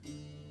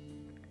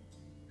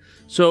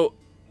So,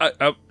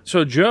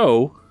 so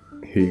Joe,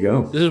 here you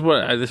go. This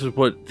is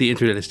what the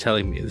internet is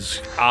telling me. This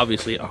is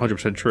obviously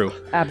 100% true.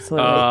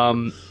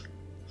 Absolutely.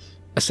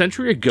 A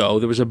century ago,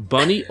 there was a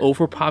bunny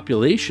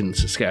overpopulation in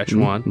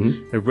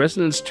Saskatchewan, and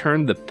residents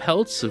turned the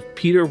pelts of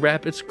Peter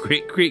Rabbit's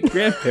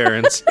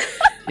great-great-grandparents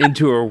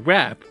into a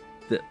wrap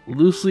that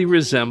loosely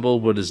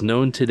resembled what is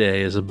known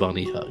today as a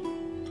bunny hug.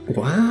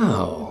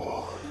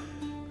 Wow.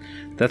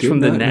 That's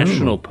from the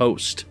National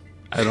Post.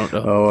 I don't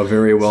know. Oh, a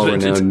very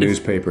well-renowned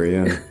newspaper,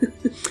 yeah.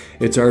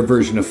 It's our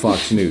version of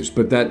Fox News,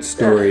 but that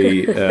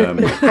story,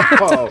 that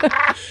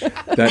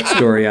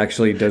story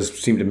actually does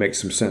seem to make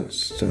some sense.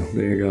 So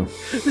there you go.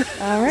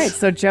 All right,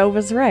 so Joe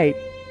was right.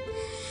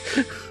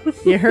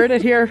 You heard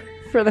it here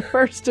for the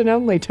first and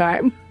only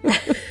time.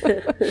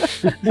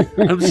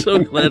 I'm so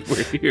glad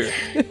we're here.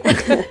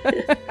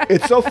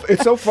 It's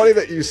so funny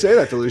that you say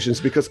that, Delusions,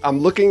 because I'm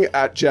looking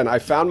at Jen. I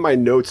found my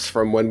notes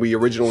from when we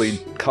originally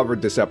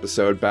covered this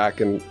episode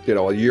back in,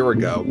 a year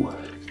ago.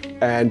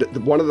 And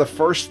one of the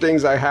first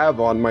things I have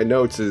on my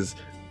notes is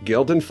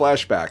Gildan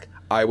flashback.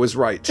 I was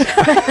right.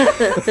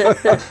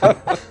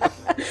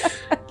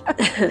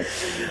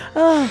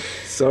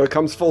 So it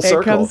comes full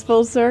circle. It comes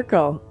full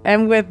circle.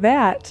 And with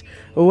that,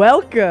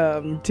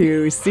 welcome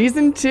to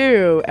Season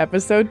 2,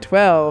 Episode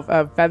 12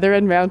 of Feather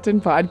and Mountain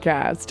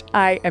Podcast.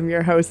 I am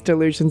your host,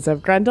 Delusions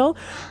of Grendel.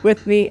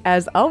 With me,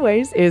 as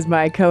always, is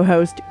my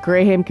co-host,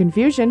 Graham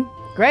Confusion.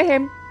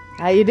 Graham,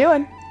 how you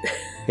doing?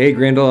 Hey,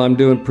 Grendel, I'm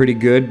doing pretty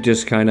good.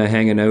 Just kind of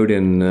hanging out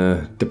in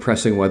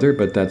depressing weather,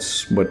 but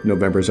that's what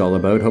November's all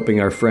about.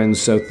 Hoping our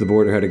friends south of the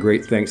border had a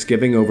great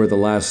Thanksgiving over the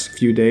last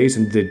few days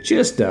and did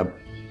just a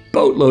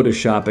boatload of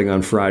shopping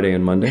on Friday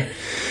and Monday,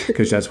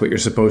 because that's what you're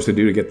supposed to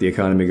do to get the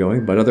economy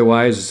going. But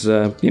otherwise,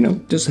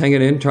 just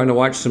hanging in, trying to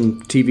watch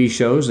some TV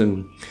shows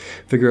and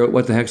figure out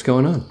what the heck's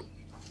going on.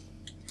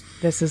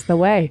 This is the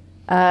way.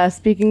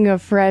 Speaking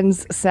of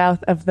friends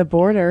south of the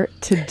border,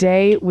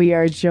 today we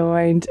are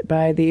joined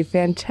by the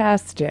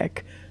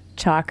fantastic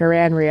Chalker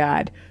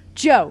Anriad.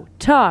 Joe,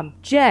 Tom,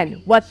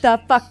 Jen, what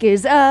the fuck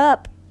is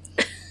up?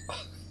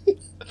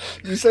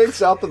 You saying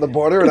south of the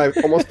border, and I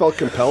almost felt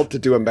compelled to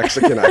do a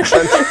Mexican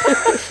accent,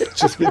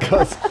 just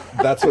because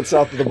that's what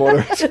south of the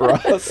border is for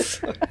us.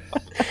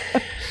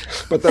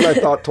 But then I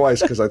thought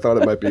twice, because I thought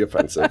it might be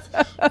offensive.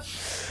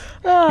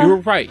 You were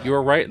right. You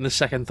were right in the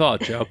second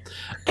thought, Joe.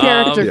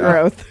 Character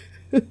growth.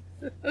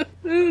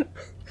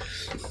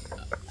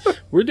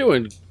 We're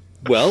doing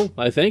well,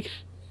 I think.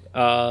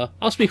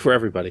 I'll speak for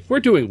everybody. We're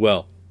doing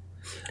well.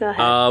 Go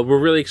ahead. We're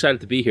really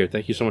excited to be here.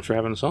 Thank you so much for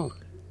having us on.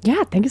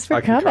 Yeah, thanks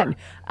for coming.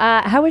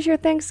 How was your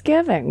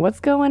Thanksgiving? What's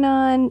going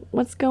on?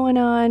 What's going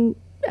on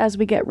as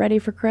we get ready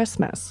for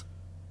Christmas?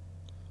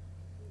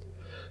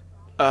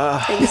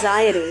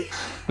 Anxiety.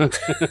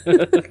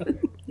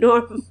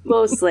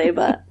 Mostly,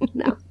 but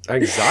no.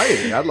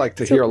 Anxiety? I'd like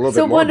to hear a little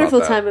bit more about that. It's a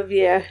wonderful time of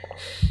year.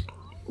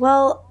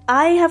 Well,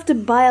 I have to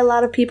buy a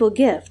lot of people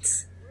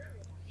gifts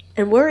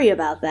and worry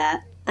about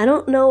that. I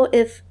don't know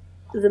if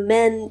the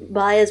men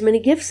buy as many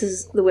gifts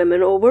as the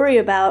women or worry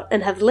about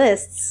and have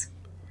lists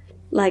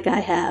like I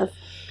have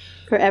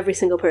for every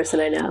single person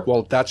I know.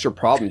 Well, that's your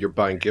problem. You're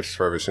buying gifts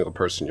for every single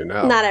person you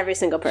know. Not every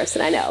single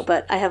person I know,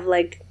 but I have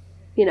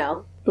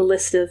the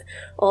list of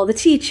all the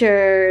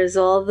teachers,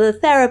 all the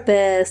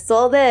therapists,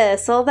 all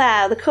this, all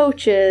that, the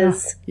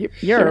coaches. Oh,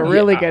 you're a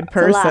really good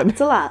person.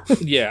 It's a lot.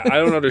 Yeah, I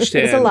don't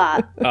understand. It's a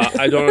lot.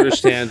 I don't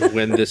understand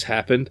when this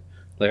happened.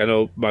 Like, I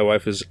know my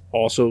wife is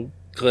also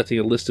collecting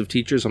a list of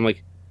teachers. I'm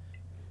like,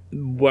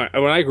 when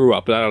I grew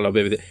up, I don't know,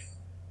 maybe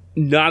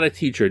not a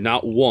teacher,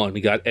 not one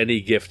got any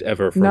gift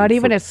ever. Not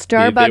even a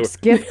Starbucks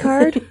gift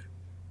card?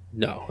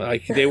 No,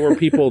 like they were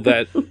people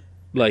that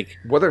like.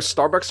 Were there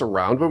Starbucks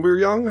around when we were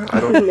young? I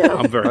don't know.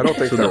 I don't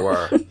think there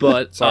were.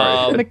 But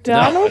sorry,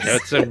 McDonald's. No,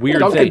 that's a weird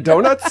Dunkin' thing.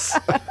 Donuts.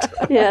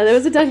 Yeah, there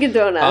was a Dunkin'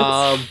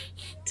 Donuts.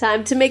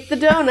 Time to make the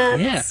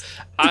donuts.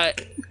 Yeah,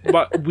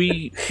 but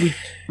we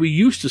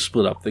used to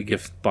split up the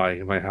gift buying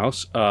in my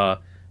house.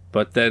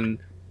 But then,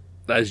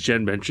 as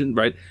Jen mentioned,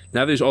 right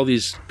now there's all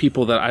these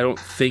people that I don't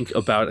think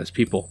about as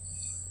people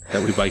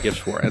that we buy gifts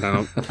for, and I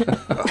don't.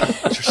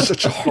 You're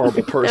such a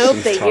horrible person. I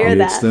hope they hear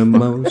that. It's the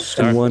most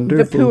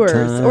wonderful The poors,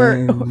 time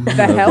or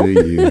the help. of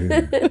the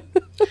year.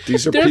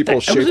 These are people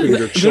shaping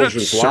their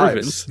children's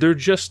lives. They're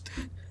just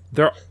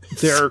they're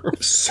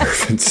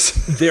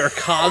servants. They're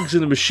cogs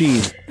in a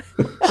machine.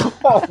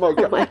 Oh my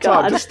god! my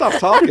Tom, God. just stop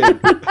talking.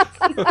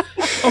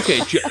 Okay,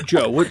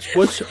 Joe,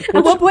 what's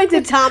At what point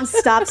did Tom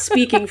stop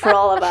speaking for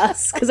all of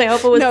us? Because I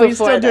hope it was No, before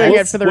he's still doing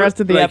this. it for the rest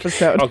of the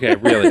episode. Okay,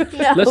 really.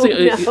 No, Let's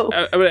think, no.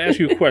 I'm going to ask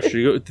you a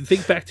question.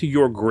 Think back to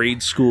your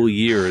grade school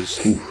years.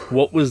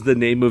 What was the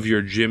name of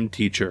your gym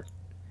teacher?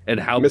 And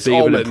how Miss big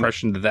of an Ullman.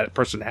 impression did that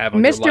person have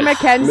on your Mr. life? Miss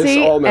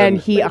McKenzie, Ullman. and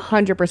he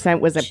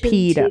 100% was a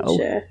pedo.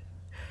 Teacher.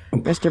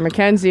 Mr.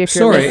 McKenzie, if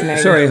you're listening.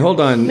 Sorry,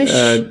 hold on.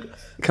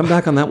 Come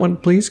back on that one,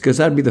 please, because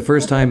that'd be the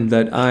first time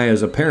that I,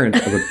 as a parent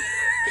of a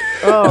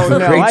Oh, no,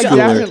 grade I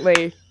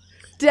schooler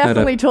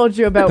definitely told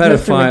you about a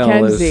Mr.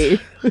 pedophile is- McKenzie.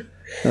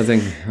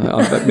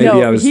 nothing. Maybe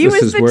No, I was. he This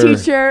was is the where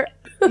teacher.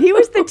 He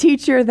was the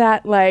teacher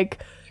that,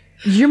 like,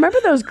 Do you remember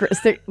those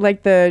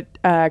like the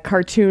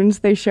cartoons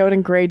they showed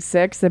in grade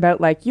 6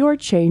 about like your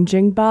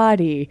changing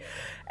body?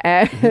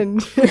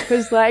 And it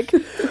was like,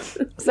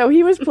 so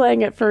he was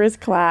playing it for his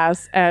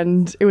class,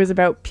 and it was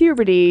about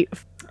puberty,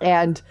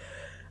 and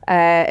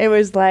it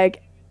was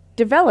like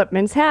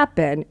developments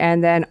happen,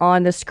 and then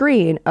on the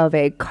screen of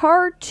a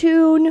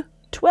cartoon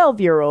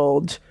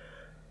 12-year-old,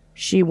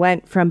 she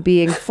went from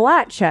being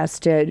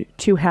flat-chested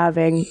to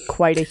having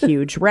quite a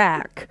huge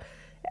rack.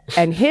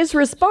 And his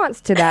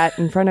response to that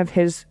in front of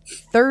his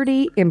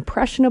 30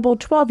 impressionable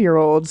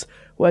 12-year-olds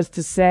was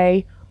to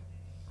say,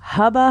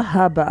 hubba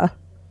hubba.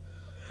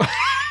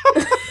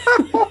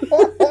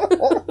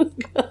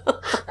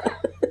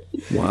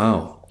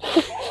 Wow.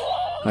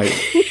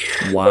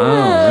 Wow,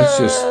 that's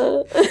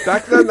just...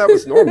 Back then, that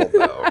was normal,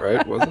 though,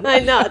 right? Wasn't it? I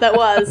know, that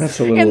was. That's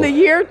a little... In the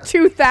year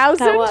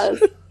 2000? That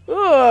was.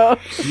 Ugh.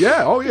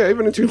 Yeah, oh yeah,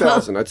 even in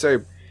 2000. I'd say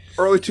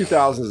early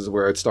 2000s is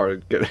where it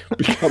started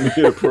becoming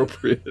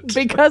inappropriate.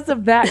 Because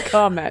of that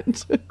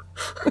comment.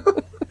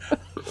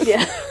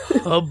 Yeah.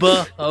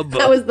 Hubba, hubba.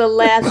 That was the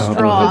last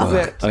straw.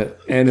 Bad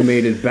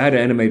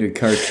animated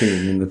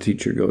cartoon, and the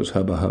teacher goes,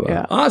 hubba hubba.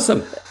 Yeah.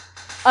 Awesome.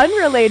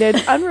 Unrelated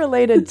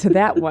to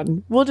that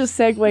one. We'll just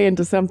segue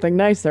into something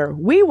nicer.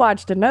 We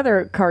watched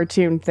another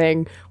cartoon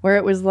thing where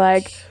it was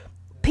like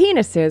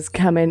penises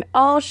come in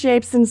all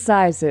shapes and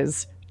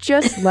sizes,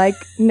 just like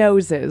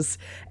noses.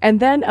 And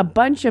then a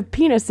bunch of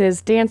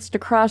penises danced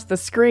across the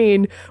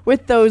screen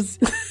with those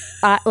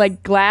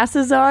like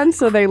glasses on,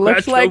 so they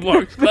looked like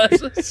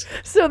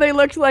so they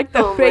looked like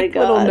the fake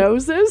little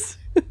noses.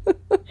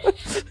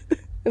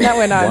 And that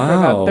went on for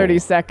about 30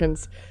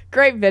 seconds.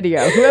 Great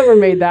video. Whoever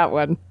made that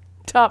one.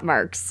 Top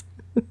marks.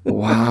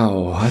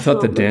 Wow. I thought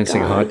the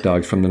dancing hot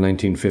dogs from the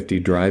 1950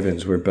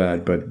 drive-ins were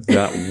bad, but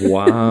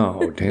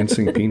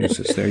dancing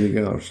penises. There you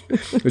go.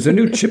 There's a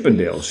new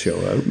Chippendales show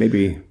out.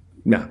 Maybe,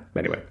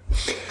 anyway.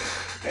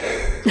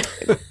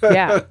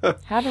 Yeah,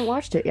 haven't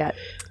watched it yet.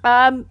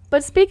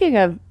 But speaking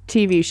of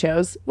TV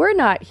shows, we're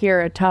not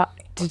here to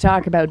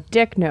talk about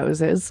dick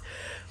noses.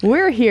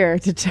 We're here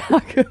to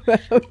talk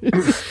about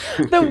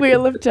The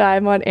Wheel of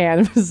Time on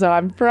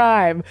Amazon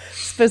Prime.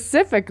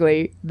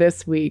 Specifically,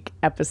 this week,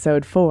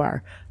 episode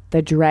 4,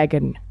 The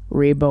Dragon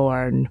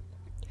Reborn.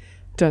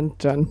 Dun,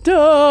 dun,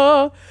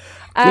 dun.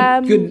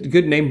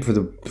 Good name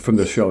from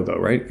the show, though,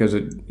 right? Because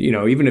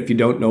even if you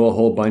don't know a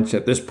whole bunch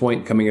at this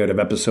point, coming out of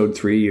episode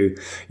 3,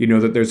 you know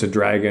that there's a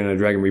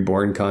Dragon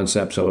Reborn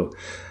concept. So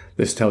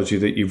this tells you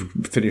that you've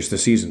finished the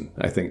season,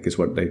 I think, is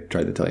what they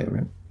tried to tell you,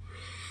 right?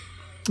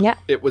 Yeah.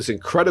 It was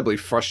incredibly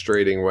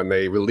frustrating when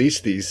they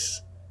released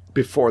these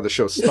before the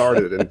show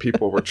started and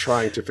people were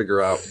trying to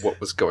figure out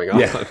what was going on.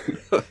 Yeah.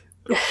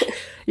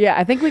 Yeah,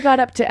 I think we got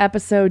up to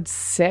episode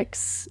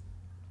 6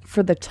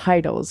 for the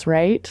titles,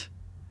 right?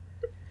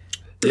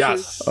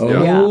 Yes.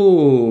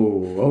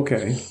 Oh,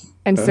 okay.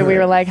 And so we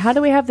were like, how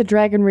do we have the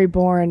Dragon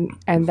Reborn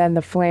and then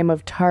the Flame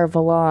of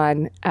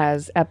Tar-Valon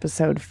as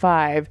episode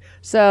 5?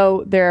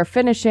 So they're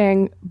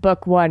finishing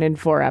book 1 in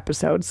 4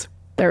 episodes.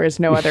 There is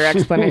no other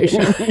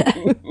explanation.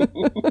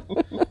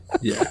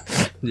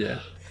 Yeah.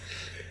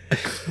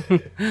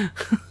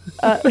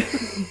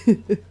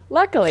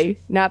 Luckily,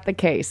 not the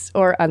case,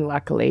 or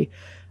unluckily.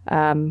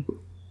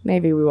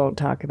 Maybe we won't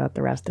talk about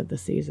the rest of the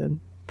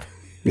season.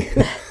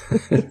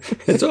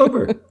 It's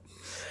over.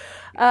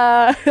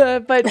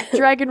 But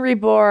Dragon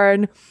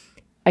Reborn,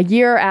 a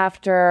year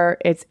after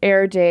its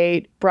air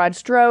date, broad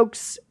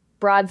strokes,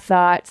 broad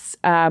thoughts.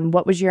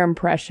 What was your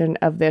impression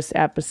of this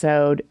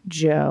episode,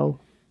 Joe?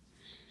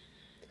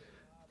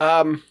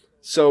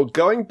 So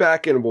going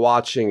back and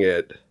watching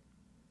it,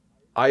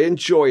 I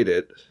enjoyed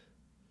it.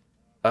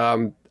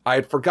 I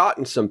had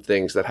forgotten some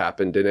things that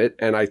happened in it,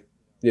 and I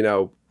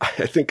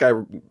think I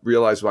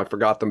realized I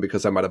forgot them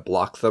because I might have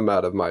blocked them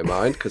out of my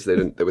mind because they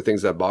were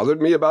things that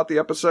bothered me about the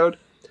episode.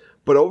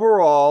 But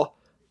overall,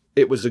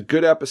 it was a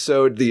good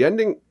episode. The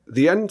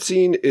end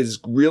scene is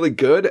really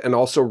good and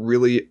also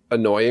really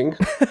annoying.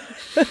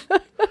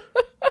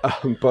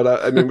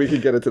 But we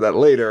can get into that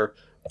later.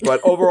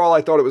 But overall,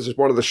 I thought it was just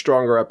one of the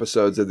stronger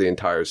episodes of the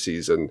entire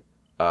season.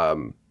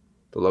 The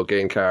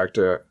Logain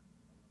character,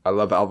 I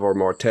love Alvaro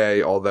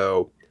Morte,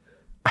 although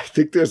I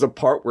think there's a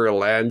part where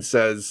Lan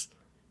says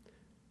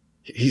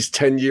he's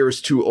 10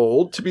 years too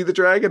old to be the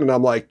dragon. And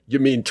I'm like, you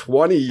mean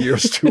 20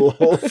 years too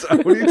old?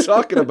 What are you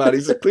talking about?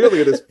 He's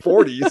clearly in his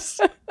 40s.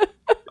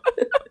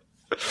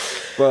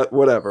 But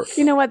whatever.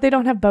 You know what? They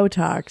don't have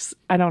Botox.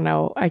 I don't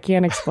know. I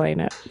can't explain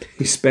it.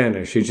 He's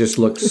Spanish. He just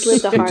looks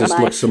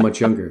so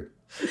much younger.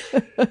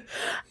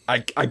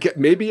 I get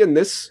maybe in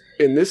this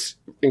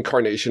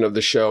incarnation of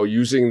the show,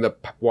 using the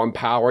one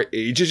power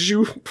ages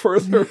you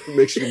further,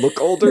 makes you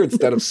look older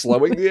instead of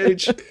slowing the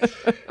age.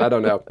 I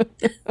don't know.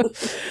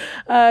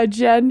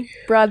 Jen,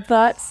 broad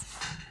thoughts?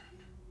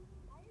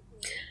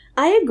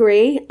 I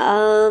agree.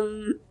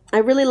 I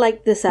really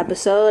liked this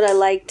episode. I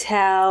liked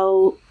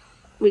how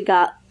we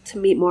got to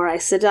meet more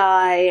Aes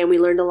Sedai, and we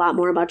learned a lot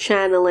more about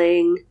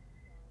channeling.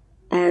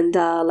 And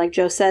like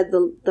Joe said,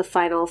 the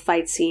final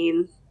fight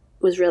scene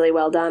was really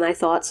well done, I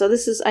thought. So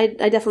I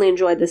definitely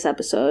enjoyed this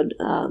episode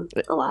a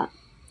lot.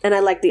 And I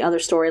liked the other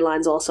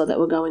storylines also that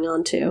were going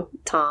on too.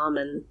 Tom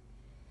and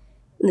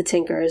the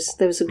Tinkers.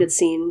 There was some good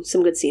scenes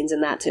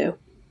in that too.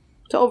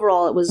 So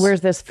overall it was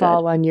Where's this good.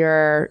 fall on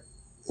your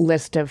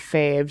list of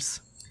faves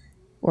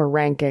or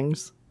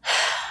rankings?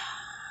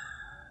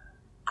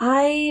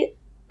 I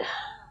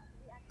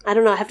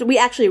don't know. We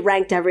actually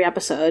ranked every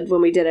episode when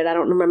we did it. I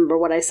don't remember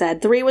what I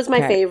said. 3 was my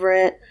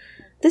favorite.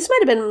 This might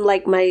have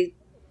been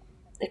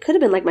it could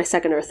have been like my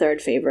second or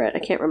third favorite. I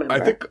can't remember.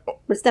 I think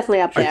it's definitely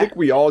up there. I think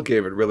we all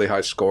gave it really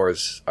high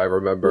scores. I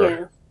remember.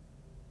 Yeah.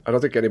 I don't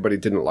think anybody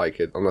didn't like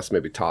it, unless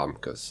maybe Tom,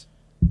 because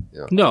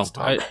No,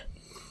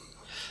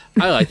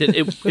 I liked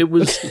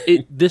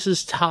it. This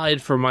is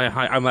tied for my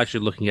high. I'm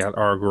actually looking at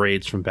our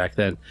grades from back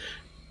then.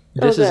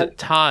 This is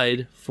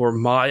tied for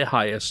my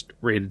highest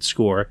rated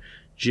score.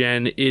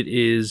 Jen, it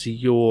is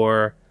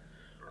your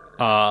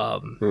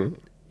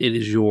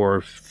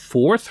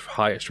fourth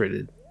highest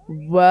rated.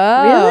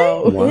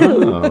 Whoa.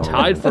 Really? Wow.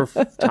 Tied for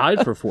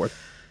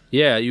fourth.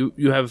 Yeah,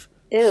 you have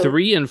Ew.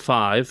 3 and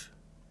 5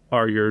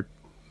 are your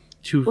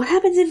two. What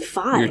happens in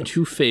 5? Your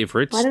 2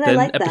 favorites. Why did I then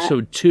like that?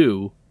 episode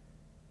 2.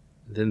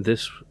 Then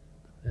this,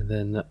 and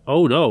then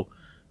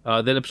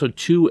then episode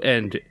 2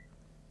 and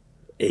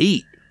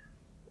 8.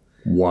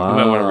 Wow. You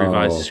might want to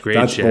revise this grade,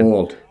 That's Jen.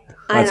 bold.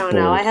 I That's don't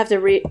know.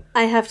 bold.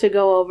 I have to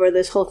go over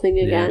this whole thing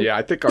again. yeah,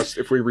 I think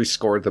if we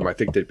rescored them, I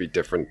think they'd be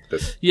different.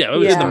 Yeah, it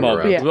was in the Yeah.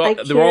 moment.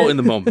 Yeah. They were all in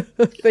the moment.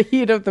 The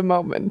heat of the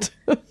moment.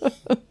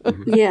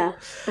 Yeah,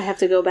 I have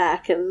to go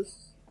back and.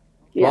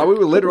 Yeah, Well, we were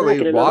put them back in literally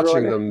another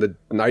watching order. them the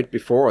night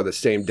before, the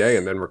same day,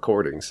 and then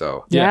recording.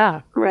 So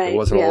Yeah. Right. there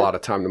wasn't yeah. a lot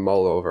of time to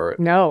mull over it.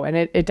 No, and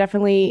it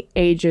definitely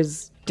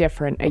ages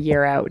different a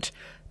year out.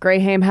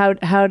 Graham,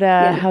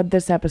 how'd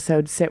this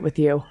episode sit with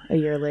you a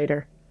year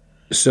later?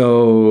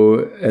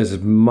 So, as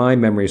my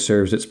memory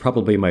serves, it's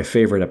probably my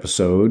favorite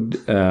episode.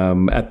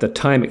 At the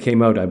time it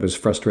came out, I was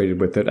frustrated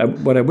with it.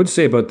 What I would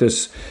say about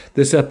this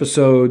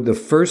episode, the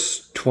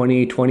first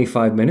 20,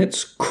 25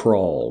 minutes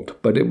crawled,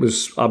 but it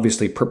was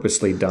obviously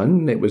purposely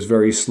done. It was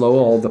very slow.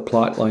 All the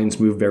plot lines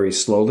moved very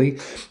slowly.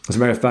 As a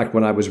matter of fact,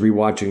 when I was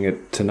rewatching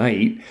it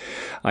tonight,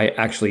 I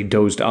actually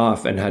dozed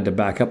off and had to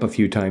back up a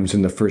few times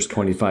in the first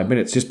 25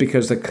 minutes just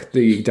because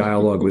the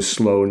dialogue was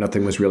slow,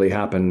 nothing was really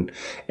happening.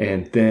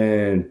 And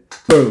then,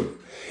 boom,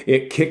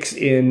 it kicks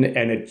in,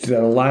 and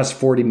the last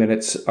 40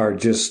 minutes are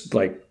just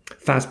like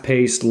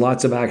fast-paced,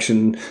 lots of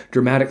action,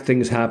 dramatic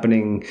things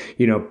happening,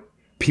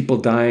 people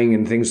dying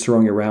and things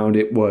throwing around.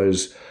 It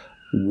was,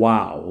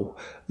 wow.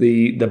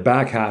 The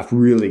back half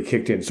really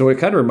kicked in. So it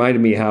kind of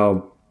reminded me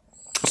how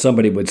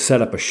somebody would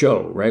set up a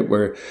show, right?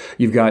 Where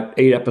you've got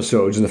 8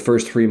 episodes and the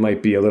first 3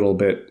 might be a little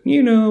bit,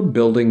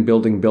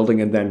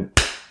 building, and then.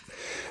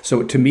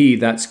 So to me,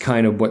 that's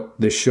kind of what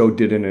this show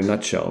did in a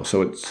nutshell.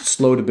 So it's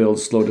slow to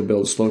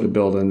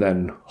build, and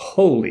then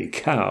holy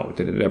cow,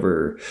 did it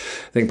ever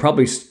think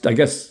probably, I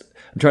guess,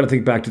 I'm trying to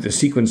think back to the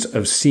sequence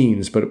of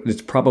scenes, but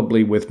it's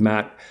probably with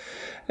Matt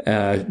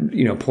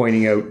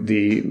pointing out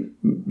the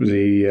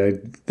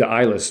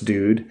eyeless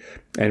dude,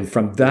 and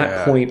from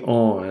that point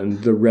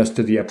on, the rest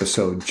of the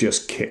episode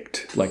just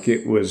kicked. Like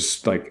it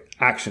was like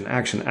action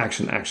all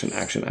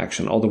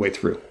the way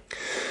through.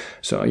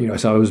 So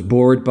so I was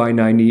bored by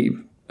 90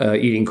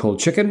 eating cold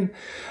chicken.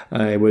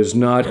 I was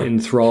not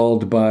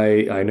enthralled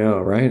by. I know,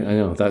 right? I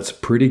know that's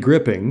pretty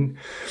gripping.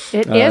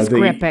 It is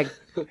gripping.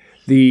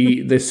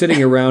 The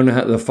sitting around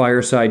the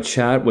fireside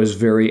chat was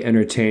very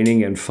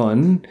entertaining and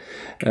fun,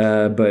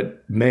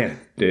 but man,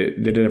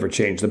 did it ever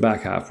change. The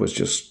back half was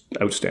just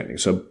outstanding.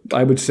 So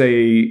I would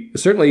say,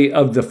 certainly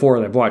of the 4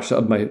 that I've watched,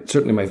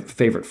 certainly my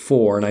favorite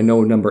 4, and I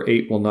know number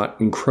 8 will not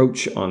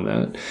encroach on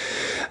that.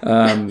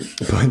 But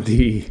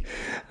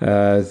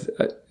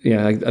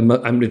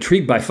I'm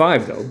intrigued by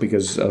 5 though,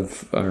 because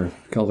of our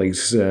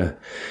colleagues'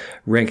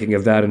 ranking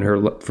of that in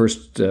her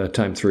first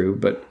time through.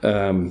 But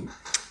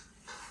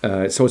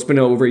so it's been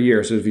over a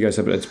year. So if you guys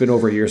have, it's been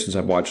over a year since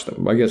I've watched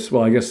them. I guess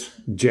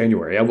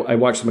January. I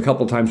watched them a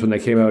couple of times when they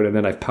came out, and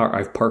then I've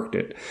parked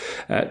it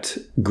at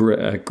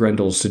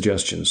Grendel's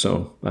suggestion.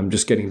 So I'm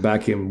just getting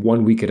back in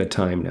 1 week at a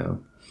time now.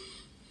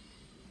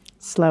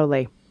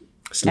 Slowly.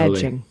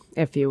 Edging,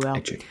 if you will.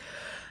 Edging.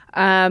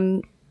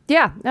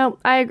 Yeah, no,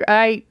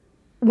 I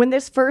when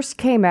this first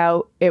came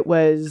out, it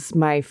was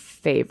my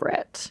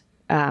favorite.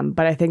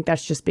 But I think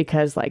that's just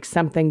because like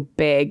something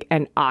big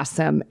and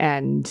awesome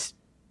and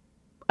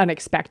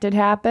unexpected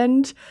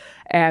happened,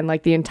 and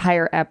like the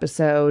entire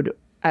episode,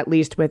 at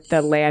least with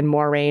the Lan,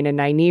 Moraine, and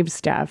Nynaeve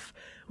stuff,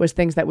 was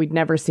things that we'd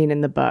never seen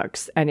in the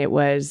books, and it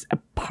was a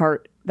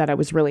part that I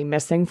was really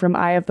missing from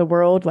Eye of the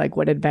World, like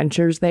what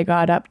adventures they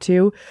got up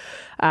to,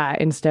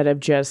 instead of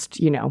just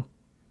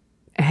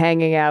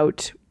hanging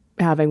out,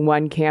 having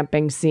one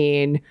camping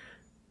scene,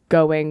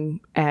 going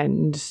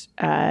and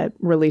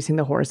releasing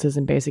the horses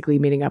and basically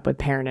meeting up with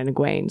Perrin and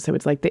Egwene. So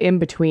it's like the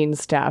in-between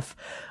stuff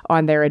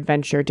on their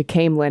adventure to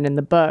Camelin in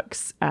the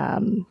books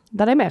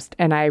that I missed.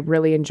 And I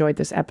really enjoyed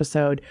this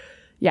episode.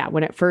 Yeah,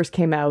 when it first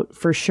came out,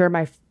 for sure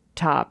my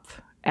top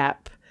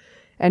ep.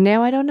 And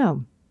now I don't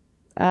know.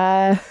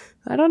 I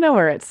don't know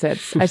where it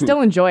sits. I still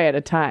enjoy it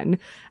a ton.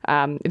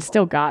 It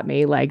still got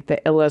me. Like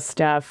the Illa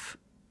stuff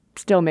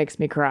still makes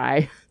me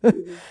cry.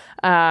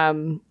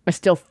 I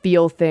still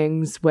feel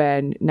things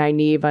when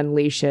Nynaeve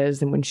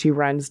unleashes and when she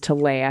runs to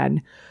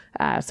Lan.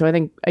 So I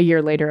think a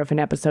year later, if an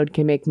episode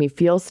can make me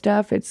feel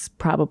stuff, it's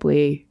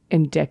probably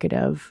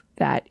indicative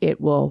that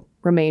it will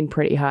remain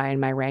pretty high in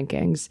my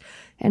rankings.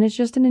 And it's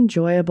just an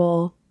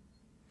enjoyable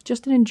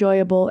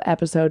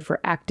episode for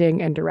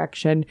acting and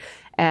direction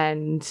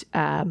and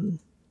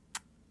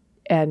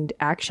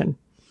action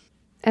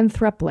and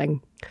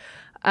thrupling.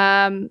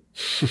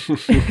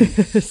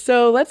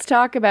 So let's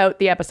talk about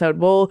the episode.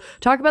 We'll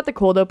talk about the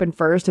cold open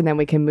first, and then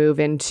we can move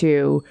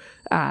into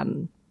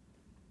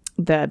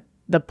the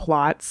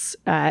plots.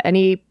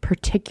 Any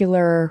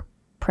particular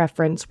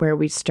preference where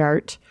we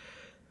start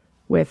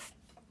with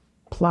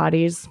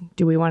plotties?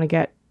 Do we want to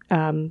get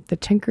the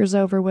Tinkers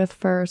over with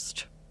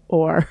first,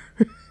 or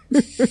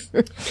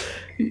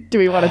do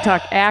we want to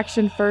talk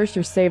action first,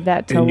 or save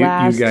that till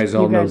last? You guys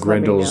all know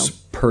Grendel's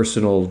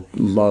personal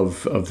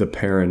love of the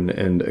Perrin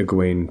and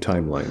Egwene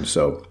timeline,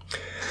 so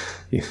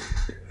yeah.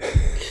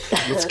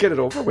 Let's get it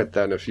over with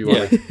then, if you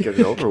want to get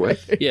it over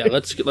with. Yeah,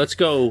 let's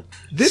go.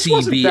 This CBA.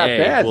 wasn't that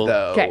bad,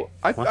 though. Okay.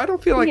 I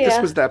don't feel like this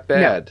was that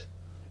bad.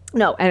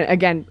 No, and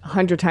again,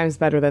 100 times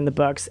better than the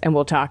books, and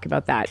we'll talk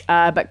about that.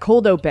 But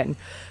cold open.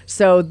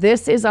 So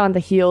this is on the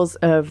heels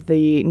of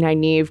the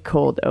Nynaeve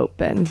cold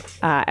open.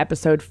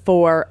 Episode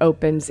 4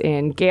 opens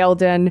in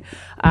Galdon.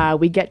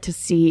 We get to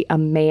see a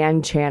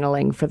man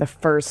channeling for the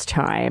first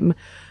time,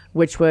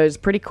 which was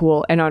pretty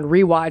cool. And on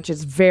rewatch,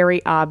 it's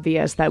very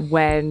obvious that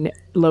when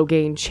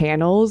Logain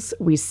channels,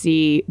 we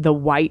see the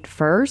white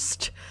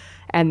first,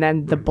 and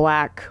then the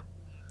black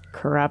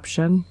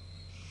corruption.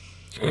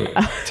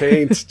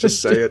 Taint,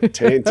 just say it,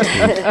 taint.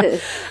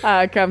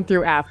 Come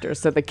through after.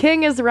 So the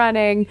king is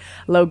running.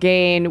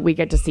 Logain, we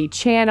get to see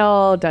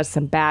channel, does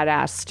some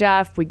badass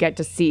stuff. We get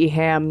to see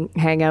him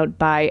hang out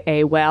by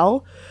a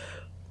well,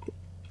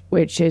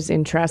 which is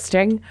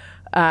interesting.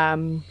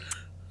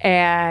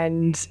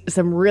 And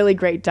some really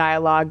great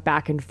dialogue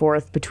back and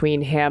forth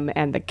between him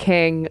and the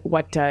king.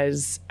 What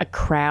does a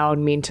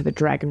crown mean to the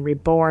Dragon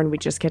Reborn? We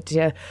just get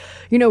to,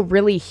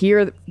 really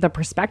hear the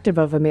perspective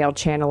of a male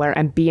channeler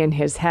and be in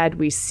his head.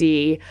 We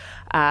see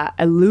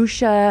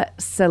Elusha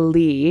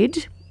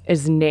Salid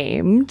is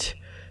named.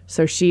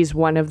 So she's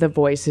one of the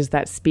voices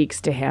that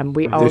speaks to him.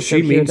 We also Does she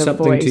hear mean the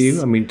something voice. to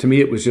you? I mean, to me,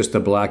 it was just the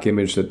black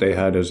image that they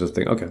had as a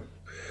thing. Okay.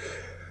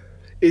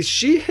 Is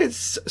she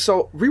his...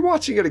 So,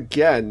 rewatching it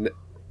again...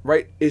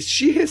 Right, is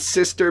she his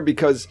sister?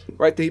 Because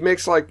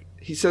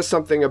he says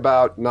something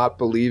about not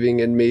believing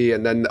in me,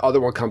 and then the other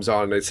one comes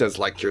on and it says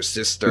like your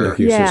sister. Like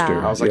your Yeah.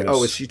 sister. I was like, yes.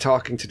 oh, is he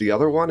talking to the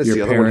other one? Is Your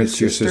the other one his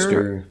parents, your sister?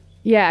 sister.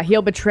 Yeah,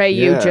 he'll betray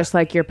you Yeah. just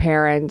like your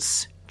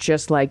parents,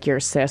 just like your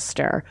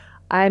sister.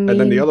 I mean, And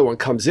then the other one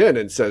comes in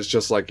and says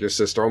just like your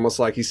sister, almost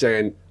like he's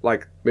saying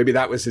like maybe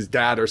that was his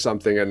dad or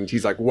something, and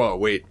he's like, whoa,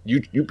 wait,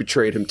 you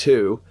betrayed him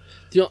too.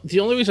 The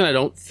only reason I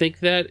don't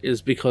think that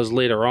is because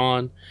later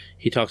on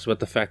he talks about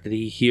the fact that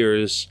he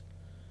hears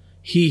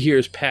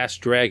past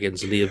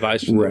dragons and the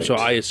advice from them. Right. So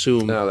I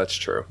assume No, that's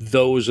true.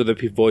 those are the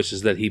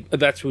voices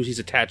that's who he's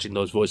attaching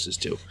those voices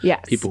to.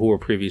 Yes. People who were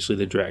previously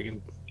the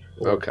dragon.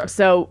 Okay.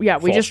 So yeah,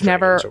 we False just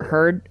never dragons or whatever.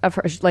 heard of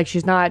her. Like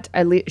she's not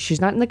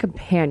in the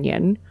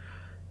companion,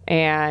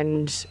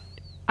 and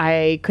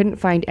I couldn't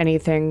find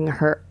anything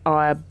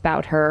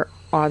about her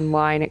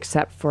online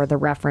except for the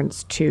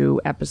reference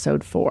to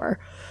episode 4.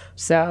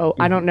 So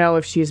I don't know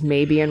if she's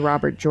maybe in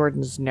Robert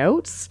Jordan's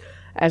notes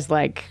as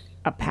like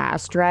a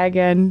past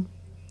dragon,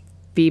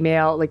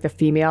 female, like the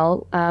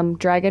female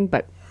dragon,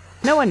 but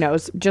no one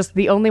knows. Just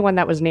the only one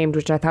that was named,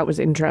 which I thought was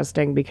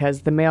interesting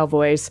because the male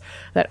voice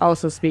that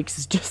also speaks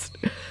is just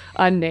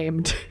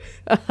unnamed.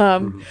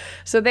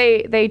 So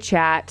they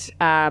chat.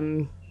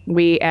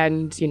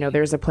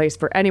 There's a place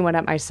for anyone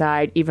at my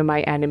side, even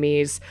my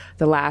enemies.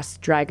 The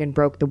last dragon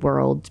broke the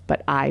world,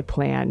 but I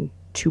plan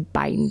to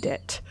bind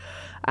it.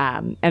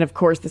 And of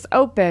course, this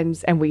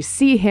opens and we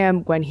see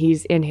him when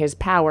he's in his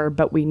power,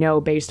 but we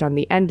know based on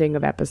the ending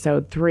of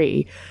episode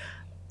 3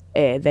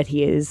 that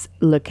he is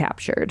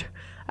captured.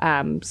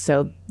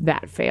 So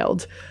that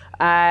failed.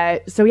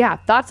 So yeah,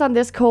 thoughts on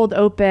this cold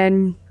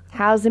open?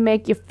 How's it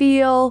make you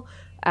feel?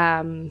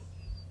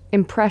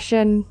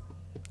 Impression,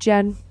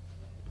 Jen?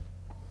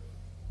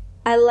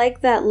 I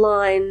like that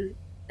line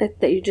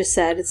that you just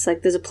said. It's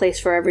like there's a place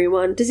for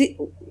everyone.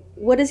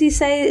 What does he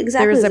say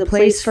exactly? There is a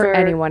place for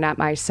anyone at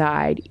my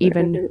side,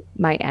 even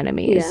my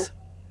enemies.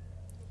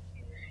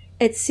 Yeah.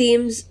 It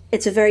seems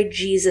it's a very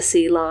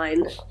Jesus-y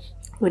line.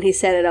 When he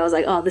said it, I was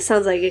like, oh, this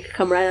sounds like it could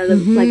come right out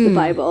of like the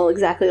Bible,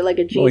 exactly like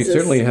a Jesus. Well, he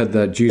certainly had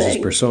that Jesus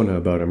thing. persona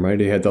about him, right?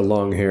 He had the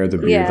long hair, the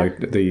beard, Yeah. like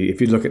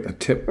if you look at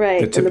the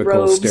Right, and the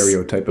typical robes.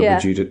 stereotype of Yeah.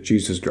 a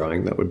Jesus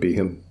drawing, that would be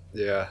him.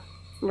 Yeah.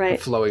 Right.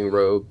 The flowing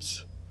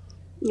robes.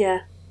 Yeah.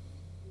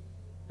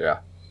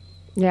 Yeah.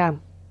 Yeah.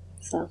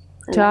 So.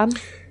 Tom,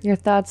 your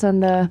thoughts on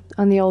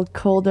the old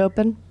cold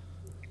open?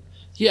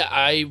 Yeah,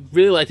 I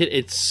really liked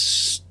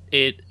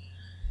it.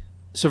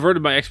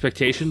 subverted my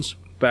expectations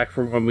back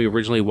from when we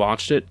originally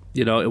watched it.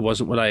 You know, it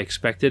wasn't what I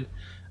expected.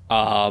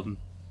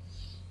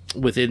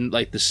 Within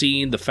like the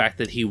scene, the fact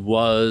that he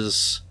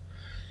was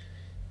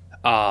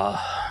like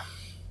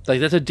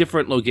that's a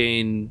different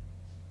Logain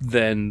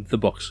than the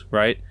books,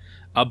 right?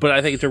 But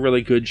I think it's a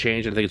really good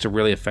change. I think it's a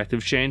really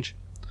effective change.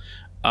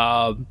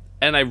 And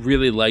I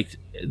really liked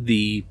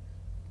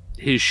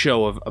his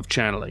show of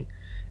channeling.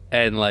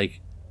 And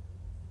like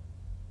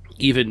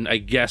even I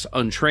guess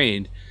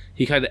untrained,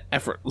 he kind of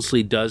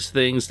effortlessly does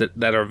things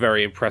that are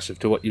very impressive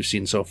to what you've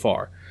seen so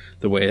far.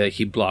 The way that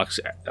he blocks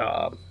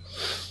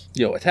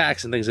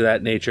attacks and things of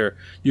that nature.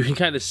 You can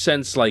kind of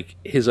sense like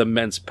his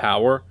immense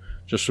power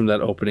just from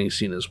that opening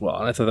scene as well.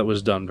 And I thought that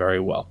was done very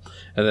well.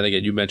 And then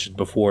again, you mentioned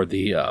before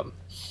the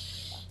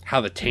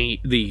how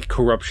the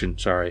corruption,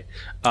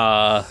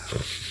 how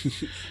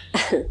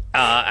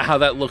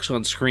that looks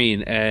on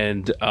screen.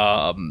 And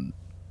I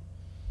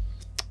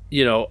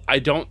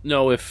don't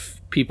know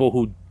if people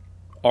who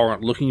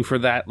aren't looking for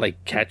that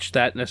like catch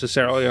that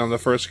necessarily on the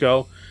first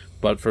go,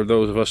 but for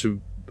those of us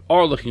who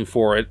are looking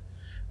for it,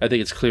 I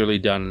think it's clearly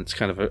done, and it's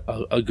kind of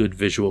a good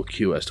visual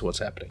cue as to what's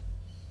happening.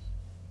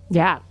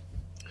 Yeah.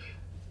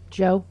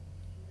 Joe?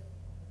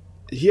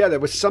 Yeah, there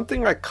was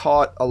something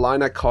a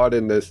line I caught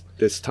in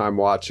this time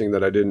watching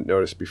that I didn't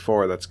notice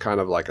before that's kind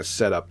of like a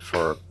setup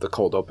for the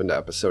cold open to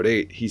episode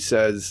 8. He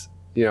says,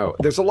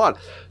 there's a lot.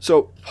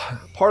 So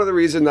part of the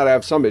reason that I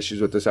have some issues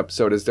with this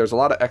episode is there's a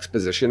lot of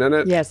exposition in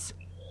it. Yes.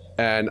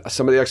 And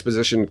some of the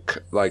exposition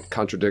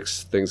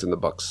contradicts things in the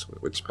books,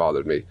 which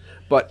bothered me.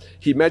 But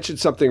he mentioned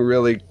something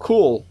really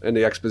cool in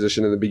the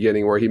exposition in the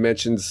beginning where he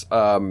mentions,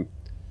 and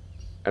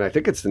I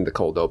think it's in the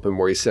cold open,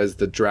 where he says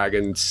the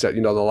dragon set,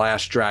 the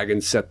last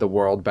dragon set the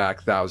world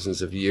back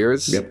thousands of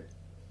years. Yep.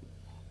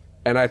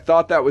 And I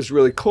thought that was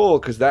really cool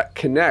because that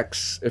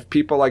connects. If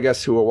people, I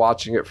guess, who are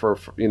watching it for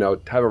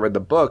haven't read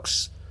the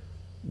books,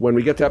 when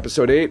we get to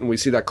episode 8 and we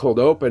see that cold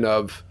open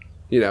of,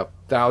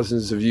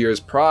 thousands of years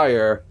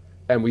prior,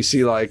 and we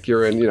see like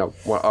you're in,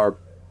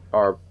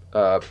 our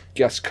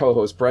guest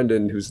co-host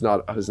Brendan, who's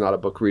not a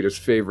book reader's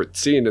favorite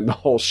scene in the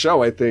whole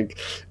show, I think,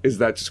 is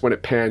that just when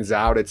it pans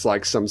out, it's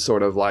like some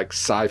sort of like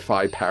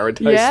sci-fi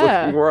paradise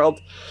looking world.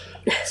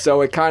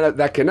 So it kind of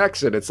that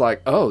connects it. It's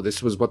like, oh,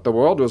 this was what the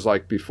world was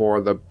like before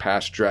the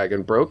past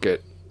dragon broke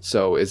it.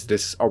 So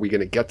are we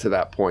going to get to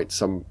that point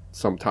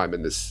sometime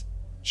in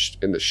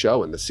the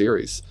show, in the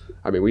series?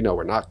 I mean, we know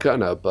we're not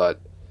gonna, but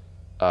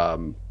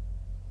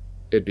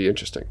it'd be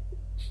interesting.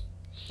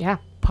 Yeah,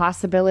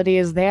 possibility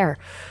is there.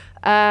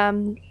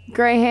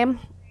 Graham,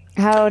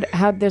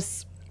 how'd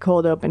this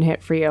cold open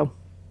hit for you?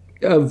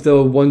 Of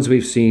the ones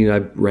we've seen, I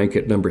rank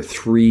it number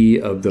 3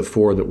 of the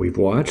 4 that we've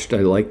watched. I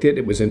liked it.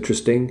 It was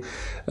interesting.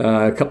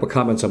 A couple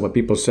comments on what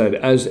people said.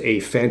 As a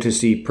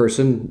fantasy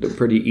person,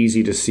 pretty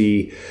easy to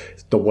see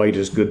the white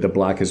is good, the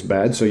black is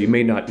bad. So you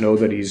may not know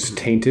that he's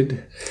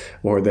tainted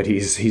or that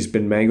he's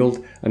been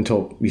mangled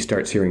until he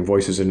starts hearing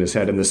voices in his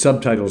head. And the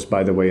subtitles,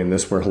 by the way, in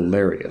this were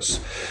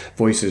hilarious.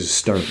 Voices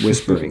start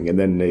whispering, and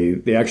then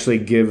they actually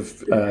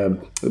give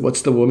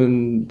what's the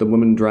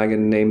woman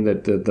dragon name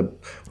that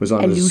was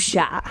on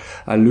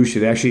Alusha.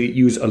 They actually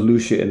use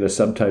Alusha in the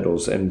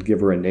subtitles and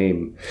give her a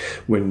name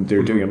when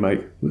they're doing it. I'm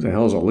like, who the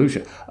hell is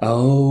Alusha?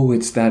 Oh,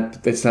 it's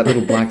that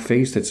little black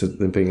face that's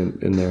limping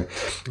in there.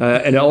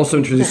 And it also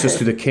introduced us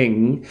to the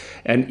king.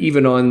 And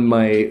even on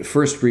my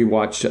first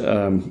rewatch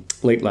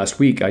late last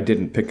week, I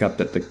didn't pick up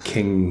that the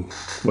king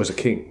was a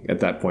king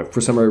at that point.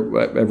 For some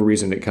ever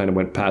reason, it kind of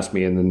went past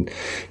me, and then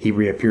he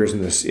reappears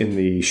in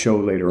the show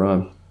later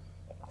on.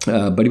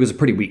 But he was a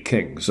pretty weak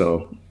king,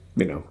 so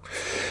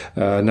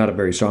not a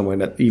very strong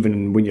one,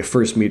 even when you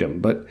first meet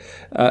him. But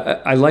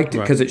I liked it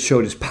because it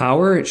showed his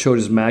power, it showed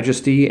his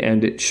majesty,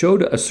 and it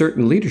showed a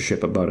certain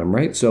leadership about him,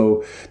 right?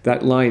 So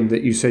that line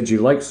that you said you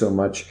liked so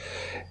much,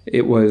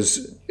 it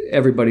was,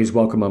 everybody's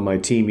welcome on my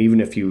team,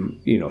 even if you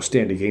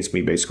stand against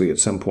me. Basically, at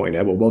some point,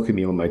 I will welcome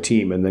you on my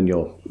team, and then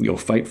you'll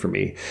fight for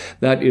me.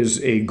 That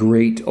is a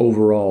great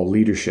overall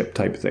leadership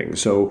type thing.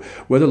 So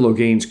whether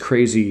Logain's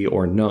crazy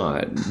or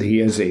not,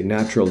 he is a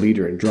natural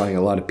leader and drawing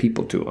a lot of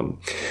people to him.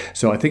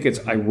 So I think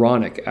it's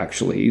ironic,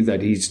 actually,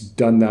 that he's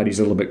done that. He's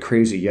a little bit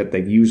crazy, yet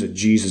they use a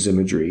Jesus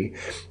imagery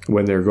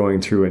when they're going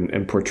through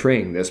and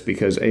portraying this.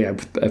 Because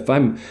if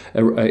I'm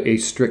a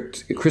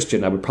strict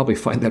Christian, I would probably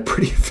find that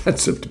pretty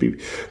offensive, to be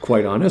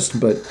quite honest.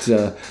 But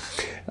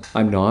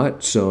I'm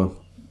not, so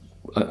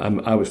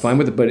I was fine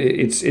with it. But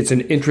it's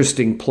an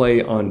interesting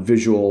play on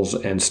visuals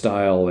and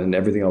style and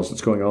everything else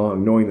that's going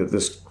on, knowing that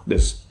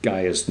this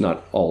guy is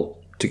not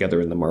all together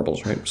in the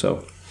marbles, right?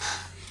 So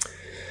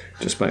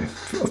just my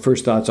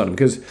first thoughts on him,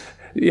 because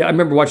I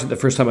remember watching it the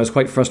first time. I was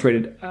quite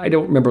frustrated. I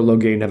don't remember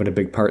Logain having a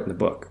big part in the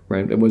book,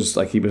 right? It was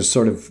like he was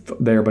sort of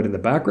there, but in the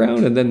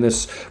background, and then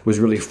this was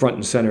really front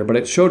and center. But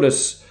it showed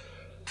us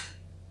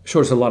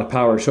showed us a lot of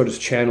power, showed us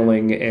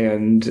channeling,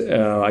 and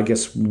I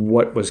guess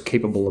what was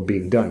capable of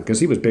being done. Because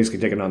he was basically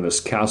taking on this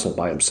castle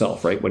by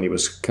himself, right, when he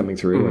was coming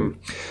through and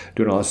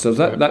doing all this stuff.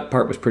 That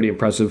part was pretty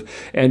impressive.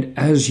 And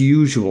as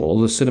usual,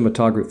 the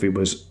cinematography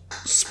was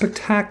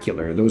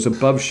spectacular. Those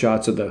above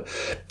shots of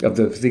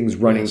the things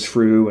running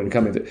through and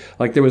coming through.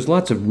 Like, there was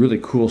lots of really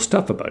cool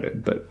stuff about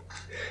it, but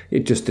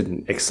it just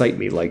didn't excite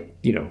me like,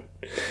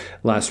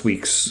 last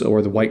week's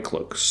or the White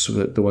Cloaks,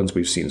 the ones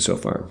we've seen so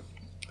far.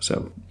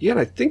 So yeah, and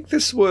I think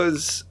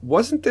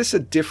wasn't this a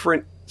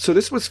different? So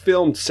this was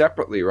filmed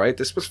separately, right?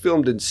 This was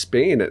filmed in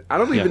Spain, and I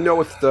don't even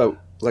know if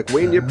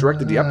Wayne Yip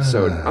directed the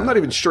episode. I'm not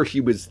even sure he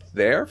was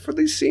there for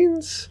these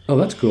scenes. Oh,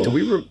 that's cool.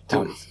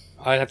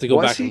 I'd have to go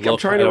back and look. I'm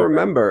trying to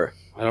remember.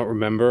 I don't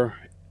remember.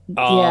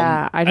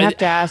 Yeah, I'd have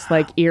to ask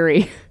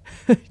Erie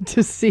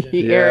to see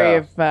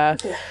Erie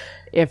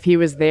if he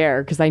was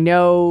there, because I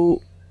know.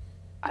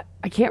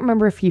 I can't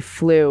remember if he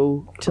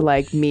flew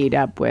to meet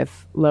up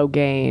with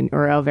Logain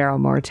or Alvaro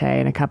Morte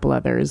and a couple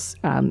others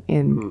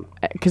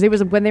because it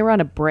was when they were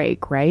on a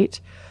break, right?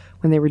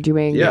 When they were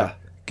doing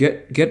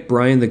Get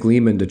Brian the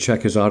Gleeman to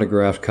check his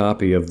autographed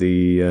copy of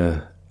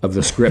the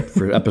script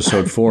for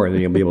episode 4, and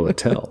then you'll be able to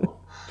tell.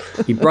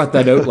 He brought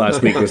that out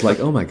last week. It was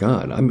like, oh my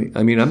god! I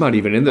mean, I'm not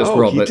even in this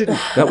world, but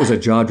that was a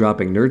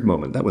jaw-dropping nerd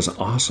moment. That was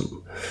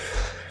awesome.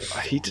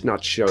 He did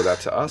not show that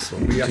to us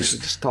when we actually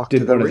just talked to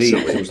them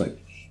recently. It was like.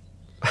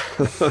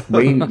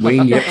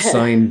 Wayne Yip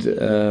signed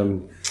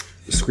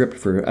script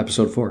for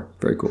episode 4.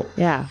 Very cool.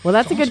 Yeah. Well,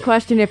 that's a good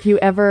question if you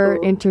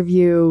ever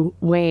interview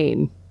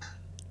Wayne.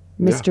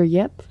 Mr.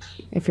 Yip,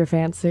 if you're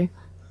fancy.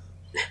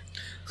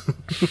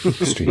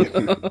 Mr. Yip.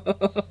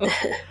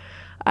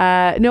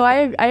 No,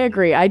 I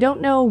agree. I don't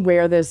know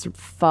where this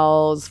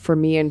falls for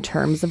me in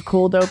terms of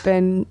cold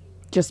open,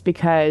 just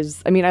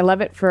because, I love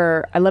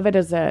it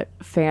as a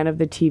fan of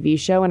the TV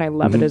show, and I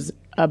love it as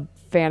a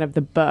fan of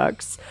the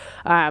books.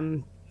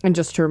 And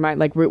just to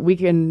remind, we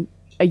can,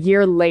 a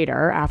year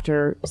later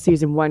after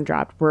season 1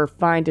 dropped, we're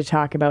fine to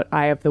talk about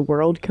Eye of the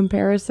World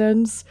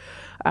comparisons,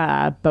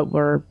 but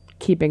we're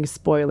keeping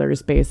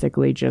spoilers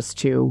basically just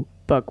to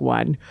book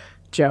 1.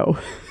 Joe.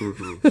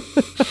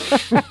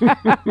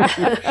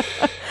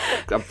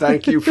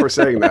 Thank you for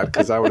saying that,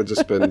 because I would have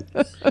just been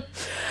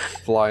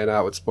flying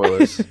out with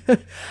spoilers.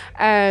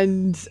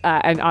 And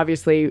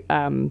obviously,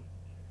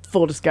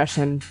 full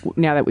discussion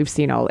now that we've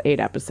seen all 8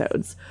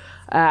 episodes.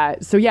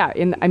 So yeah,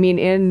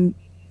 in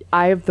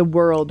Eye of the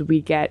World, we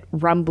get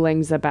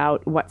rumblings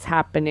about what's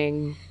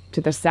happening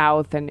to the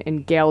south and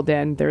in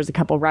Galden. There's a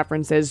couple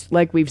references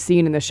like we've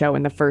seen in the show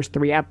in the first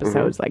 3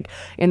 episodes. Like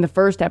in the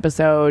first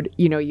episode,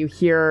 you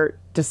hear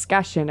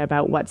discussion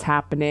about what's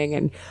happening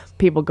and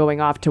people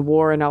going off to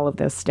war and all of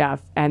this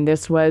stuff. And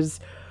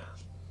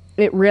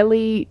it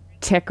really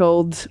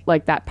tickled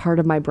that part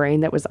of my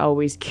brain that was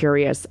always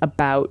curious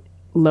about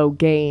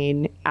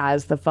Logain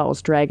as the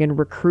false dragon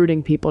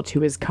recruiting people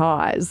to his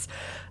cause.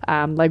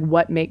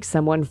 What makes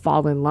someone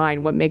fall in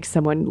line? What makes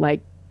someone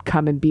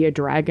come and be a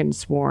dragon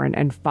sworn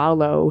and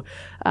follow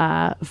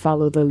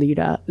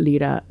the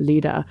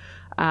leader.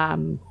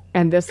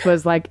 And this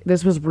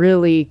was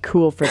really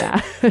cool for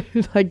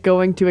that.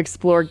 Going to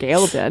explore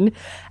Galden,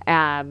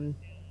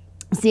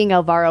 seeing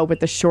Alvaro with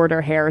the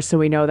shorter hair, so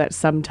we know that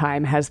some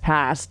time has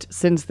passed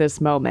since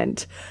this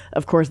moment.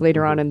 Of course,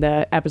 later on in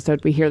the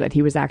episode, we hear that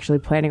he was actually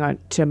planning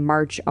to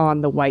march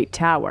on the White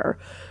Tower.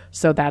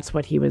 So that's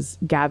what he was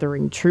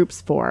gathering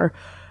troops for.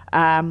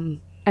 And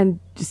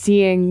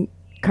seeing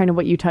kind of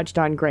what you touched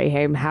on,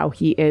 Graham, how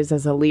he is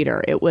as a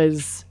leader. It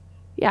was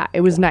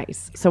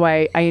nice. So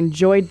I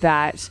enjoyed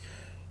that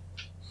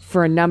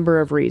for a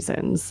number of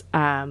reasons.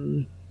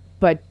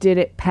 But did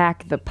it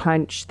pack the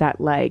punch that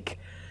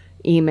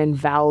Eamon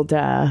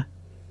Valda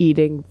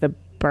eating the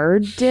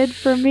bird did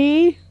for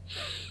me?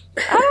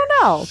 I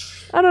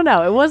don't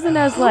know. It wasn't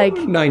as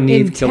Nynaeve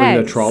intense. killing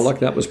the Trolloc,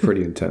 that was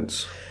pretty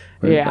intense.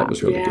 Right? Yeah. That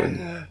was really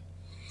good.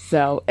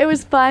 So it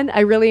was fun.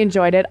 I really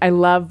enjoyed it. I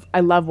love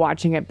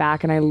watching it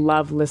back, and I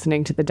love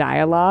listening to the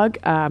dialogue.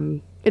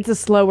 It's a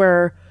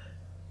slower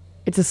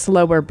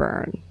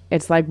burn.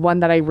 It's one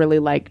that I really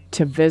like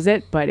to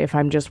visit, but if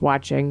I'm just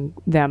watching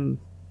them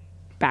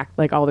back,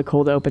 all the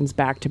cold opens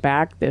back to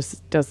back,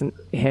 this doesn't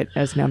hit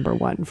as number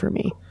 1 for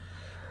me.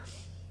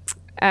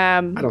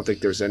 I don't think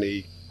there's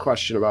any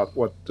question about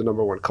what the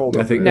number 1 cold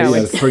open I think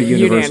is. It's pretty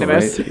universal,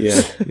 unanimous.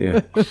 Right?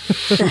 Yeah.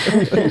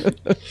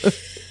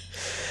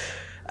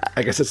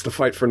 I guess it's the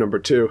fight for number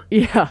 2.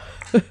 Yeah.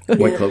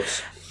 White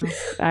Cloaks.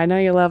 I know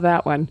you love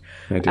that one.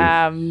 I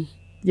do.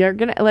 You're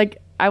gonna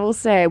I will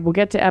say we'll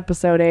get to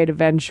episode 8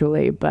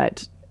 eventually,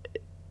 but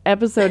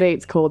episode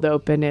 8's cold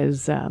open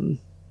is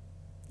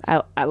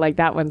I like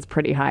that one's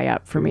pretty high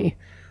up for me.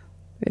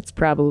 It's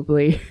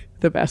probably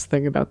the best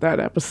thing about that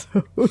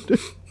episode.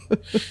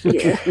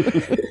 Yeah.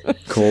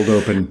 Cold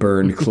open,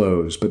 burned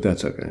clothes, but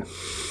that's okay.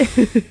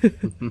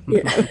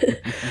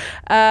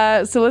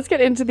 So let's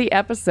get into the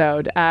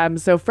episode.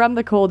 So from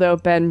the cold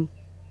open,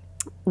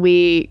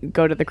 we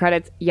go to the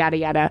credits, yada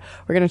yada.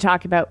 We're going to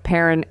talk about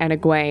Perrin and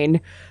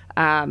Egwene.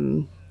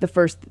 The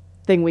first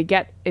thing we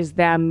get is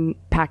them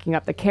packing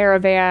up the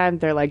caravan.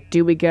 They're like,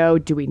 do we go?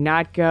 Do we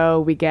not go?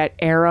 We get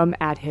Aram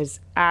at his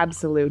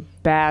absolute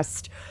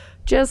best,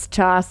 just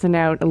tossing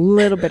out a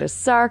little bit of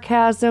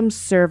sarcasm,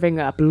 serving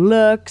up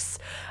looks.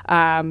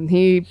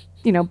 He,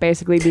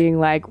 basically being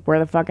like, where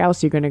the fuck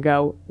else are you going to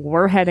go?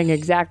 We're heading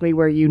exactly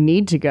where you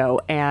need to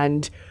go.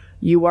 And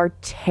you are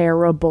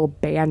terrible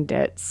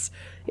bandits.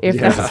 If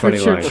that's what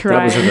you're trying to do.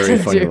 That was a very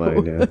funny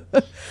line,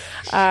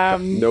 yeah.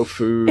 No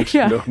food,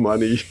 no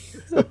money.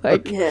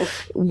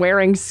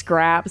 Wearing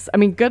scraps. I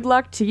mean, good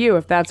luck to you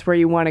if that's where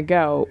you want to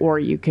go, or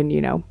you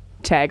can,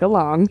 tag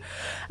along.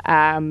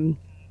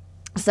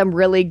 Some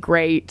really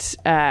great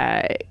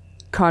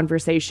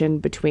conversation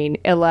between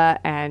Illa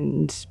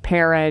and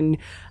Perrin.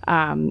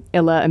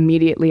 Illa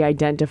immediately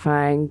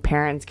identifying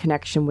Perrin's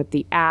connection with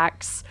the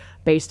axe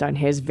based on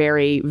his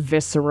very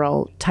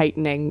visceral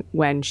tightening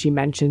when she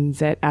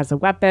mentions it as a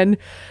weapon.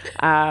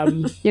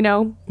 Has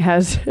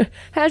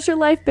your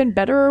life been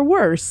better or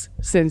worse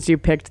since you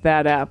picked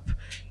that up?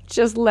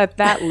 Just let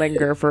that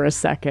linger for a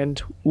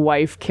second,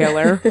 wife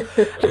killer.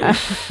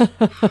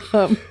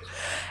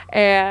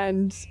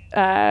 And,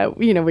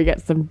 we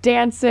get some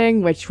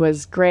dancing, which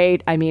was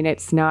great. I mean,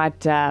 it's not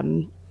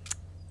Taganza?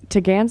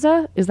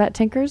 Is that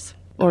Tinkers?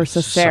 Or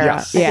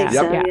Sisera? Yes.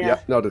 Yeah.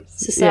 No,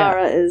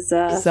 Sisera is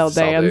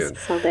Seldaeans.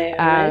 Seldaean,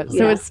 right?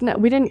 So it's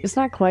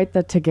not quite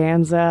the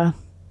Taganza.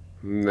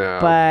 No.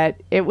 But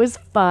it was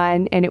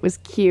fun and it was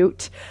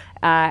cute.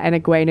 And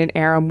Egwene and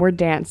Aram were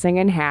dancing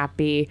and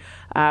happy.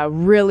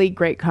 Really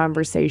great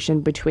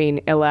conversation between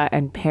Illa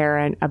and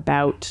Perrin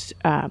about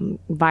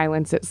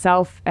violence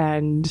itself,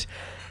 and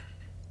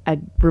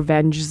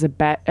revenge is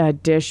a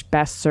dish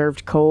best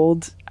served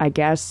cold, I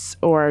guess,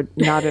 or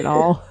not at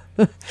all.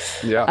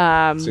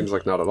 Yeah, seems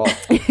like not at all.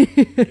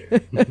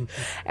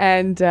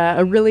 And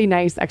a really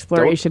nice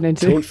exploration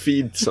into... Don't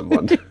feed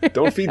someone.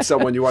 Don't feed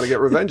someone you want to get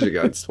revenge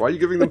against. Why are you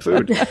giving them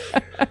food?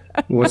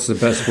 What's the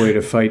best way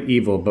to fight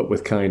evil but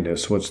with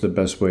kindness? What's the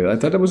best way? I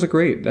thought that was a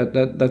great.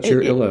 That's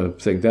your Illa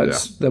thing.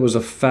 That was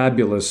a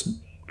fabulous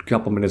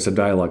couple minutes of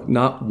dialogue.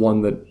 Not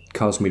one that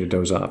caused me to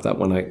doze off. That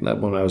one I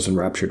was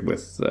enraptured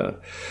with.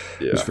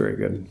 Was very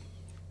good.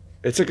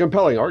 It's a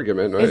compelling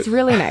argument, right? It's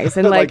really nice.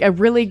 And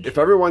if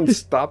everyone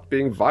stopped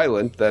being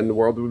violent, then the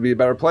world would be a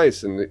better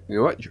place. And you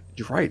know what?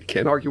 You're right.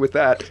 Can't argue with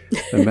that.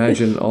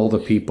 Imagine all the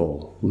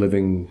people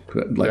living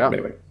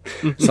anyway.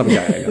 Some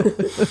guy I know.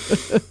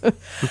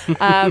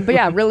 But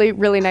yeah, really,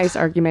 really nice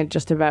argument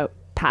just about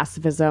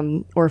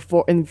pacifism, or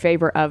in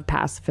favor of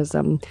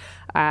pacifism.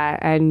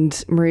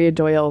 And Maria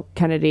Doyle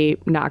Kennedy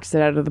knocks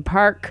it out of the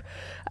park.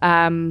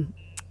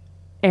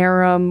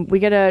 Aram, we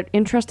get an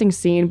interesting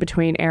scene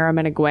between Aram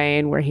and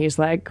Egwene where he's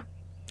like,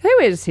 who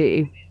is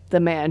he? The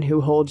man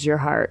who holds your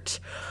heart.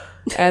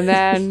 And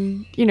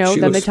then,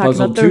 then they talk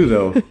about too,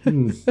 though.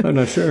 I'm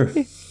not sure.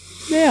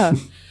 Yeah.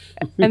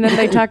 And then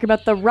they talk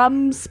about the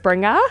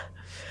Rumspringa.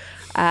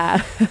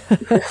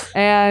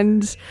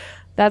 And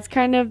that's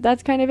kind of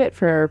it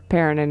for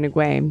Perrin and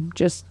Egwene.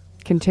 Just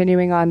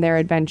continuing on their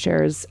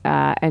adventures,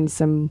 and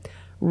some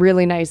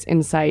really nice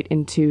insight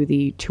into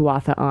the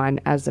Tuatha'an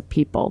as a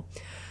people.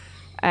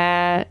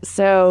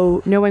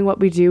 So knowing what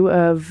we do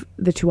of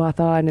the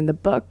Tuatha'an in the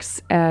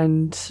books,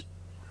 and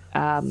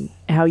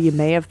how you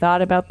may have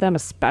thought about them,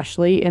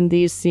 especially in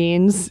these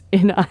scenes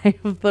in Eye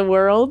of the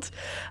World,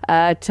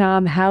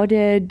 Tom, how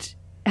did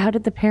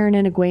the Perrin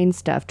and Egwene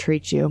stuff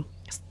treat you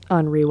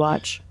on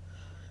rewatch?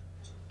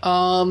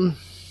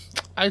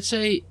 I'd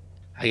say,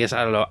 I guess,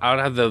 I don't know. I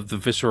don't have the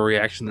visceral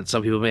reaction that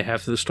some people may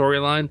have to the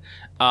storyline.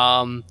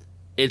 I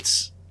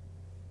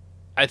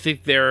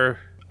think they're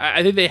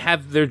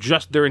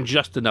in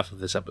just enough of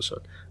this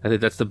episode. I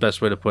think that's the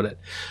best way to put it.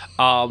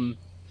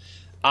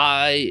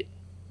 I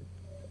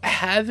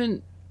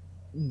haven't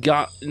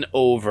gotten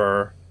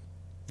over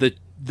the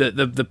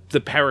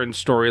Perrin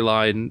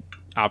storyline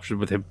option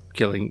with him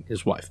killing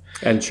his wife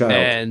and child,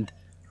 and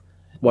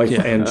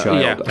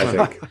child.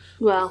 I think.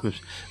 Well,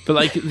 but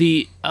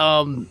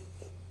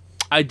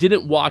I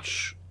didn't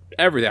watch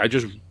everything. I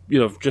just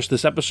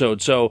this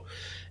episode, so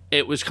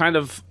it was kind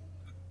of.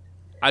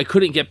 I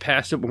couldn't get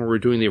past it when we were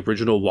doing the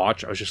original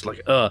watch. I was just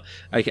like, I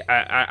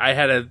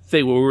had a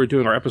thing when we were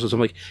doing our episodes. I'm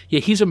like,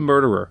 yeah, he's a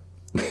murderer.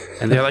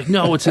 And they're like,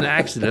 no, it's an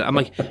accident. I'm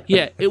like,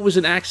 yeah, it was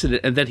an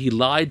accident. And then he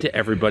lied to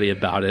everybody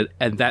about it.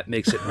 And that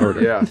makes it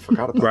murder. Yeah, I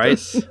forgot about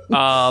this.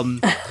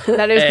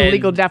 That is the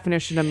legal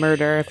definition of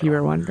murder, if you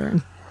were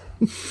wondering.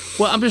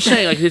 Well, I'm just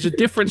saying, there's a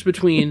difference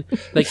between,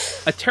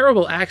 a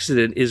terrible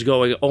accident is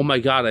going, oh my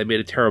God, I made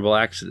a terrible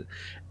accident.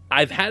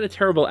 I've had a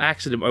terrible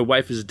accident, my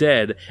wife is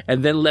dead,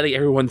 and then letting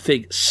everyone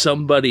think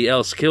somebody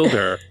else killed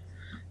her.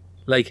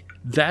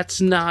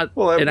 That's not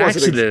an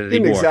accident anymore.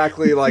 Didn't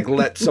exactly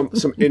let some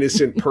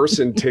innocent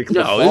person take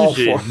the fall for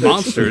it.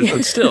 Monsters,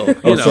 but still.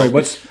 Sorry,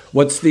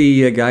 what's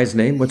the guy's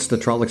name? What's the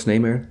Trollocs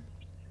name here?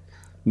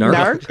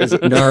 Narg?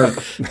 Narg.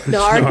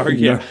 Narg,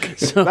 yeah.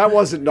 So, that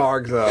wasn't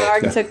Narg, though.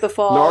 Narg took the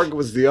fall. Narg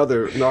was the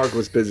other. Narg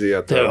was busy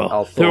at the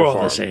Althor They're all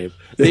farm. the same.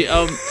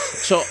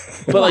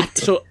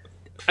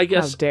 I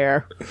guess. How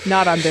dare.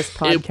 Not on this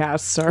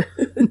podcast, sir.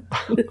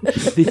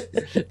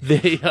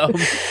 they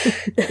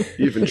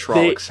Even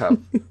Trollocs have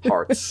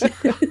hearts.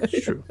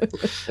 It's true.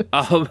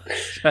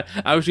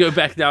 I was going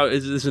back now.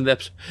 Is this in the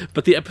episode?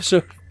 But the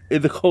episode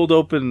in the cold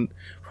open,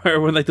 where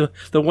when like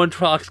the one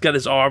Trolloc's got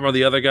his arm on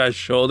the other guy's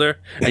shoulder,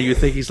 and you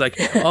think he's like,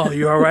 "Oh,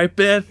 you all right,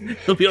 Ben?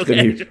 He'll be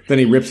okay." Then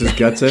he rips his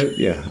guts out.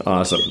 Yeah,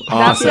 awesome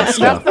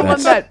stuff.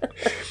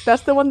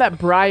 That's the one that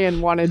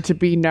Brian wanted to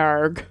be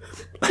Narg.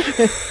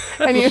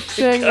 And he was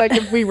saying, like,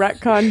 if we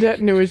retconned it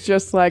and it was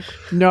just like,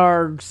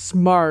 Narg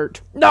smart.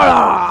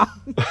 Ah!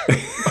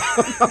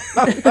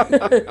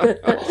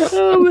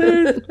 Oh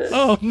man.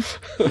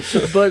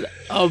 But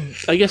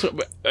I guess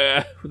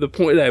the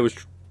point that I was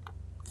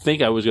going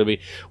to be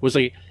was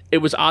like, it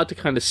was odd to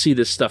kind of see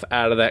this stuff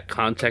out of that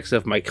context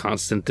of my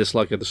constant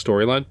dislike of the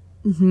storyline.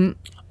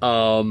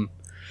 Mm-hmm.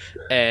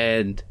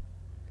 And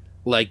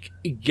like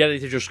getting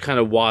to just kind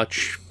of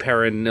watch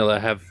Perrin and Nilla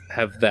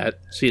have that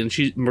scene,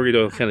 and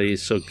Marito Kennedy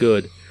is so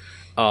good.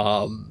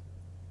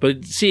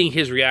 But seeing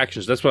his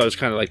reactions, that's what I was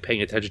kind of like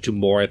paying attention to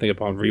more, I think,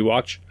 upon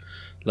rewatch.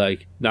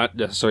 Like, not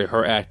necessarily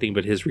her acting,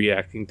 but his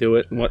reacting to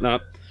it and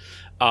whatnot.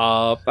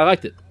 I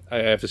liked it. I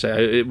have to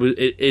say,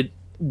 it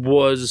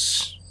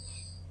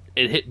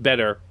hit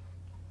better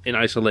in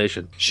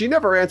isolation. She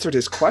never answered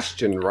his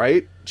question,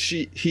 right?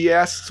 He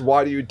asks,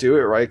 "Why do you do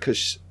it?" Right?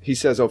 Because he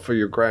says, "Oh, for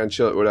your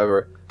grandchildren,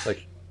 whatever."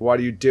 Like, why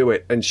do you do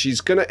it? And she's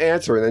gonna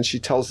answer, and then she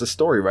tells the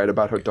story, right,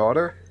 about her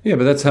daughter. Yeah,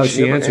 but that's how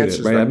she never answered it,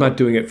 answers right? that I'm not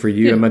doing it for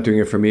you. I'm not doing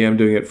it for me. I'm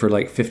doing it for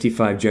like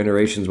 55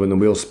 generations when the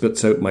wheel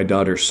spits out my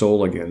daughter's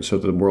soul again, so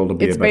the world will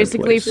be a better place. It's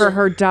basically for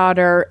her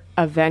daughter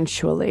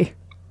eventually.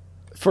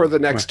 For the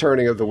next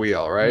turning of the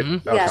wheel, right?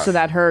 Mm-hmm. Okay. Yeah. So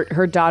that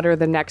her daughter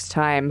the next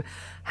time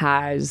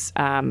has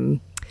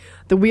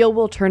the wheel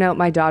will turn out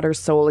my daughter's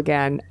soul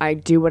again. I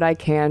do what I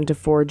can to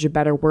forge a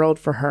better world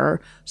for her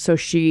so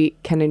she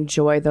can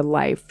enjoy the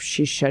life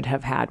she should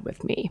have had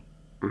with me.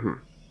 Mm-hmm.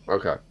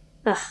 Okay.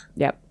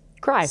 Yep.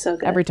 Cry So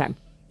good. every time.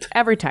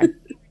 Every time.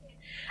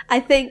 I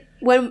think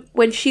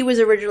when she was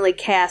originally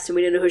cast and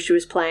we didn't know who she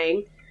was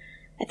playing,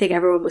 I think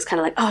everyone was kind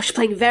of like, "Oh, she's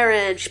playing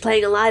Varen, she's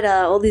playing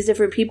Elida, all these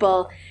different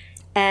people."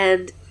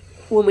 And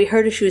when we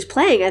heard who she was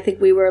playing, I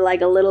think we were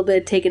like a little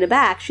bit taken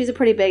aback. She's a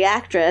pretty big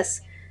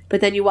actress,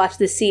 but then you watch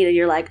this scene and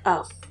you're like,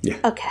 "Oh, yeah,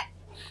 okay."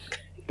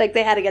 Like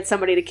they had to get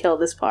somebody to kill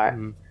this part.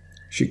 Mm-hmm.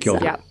 She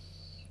killed it. Yeah.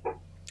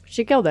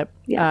 She killed it.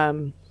 Yeah.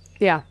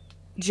 Yeah.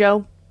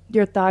 Joe,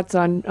 your thoughts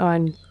on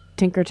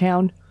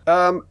Tinkertown?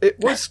 It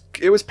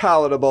was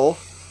palatable.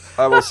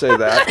 I will say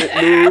that it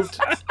moved.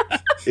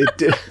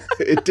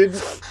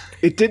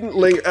 It didn't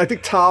linger. I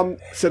think Tom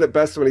said it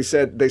best when he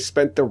said they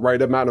spent the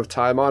right amount of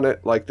time on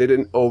it. Like they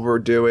didn't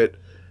overdo it.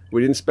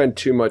 We didn't spend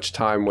too much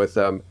time with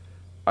them.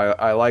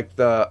 I like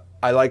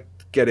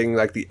getting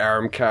like the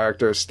Aram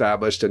character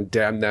established, and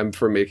damn them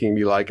for making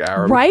me like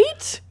Aram.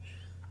 Right?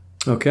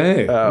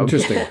 Okay,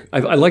 interesting. I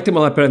liked him a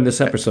lot better in this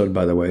episode,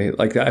 by the way.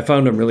 Like I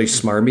found him really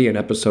smarmy in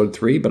episode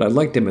 3, but I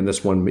liked him in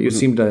this one. You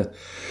seemed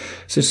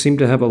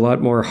to have a lot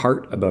more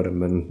heart about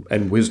him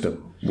and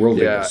wisdom,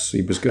 worldliness.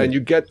 He was good. And you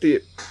get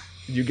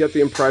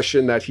the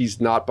impression that he's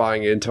not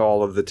buying into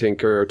all of the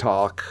Tinker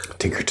talk.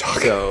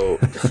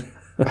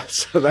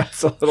 So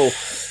that's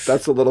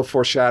a little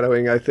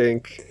foreshadowing, I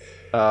think,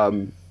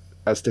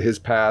 as to his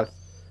path.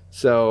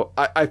 So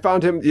I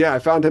found him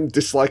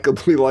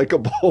dislikably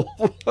likable.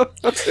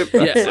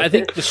 Yeah, I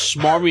think the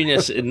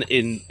smarminess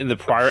in the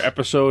prior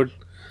episode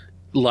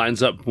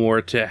lines up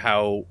more to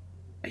how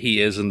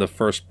he is in the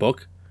first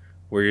book,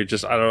 where you're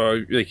just, I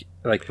don't know,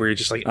 like where you're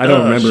just like, I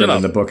don't remember it up.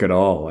 in the book at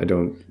all. I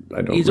don't.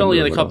 He's only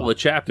in a couple of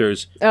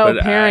chapters. Oh,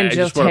 but Perrin I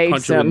just want to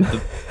hates punch him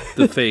him.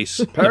 in the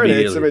face. Perrin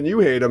hates immediately. him, and you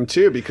hate him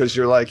too, because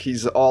you're like,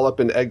 he's all up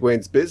in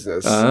Egwene's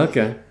business.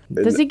 Okay.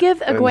 Does he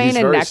give and Egwene he's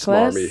a very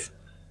necklace? smarmy.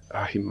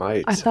 He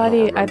might. I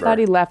thought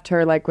he left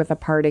her like with a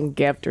parting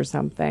gift or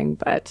something,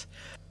 but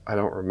I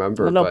don't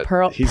remember. a little but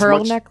pearl he's pearl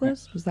much-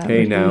 necklace? Was that Hey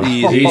what now,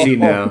 Easy. easy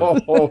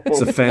now.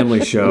 It's a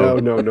family show.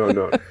 No.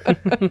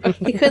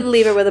 He couldn't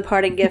leave her with a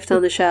parting gift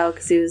on the show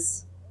because he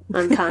was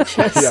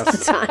unconscious at the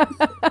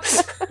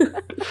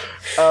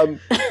time.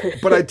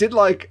 But I did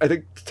like. I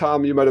think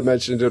Tom, you might have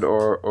mentioned it,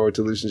 or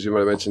Delusions, you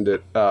might have mentioned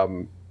it.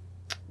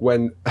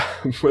 When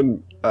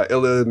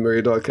Illa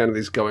Marida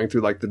Kennedy's going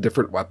through like the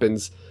different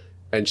weapons,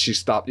 and she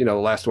stopped. The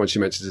last one she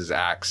mentions is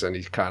axe, and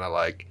he's kind of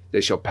like, they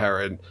show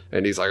Perrin,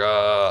 and he's like,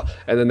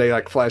 and then they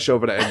like flash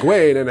over to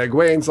Egwene, and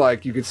Egwene's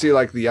like, you can see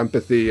like the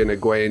empathy in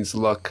Egwene's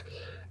look.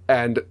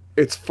 And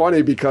it's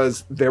funny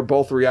because they're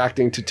both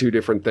reacting to two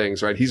different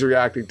things, right? He's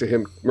reacting to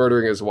him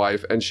murdering his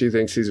wife, and she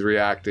thinks he's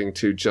reacting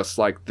to just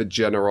like the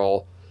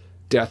general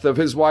death of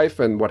his wife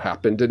and what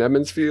happened in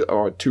Emond's Field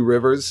or Two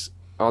Rivers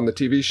on the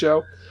TV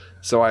show.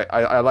 So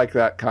I like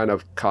that kind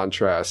of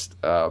contrast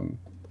of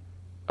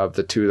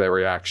the two, their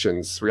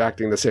reactions,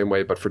 reacting the same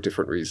way but for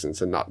different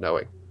reasons and not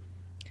knowing.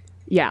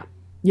 Yeah.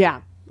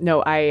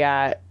 No,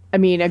 I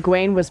mean,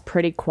 Egwene was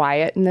pretty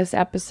quiet in this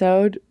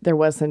episode. There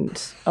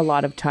wasn't a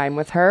lot of time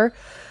with her.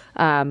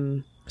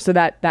 So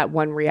that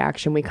one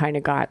reaction we kind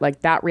of got,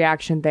 like that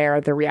reaction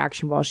there, the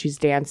reaction while she's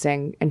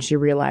dancing and she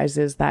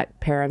realizes that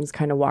Perrin's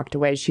kind of walked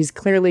away. She's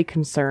clearly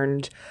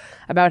concerned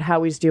about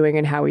how he's doing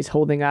and how he's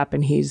holding up,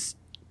 and he's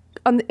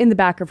in the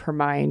back of her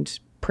mind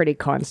pretty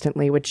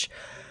constantly, which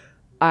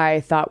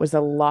I thought was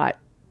a lot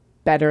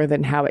better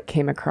than how it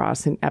came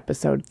across in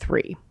episode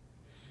 3.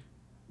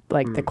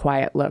 Like the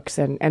quiet looks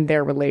and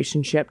their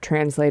relationship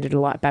translated a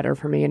lot better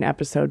for me in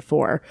episode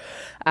 4.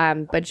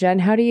 But Jen,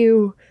 how did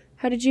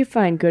you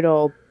find good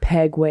old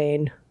Peg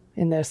Wayne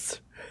in this?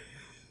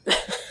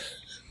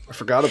 I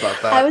forgot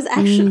about that.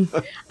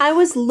 I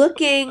was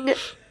looking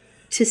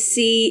to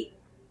see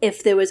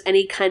if there was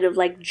any kind of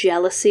like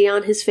jealousy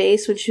on his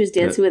face when she was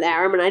dancing with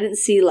Aram, and I didn't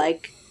see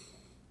like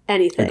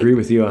anything. I agree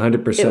with you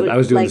 100%. I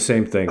was doing the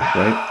same thing,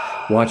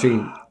 right?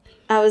 Watching.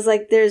 I was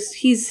like,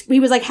 he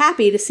was like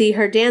happy to see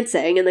her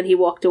dancing, and then he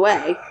walked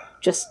away,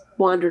 just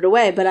wandered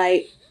away. But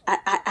I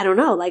don't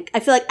know. Like, I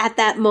feel like at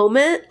that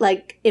moment,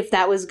 like if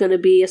that was going to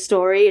be a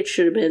story, it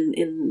should have been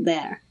in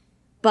there.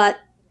 But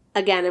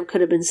again, it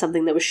could have been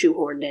something that was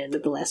shoehorned in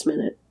at the last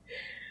minute.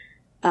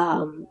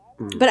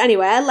 But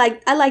anyway,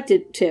 I liked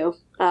it too.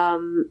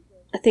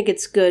 I think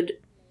it's good,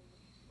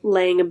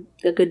 laying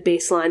a good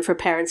baseline for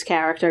Perrin's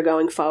character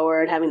going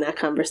forward, having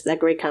that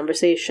great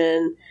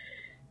conversation,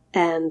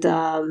 and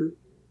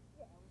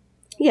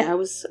I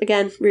was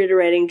again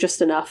reiterating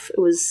just enough.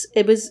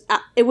 It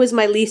was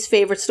my least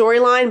favorite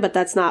storyline, but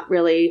that's not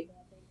really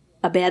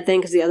a bad thing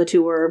because the other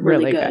two were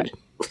really good.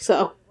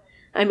 So,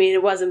 I mean,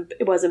 it wasn't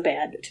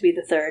bad to be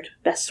the third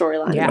best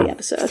storyline of the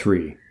episode.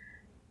 3.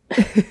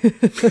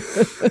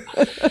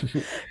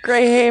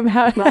 Graham,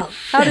 how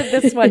did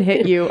this one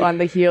hit you on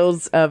the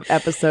heels of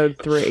episode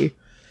 3?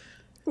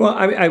 Well,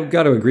 I've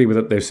got to agree with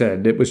what they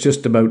said. It was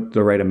just about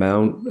the right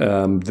amount.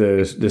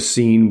 The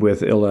scene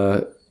with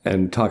Illa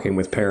and talking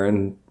with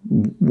Perrin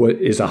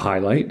is a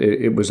highlight.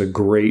 It was a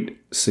great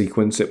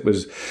sequence. It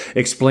was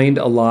explained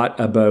a lot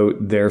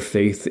about their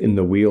faith in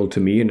the wheel to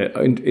me, and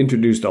it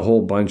introduced a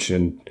whole bunch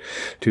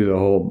into the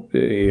whole,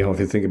 if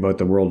you think about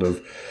the world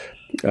of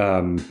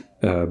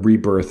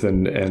rebirth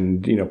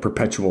and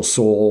perpetual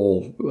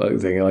soul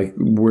thing, like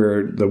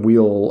where the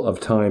wheel of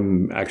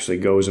time actually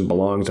goes and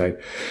belongs. I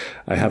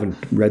haven't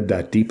read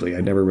that deeply.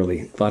 I never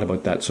really thought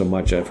about that so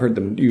much. I've heard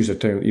them use the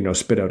term,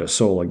 spit out a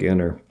soul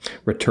again, or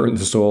return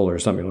the soul, or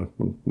something,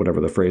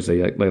 whatever the phrase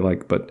they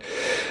like. But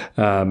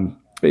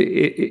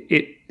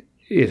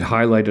it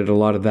highlighted a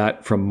lot of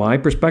that from my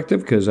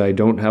perspective, because I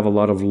don't have a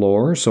lot of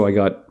lore, so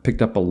I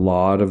picked up a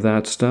lot of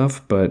that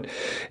stuff. But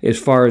as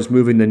far as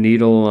moving the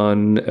needle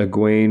on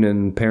Egwene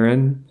and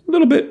Perrin, a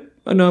little bit,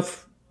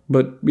 enough.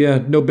 But yeah,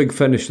 no big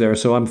finish there,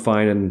 so I'm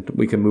fine, and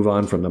we can move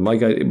on from them.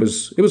 It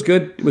was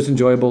good, it was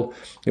enjoyable,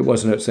 it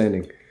wasn't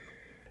outstanding.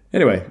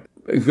 Anyway,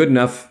 good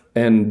enough,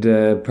 and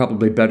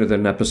probably better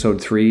than episode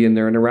 3 in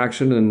their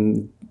interaction,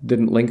 and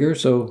didn't linger,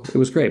 so it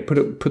was great.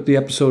 Put the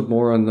episode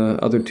more on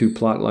the other 2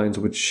 plot lines,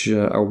 which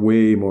are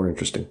way more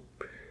interesting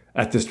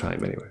at this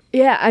time, anyway.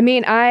 Yeah, I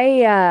mean,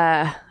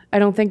 I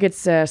don't think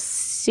it's a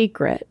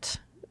secret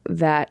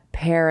that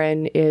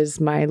Perrin is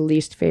my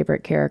least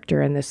favorite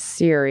character in this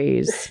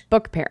series.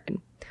 Book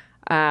Perrin.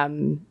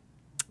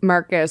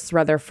 Marcus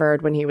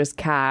Rutherford, when he was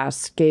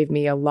cast, gave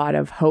me a lot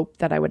of hope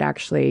that I would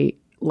actually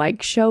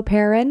like show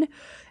Perrin,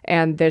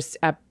 and this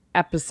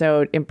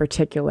episode in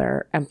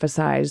particular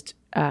emphasized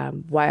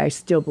why I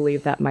still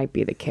believe that might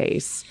be the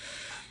case.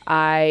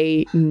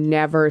 I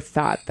never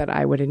thought that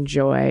I would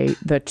enjoy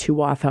the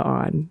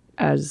Tuatha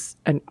as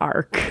an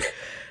arc.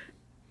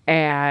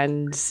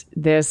 And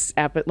this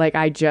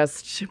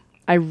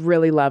I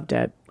really loved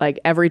it. Like,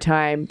 every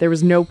time, there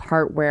was no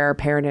part where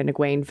Perrin and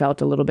Egwene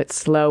felt a little bit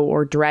slow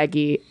or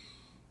draggy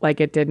like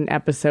it did in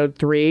episode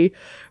 3,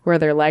 where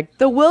they're like,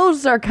 the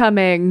wolves are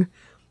coming.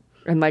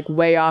 And like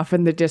way off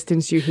in the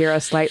distance, you hear a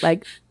slight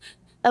like,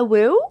 a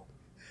woo?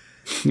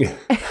 Yeah.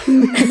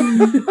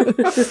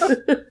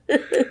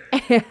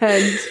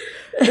 And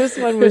this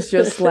one was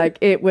just like,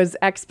 it was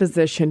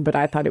exposition, but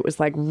I thought it was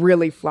like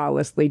really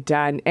flawlessly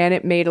done. And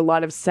it made a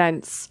lot of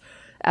sense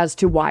as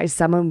to why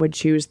someone would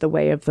choose the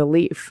Way of the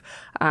Leaf.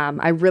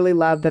 I really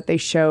love that they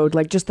showed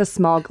like just the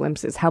small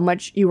glimpses, how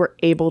much you were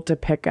able to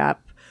pick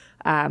up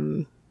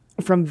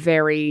from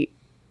very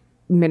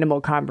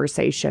minimal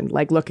conversation,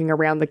 like looking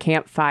around the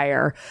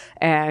campfire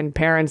and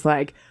Perrin's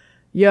like,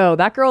 yo,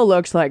 that girl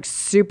looks like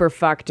super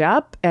fucked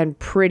up and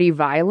pretty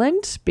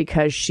violent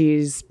because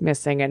she's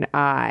missing an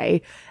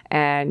eye.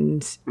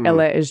 And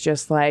Illa is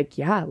just like,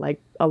 yeah, like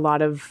a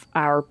lot of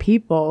our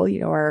people,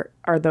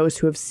 are those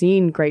who have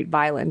seen great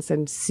violence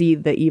and see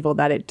the evil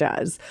that it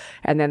does.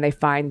 And then they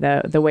find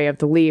the Way of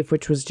the Leaf,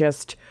 which was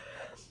just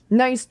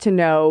nice to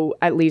know,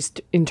 at least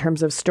in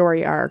terms of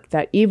story arc,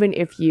 that even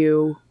if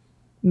you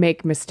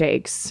make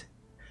mistakes,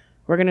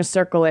 we're going to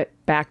circle it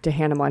back to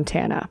Hannah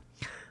Montana,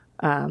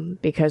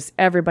 because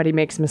everybody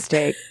makes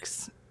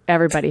mistakes.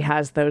 Everybody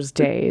has those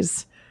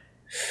days.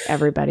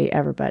 Everybody.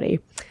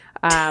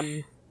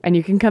 And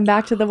you can come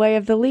back to the Way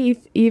of the Leaf,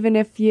 even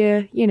if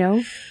you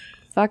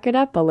fuck it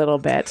up a little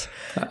bit.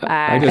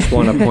 I just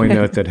want to point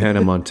out that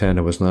Hannah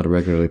Montana was not a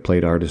regularly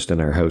played artist in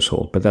our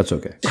household, but that's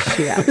okay.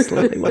 She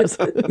absolutely was.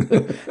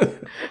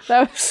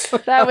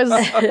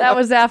 that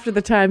was after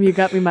the time you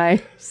got me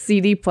my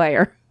CD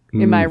player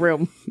in my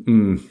room.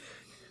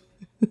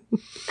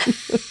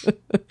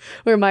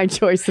 Where my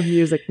choice of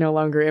music no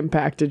longer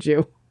impacted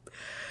you.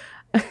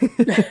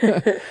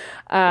 But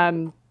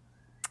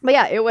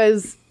yeah, it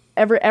was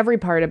every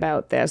part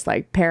about this,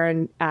 like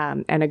Perrin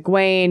and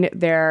Egwene,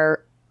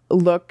 their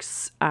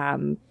looks,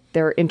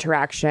 their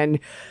interaction,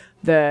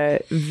 the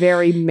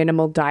very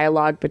minimal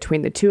dialogue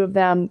between the two of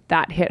them,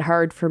 that hit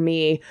hard for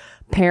me.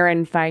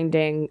 Perrin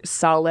finding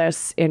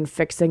solace in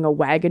fixing a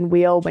wagon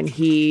wheel when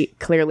he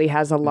clearly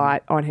has a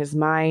lot on his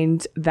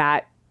mind,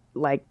 that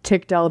like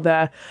ticked all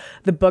the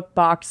book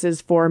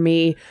boxes for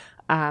me.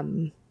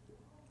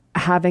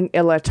 Having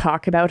Illa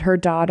talk about her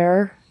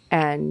daughter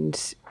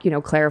and,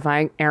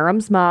 clarifying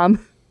Aram's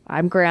mom,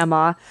 I'm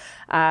grandma,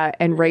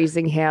 and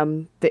raising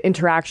him, the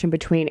interaction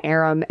between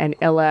Aram and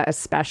Illa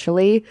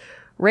especially.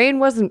 Rain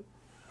really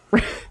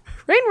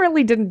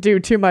didn't do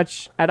too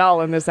much at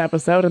all in this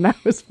episode, and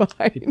that was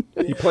fine.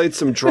 He played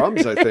some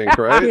drums, I think,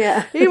 right?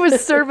 Yeah. He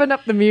was serving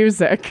up the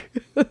music.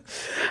 We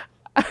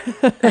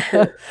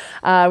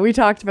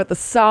talked about the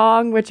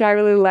song, which I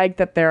really like,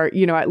 that they're,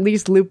 at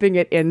least looping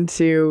it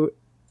into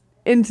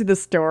the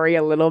story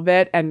a little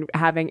bit, and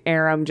having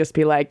Aram just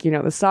be like,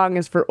 the song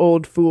is for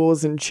old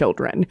fools and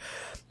children.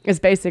 It's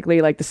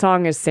basically like the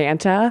song is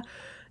Santa.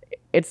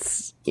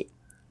 It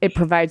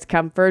provides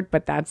comfort,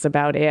 but that's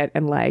about it.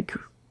 And like,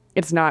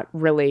 it's not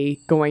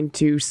really going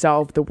to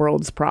solve the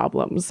world's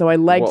problems. So I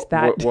liked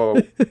that.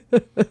 Whoa.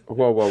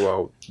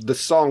 The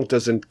song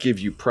doesn't give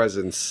you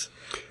presents.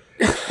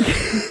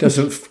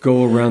 Doesn't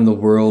go around the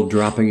world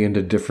dropping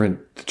into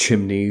different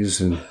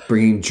chimneys and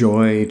bringing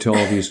joy to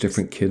all these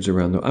different kids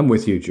around I'm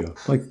with you, Joe.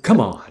 Like, come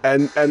on.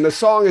 And the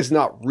song is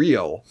not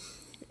real.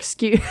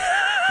 Excuse.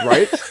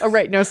 Right? Oh,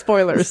 right. No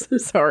spoilers.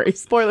 Sorry.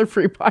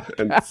 Spoiler-free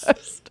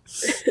podcast.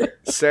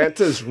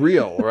 Santa's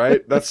real,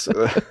 right? That's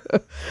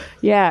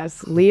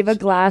yes. Leave a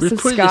glass We're of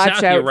putting this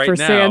scotch out here out right for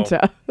now.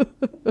 Santa.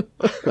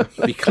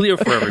 Be clear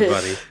for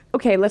everybody.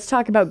 Okay, let's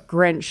talk about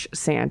Grinch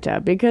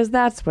Santa, because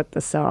that's what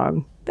the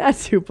song.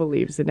 That's who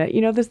believes in it.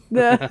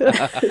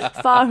 The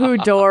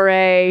Fahu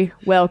Dore,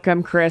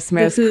 welcome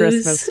Christmas,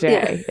 Christmas Day.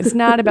 Yeah. It's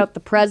not about the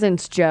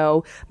presents,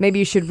 Joe. Maybe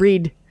you should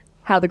read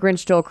How the Grinch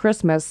Stole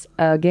Christmas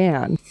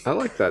again. I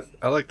like that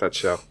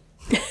show.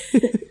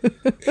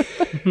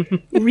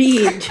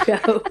 Read,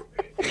 Joe.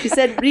 She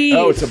said read.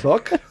 Oh, it's a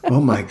book? Oh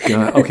my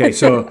God. Okay,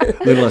 so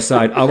little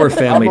aside, our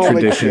family I'm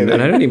only tradition, kidding.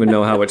 and I don't even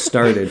know how it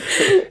started,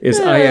 is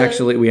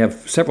we have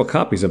several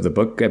copies of the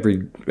book.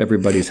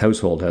 Everybody's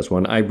household has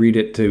one. I read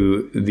it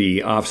to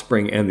the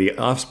offspring and the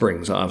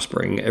offspring's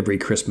offspring every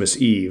Christmas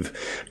Eve,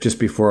 just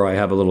before I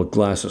have a little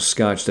glass of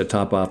scotch to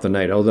top off the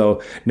night.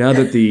 Although now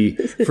that the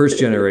first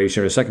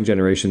generation or second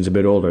generation is a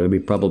bit older, we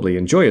probably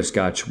enjoy a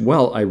scotch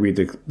while I read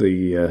the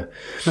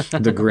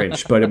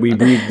Grinch. But we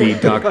read the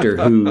Doctor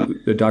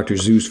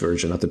Seuss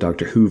version, not the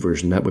Doctor Who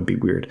version. That would be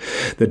weird.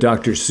 The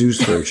Dr.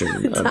 Seuss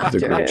version of the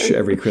Grinch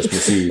every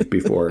Christmas Eve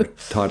before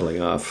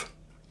toddling off.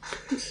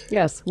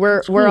 Yes,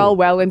 we're all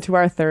well into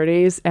our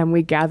 30s, and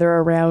we gather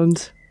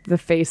around the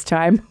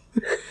FaceTime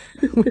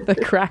with the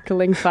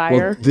crackling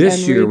fire. Well, this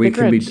and year read we the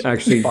can Grinch.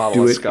 actually Bottle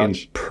do of it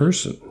scotch. in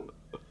person.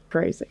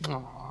 Crazy.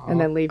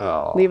 And then leave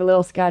a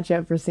little scotch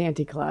out for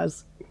Santa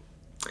Claus.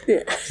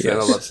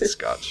 Santa loves the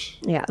scotch.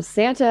 Yeah,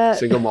 Santa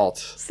Single malt.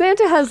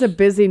 Santa has a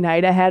busy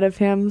night ahead of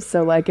him,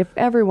 so like if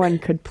everyone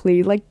could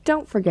please, like,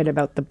 don't forget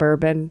about the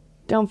bourbon.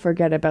 Don't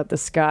forget about the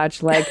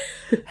scotch. Like,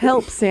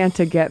 help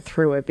Santa get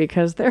through it,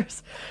 because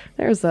there's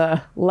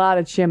a lot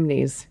of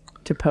chimneys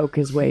to poke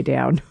his way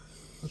down.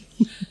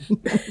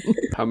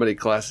 How many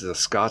glasses of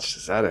scotch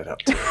does that add up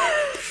to?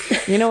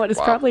 You know what?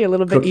 It's probably a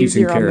little bit Cookies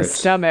and easier on the carrots.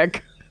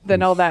 stomach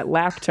than all that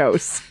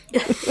lactose.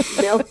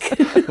 Milk.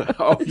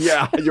 Oh,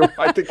 yeah.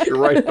 I think you're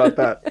right about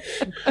that.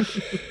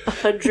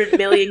 100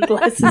 million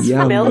glasses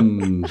of milk.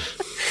 Yum.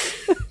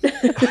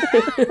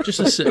 Just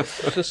a sip.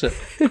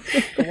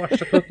 Go watch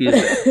the cookies.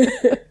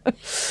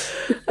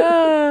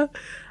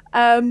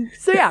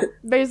 So yeah,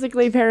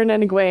 basically Perrin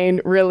and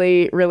Egwene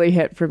really, really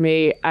hit for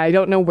me. I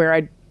don't know where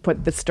I'd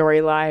put the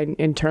storyline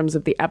in terms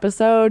of the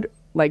episode.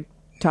 Like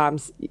Tom,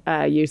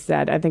 you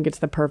said, I think it's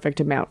the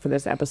perfect amount for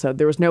this episode.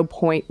 There was no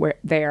point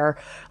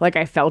like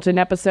I felt in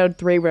episode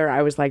 3 where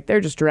I was like, they're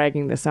just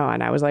dragging this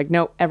on. I was like,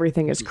 no,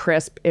 everything is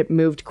crisp. It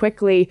moved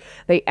quickly.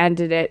 They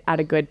ended it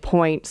at a good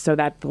point so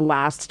that the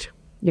last,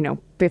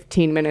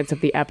 15 minutes of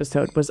the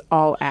episode was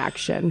all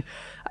action,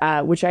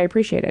 which I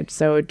appreciated.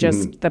 So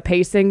just the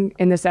pacing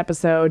in this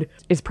episode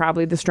is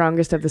probably the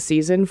strongest of the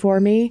season for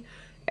me.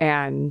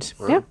 And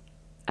yeah,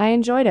 I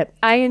enjoyed it.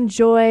 I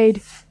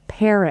enjoyed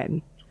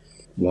Perrin.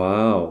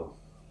 Wow.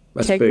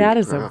 That's Take big. that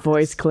as a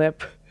voice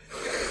clip.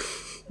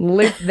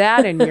 Link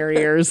that in your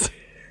ears.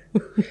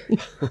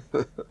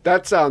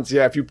 That sounds,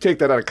 if you take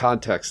that out of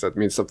context, that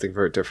means something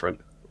very different.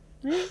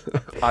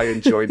 I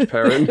enjoyed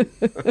Perrin.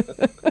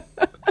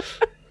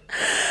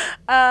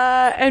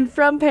 And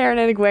from Perrin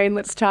and Egwene,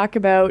 let's talk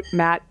about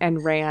Mat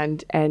and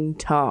Rand and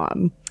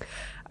Tom.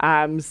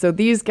 So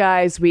these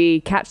guys,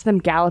 we catch them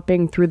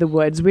galloping through the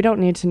woods. We don't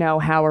need to know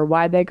how or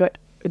why they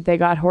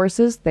got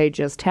horses. They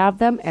just have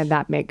them, and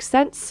that makes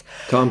sense.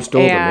 Tom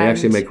stole them. They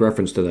actually make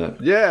reference to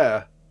that.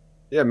 Yeah.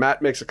 Yeah,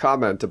 Mat makes a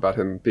comment about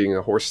him being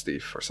a horse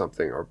thief or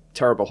something, or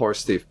terrible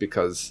horse thief,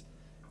 because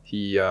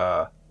he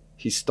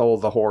stole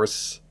the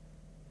horse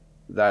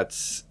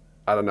that's,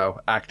 I don't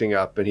know, acting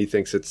up, and he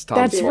thinks it's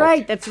Tom's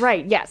fault. That's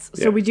right, yes.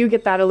 So we do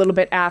get that a little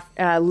bit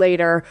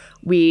later.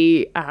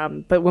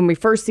 But when we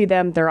first see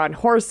them, they're on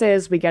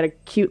horses. We get a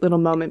cute little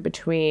moment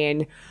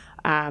between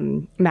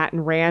Mat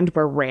and Rand,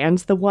 where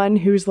Rand's the one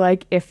who's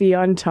like iffy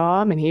on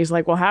Tom, and he's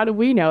like, well, how do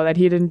we know that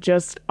he didn't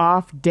just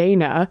off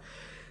Dana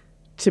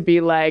to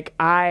be like,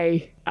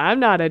 I'm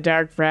not a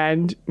dark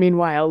friend,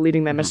 meanwhile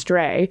leading them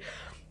astray.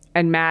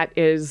 And Mat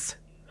is,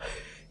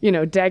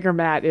 Dagger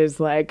Mat is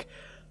like,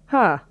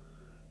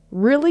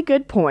 really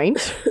good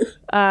point.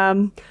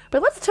 But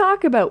let's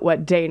talk about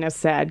what Dana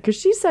said, because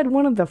she said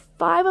one of the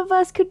 5 of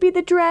us could be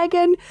the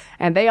dragon,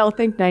 and they all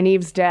think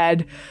Nynaeve's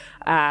dead.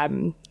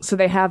 So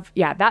they have,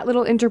 that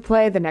little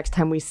interplay. The next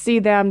time we see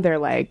them, they're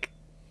like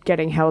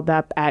getting held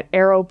up at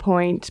Arrow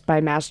Point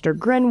by Master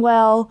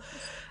Grinwell.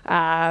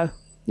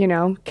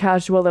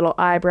 Casual little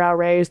eyebrow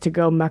raise to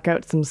go muck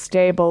out some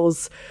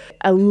stables.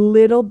 A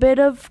little bit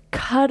of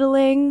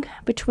cuddling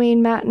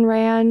between Mat and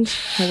Rand.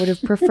 I would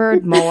have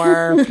preferred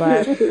more,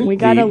 but we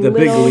got the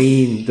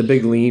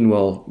big lean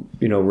while,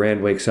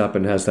 Rand wakes up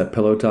and has that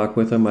pillow talk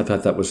with him. I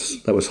thought that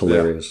was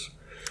hilarious.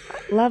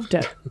 Loved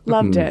it.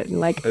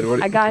 Like,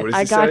 I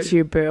got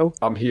you, boo.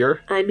 I'm here,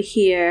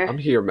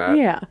 Mat.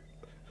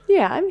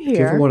 Yeah, I'm here. If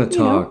you ever want to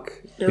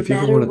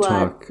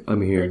talk,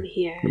 I'm here. I'm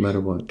here. No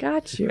matter what.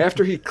 Got you.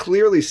 After he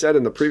clearly said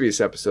in the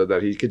previous episode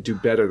that he could do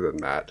better than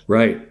that.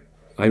 Right.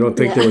 I don't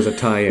think there was a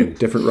tie-in.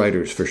 Different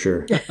writers, for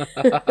sure.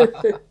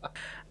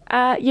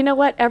 You know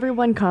what?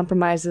 Everyone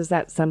compromises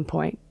at some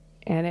point,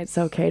 and it's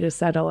okay to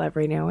settle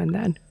every now and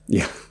then.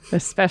 Yeah.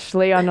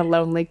 Especially on a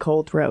lonely,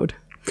 cold road.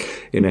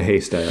 In a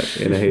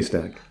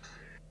haystack.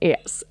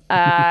 Yes.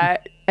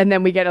 And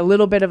then we get a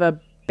little bit of a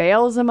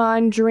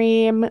Baal-Zaman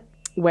dream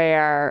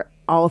where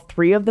all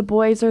 3 of the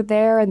boys are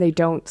there, and they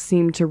don't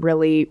seem to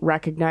really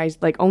recognize,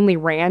 like, only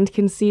Rand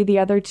can see the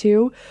other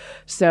 2.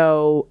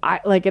 So I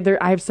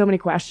have so many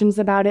questions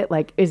about it.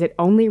 Like, is it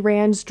only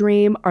Rand's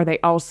dream?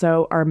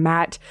 Are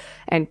Mat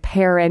and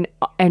Perrin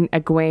and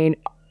Egwene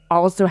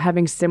also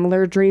having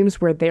similar dreams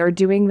where they're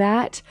doing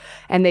that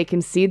and they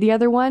can see the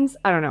other ones?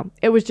 I don't know.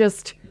 It was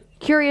just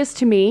curious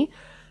to me.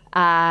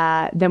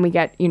 Then we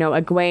get,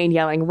 Egwene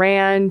yelling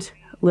Rand,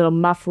 little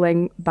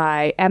muffling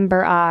by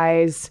Ember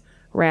Eyes.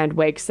 Rand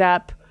wakes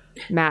up.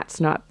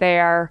 Mat's not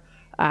there.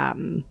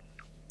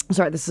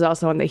 This is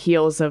also on the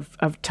heels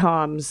of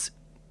Tom's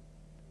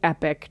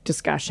epic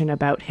discussion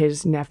about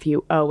his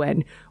nephew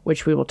Owen,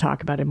 which we will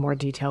talk about in more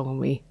detail when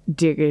we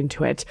dig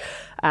into it.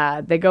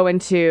 They go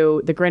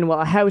into the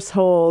Grinwell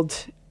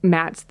household.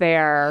 Mat's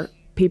there.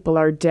 People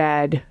are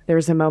dead.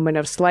 There's a moment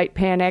of slight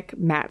panic.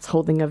 Mat's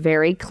holding a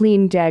very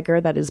clean dagger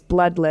that is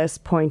bloodless,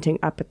 pointing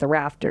up at the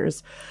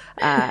rafters.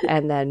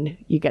 And then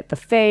you get the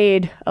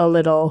fade, a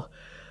little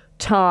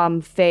Tom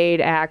fade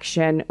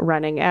action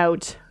running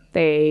out.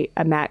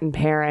 Mat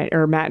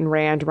and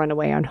Rand run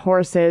away on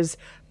horses.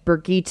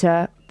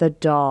 Birgitte, the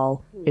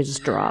doll, is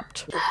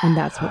dropped. And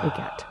that's what we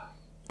get.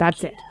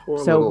 That's it.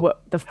 So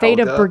the fate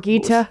of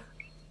Birgitte,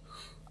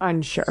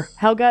 unsure.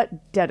 Helga,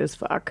 dead as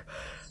fuck.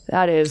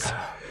 That is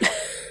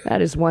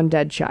one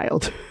dead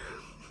child.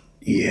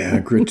 Yeah,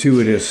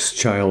 gratuitous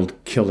child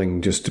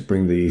killing just to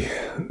bring the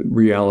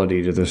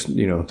reality to this,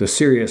 the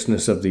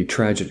seriousness of the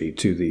tragedy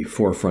to the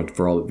forefront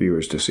for all the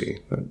viewers to see.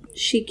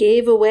 She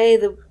gave away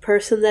the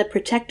person that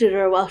protected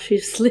her while she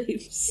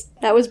sleeps.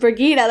 That was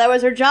Birgitte. That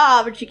was her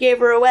job, and she gave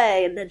her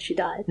away, and then she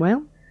died.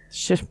 Well,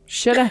 should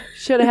have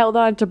held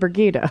on to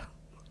Birgitte.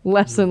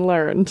 Lesson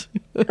learned.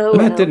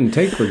 Mat didn't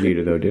take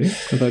Birgitte though, did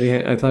he?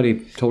 I thought he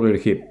told her to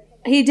keep.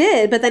 He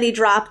did, but then he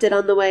dropped it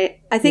on the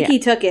way. I think he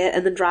took it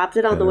and then dropped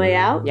it on the way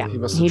out. Yeah, he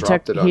must have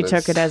dropped it on He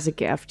took it as a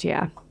gift.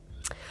 Yeah.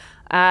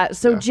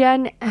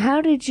 Jen,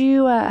 how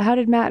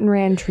did Mat and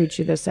Rand treat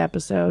you this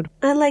episode?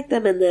 I like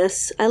them in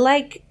this. I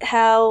like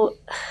how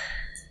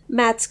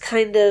Mat's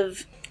kind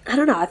of, I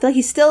don't know, I feel like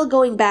he's still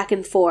going back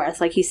and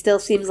forth. Like, he still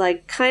seems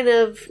like kind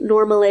of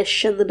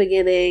normalish in the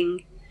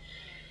beginning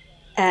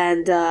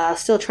and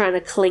still trying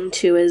to cling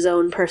to his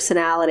own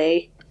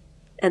personality.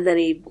 And then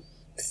he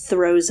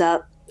throws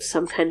up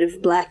some kind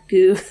of black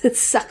goo that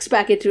sucks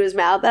back into his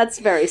mouth. That's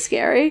very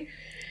scary.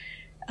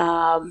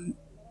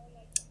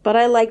 But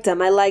I liked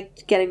him. I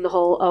liked getting the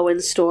whole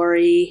Owen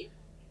story,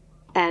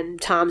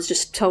 and Tom's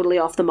just totally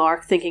off the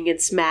mark, thinking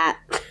it's Mat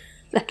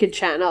that can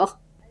channel.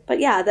 But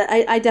yeah,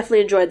 I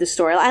definitely enjoyed the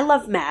story. I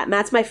love Mat.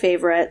 Mat's my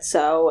favorite,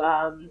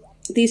 so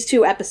these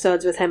 2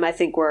 episodes with him I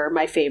think were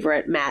my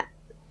favorite Mat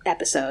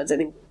episodes. I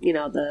think,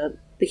 the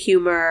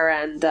humor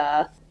and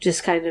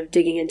just kind of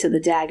digging into the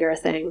dagger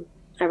thing.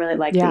 I really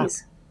like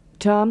these.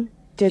 Tom,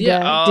 Did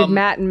Yeah, did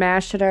Matt and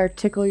Mashadar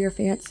tickle your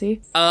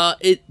fancy?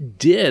 It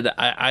did.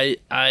 I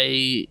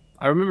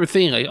remember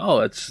thinking like, oh,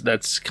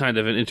 that's kind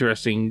of an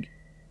interesting,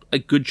 a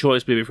good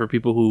choice maybe for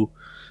people who,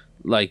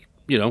 like,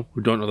 you know,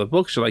 who don't know the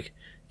books, or like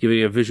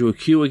giving a visual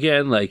cue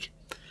again, like,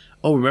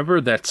 oh,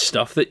 remember that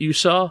stuff that you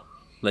saw,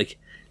 like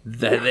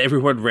that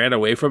everyone ran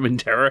away from in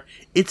terror?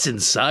 It's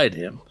inside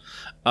him.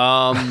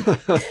 And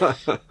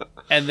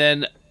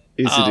then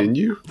Is it in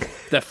you?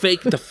 the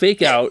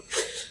fake out,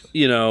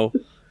 you know,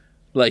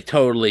 like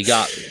totally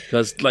got me,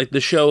 because like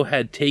the show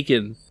had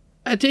taken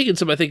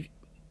some, I think,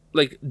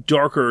 like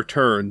darker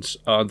turns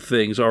on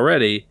things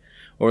already.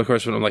 Or of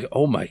course when I'm like,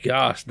 oh my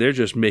gosh, they're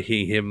just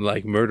making him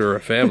like murder a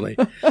family,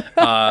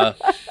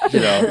 you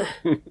know,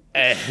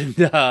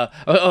 and oh,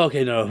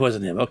 okay, no, it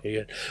wasn't him. Okay,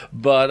 good,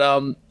 but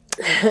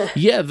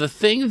yeah, the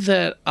thing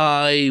that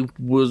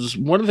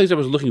one of the things I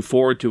was looking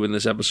forward to in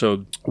this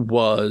episode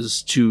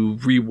was to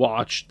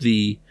rewatch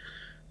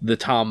the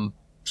Tom,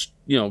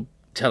 you know,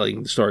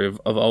 telling the story of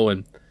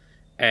Owen,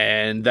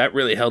 and that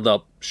really held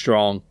up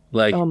strong.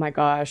 Like, Oh my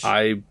gosh.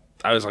 I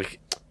was like,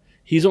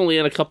 he's only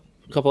in a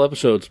couple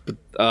episodes,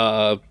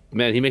 but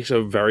man, he makes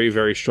a very,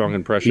 very strong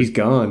impression. He's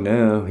gone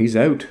now. He's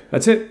out.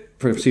 That's it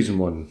for season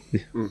 1.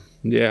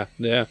 Yeah.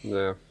 Yeah.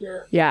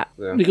 yeah.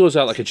 He goes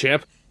out like a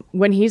champ.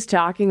 When he's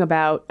talking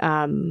about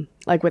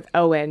like with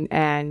Owen,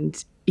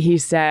 and he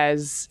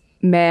says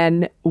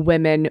men,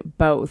 women,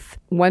 both,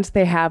 once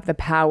they have the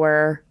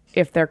power,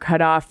 if they're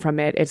cut off from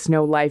it, it's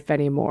no life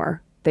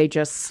anymore. They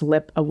just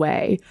slip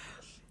away.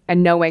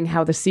 And knowing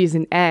how the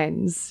season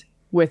ends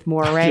with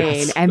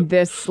Moraine, and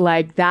this,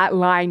 like, that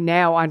line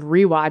now on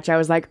rewatch, I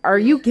was like, are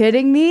you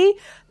kidding me?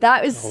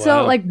 That is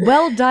so, like,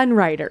 well done,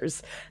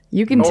 writers.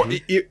 You can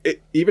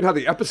Even how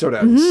the episode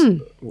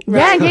ends.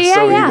 Yeah.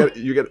 So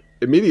you get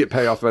immediate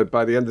payoff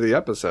by the end of the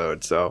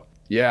episode. So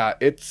yeah,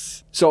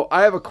 so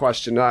I have a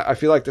question. I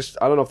feel like this,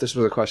 I don't know if this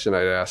was a question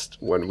I'd asked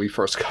when we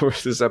first covered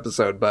this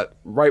episode, but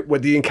right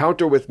with the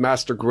encounter with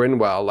Master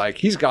Grinwell, like,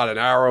 he's got an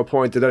arrow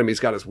pointed at him. He's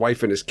got his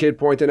wife and his kid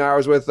pointing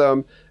arrows with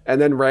him. And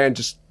then Rand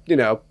just, you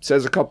know,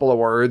 says a couple of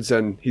words,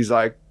 and he's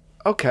like,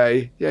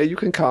 okay, yeah, you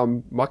can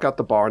come muck out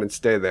the barn and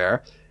stay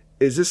there.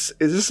 Is this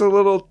a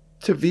little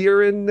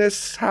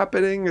Ta'Veren-ness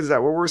happening? Is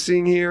that what we're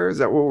seeing here? Is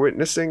that what we're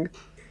witnessing?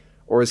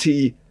 Or is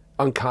he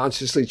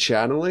unconsciously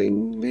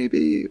channeling,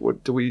 maybe?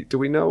 What do we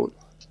know?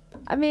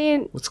 I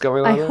mean, What's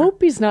going on I there?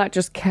 hope he's not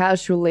just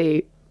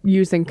casually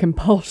using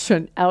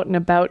compulsion out and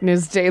about in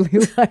his daily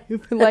life.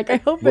 Like, I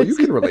hope Well, it's...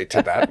 you can relate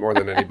to that more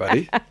than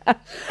anybody.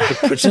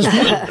 Which is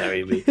what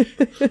marry me.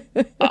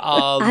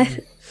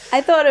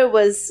 I thought it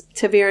was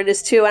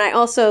Ta'Veren too, and I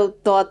also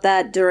thought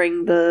that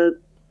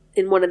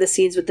in one of the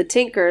scenes with the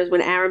Tinkers,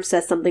 when Aram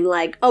says something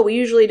like, "Oh, we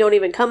usually don't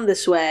even come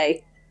this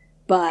way,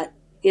 but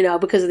you know,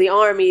 because of the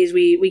armies,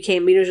 we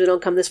usually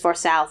don't come this far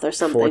south or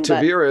something." For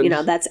Ta'Veren. But you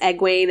know, that's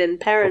Egwene and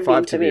Perrin being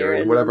 5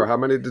 Ta'Veren, whatever. How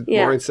many did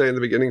Maureen say in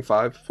the beginning?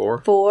 5?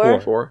 4?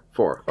 4.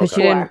 4. Because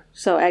Okay. she didn't...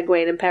 So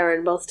Egwene and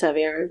Perrin, both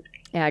Ta'Veren.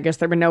 Yeah, I guess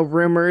there were no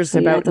rumors Yeah,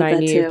 I about thought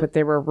that Nynaeve, too. but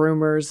there were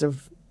rumors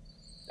of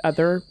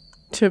other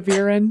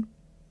Ta'Veren.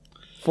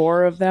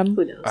 4 of them.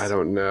 Who knows? I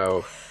don't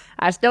know.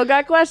 I still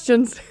got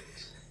questions.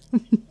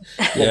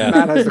 Yeah.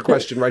 Matt has the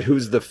question, right?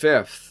 Who's the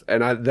 5th?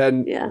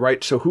 And Yeah.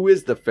 right, so who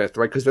is the 5th,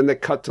 right? Because then they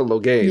cut to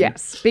Logain.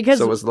 Yes, because...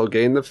 So is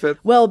Logain the 5th?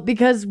 Well,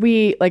 because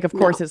we, like, of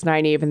course it's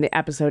Nynaeve, and the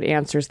episode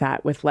answers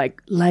that with,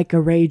 like a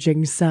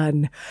raging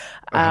sun.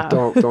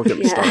 Don't get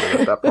me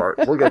started at that part.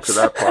 We'll get to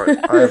that part.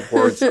 I have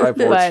words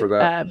for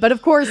that. But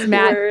of course,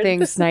 Matt Words.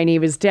 thinks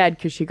Nynaeve is dead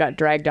because she got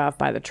dragged off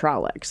by the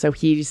Trolloc. So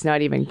he's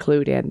not even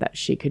clued in that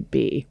she could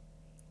be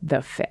the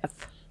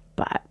 5th.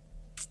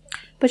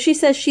 But she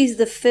says she's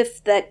the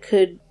 5th that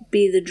could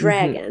be the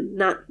dragon.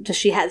 Not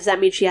does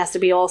that mean she has to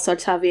be also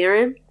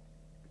Ta'Veren?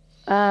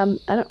 I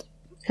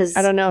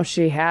don't know if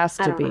she has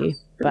I to don't be, know.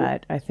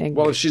 but I think...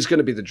 Well, if she's going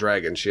to be the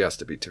dragon, she has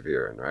to be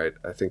Ta'Veren, right?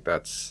 I think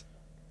that's...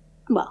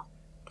 Well,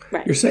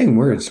 right. You're saying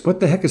words. What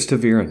the heck is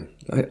Ta'Veren?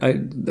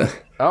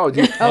 Oh,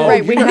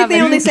 right, we have... They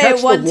You only didn't say catch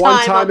it one the one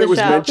time time on the it was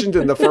show. mentioned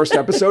in the first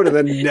episode and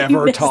then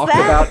never missed talked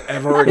that? about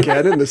ever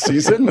again in the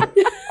season?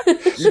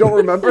 You don't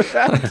remember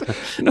that?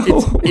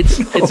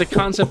 It's a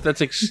concept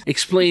that's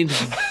explained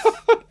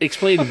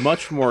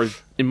much more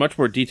in much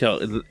more detail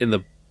in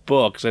the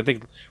books. I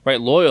think, right?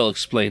 Loyal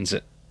explains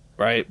it,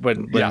 right?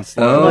 When Yes.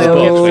 Loyal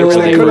gives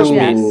Which they really could have cool-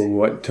 Yes.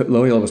 What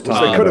Loyal was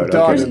talking they could have about.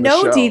 done. Okay. There's in the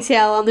no show.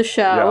 detail on the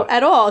show Yeah.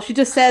 at all. She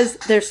just says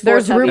there's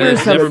There's 4 rumors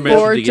It's never of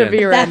mentioned 4 again.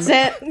 Ta'Veren. That's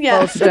it. Yeah.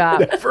 Full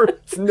stop.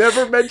 It's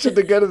never mentioned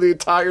again in the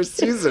entire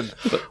season,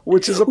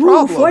 which is a Ooh,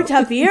 problem. 4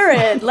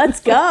 Ta'Veren. Let's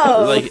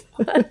go. Like,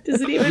 what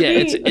does it even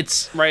yeah, mean?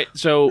 it's right.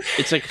 So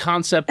it's a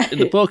concept in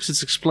the books.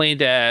 It's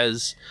explained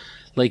as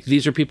like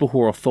these are people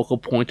who are a focal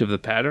point of the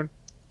pattern.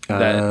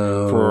 That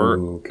for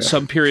okay.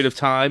 some period of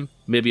time,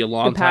 maybe a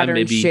long The time, pattern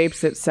maybe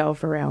shapes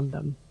itself around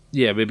them.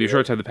 yeah, maybe a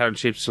short time, the pattern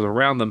shapes itself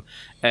around them,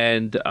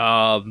 and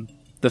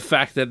the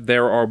fact that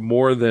there are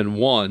more than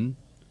one,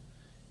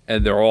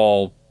 and they're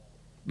all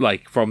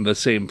like from the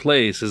same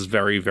place is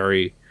very,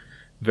 very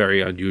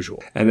very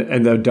unusual.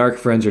 And the Dark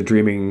Friends are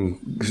dreaming.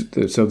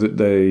 So that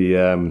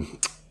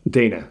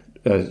Dana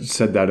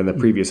said that in the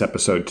previous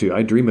episode too.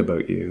 I dream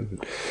about you.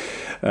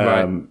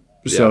 Right.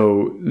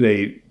 So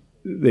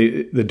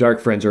the Dark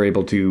Friends are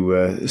able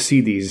to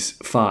see these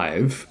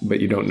 5, but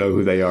you don't know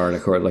who they are. And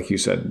of course, like you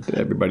said,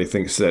 everybody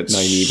thinks that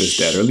Nynaeve is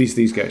dead, or at least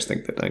these guys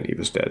think that Nynaeve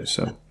is dead.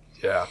 So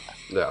Yeah.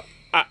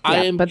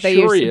 I am but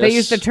curious. they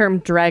use the term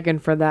dragon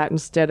for that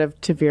instead of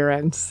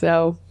Taviran.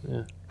 So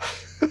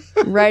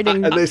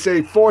writing And they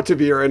say 4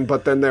 Taviran,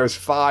 but then there's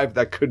 5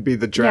 that could be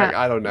the dragon.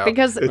 I don't know.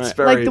 Because it's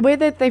like the way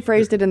that they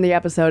phrased it in the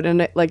episode,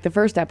 and like the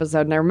first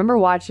episode, and I remember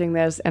watching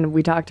this, and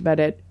we talked about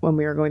it when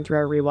we were going through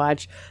our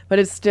rewatch, but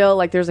it's still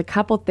like there's a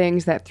couple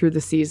things that through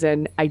the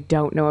season I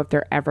don't know if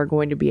they're ever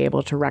going to be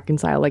able to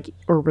reconcile, like,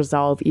 or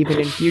resolve even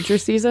in future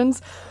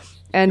seasons.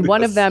 And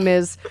one of them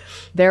is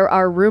there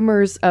are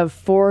rumors of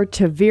 4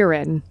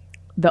 Taviran,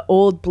 the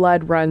old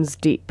blood runs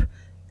deep,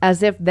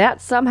 as if that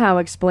somehow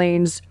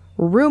explains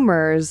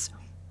rumors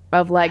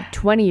of like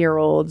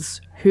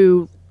 20-year-olds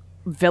who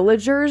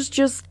villagers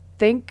just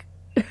think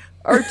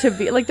are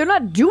like they're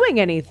not doing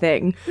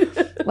anything.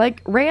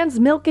 Like Rand's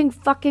milking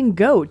fucking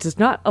goats. There's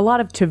not a lot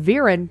of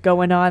Taviran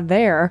going on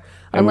there,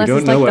 and unless we don't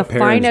it's know like what the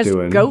Perrin's finest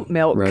doing, goat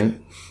milk. right?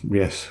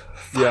 Yes.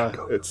 Yeah,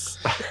 it's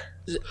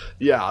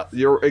yeah,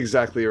 you're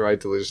exactly right,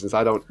 Delusions.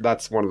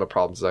 That's one of the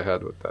problems I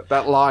had with that.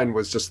 That line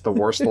was just the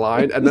worst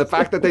line, and the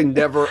fact that they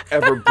never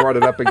ever brought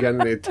it up again in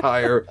the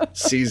entire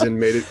season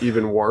made it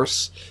even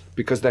worse,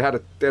 because they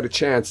had a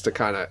chance to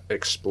kind of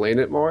explain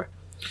it more.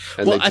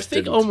 And Well, they I just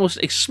think didn't. almost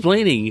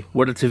explaining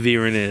what a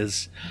Taviran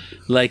is,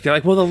 like they're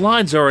like, well, the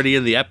line's already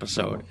in the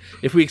episode.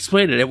 If we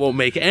explain it, it won't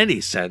make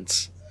any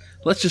sense.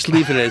 Let's just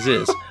leave it as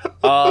is.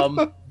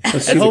 Let's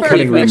And see the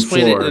hopefully cutting if we room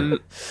explain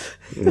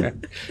floor.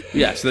 it.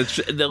 Yes,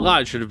 the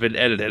line should have been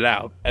edited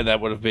out, and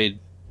that would have made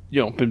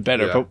been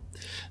better. Yeah.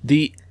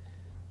 But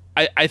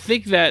I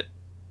think that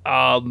they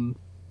have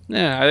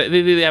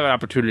an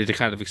opportunity to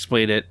kind of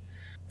explain it.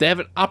 They have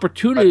an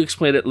opportunity to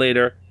explain it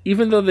later,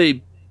 even though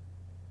they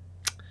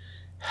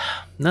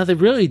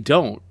really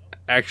don't.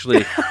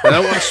 Actually, I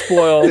don't want to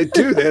spoil. They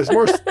do. There's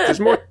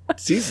more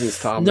seasons,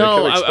 Tom. They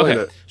can explain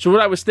it. So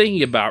what I was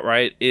thinking about,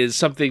 right, is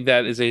something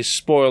that is a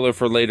spoiler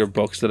for later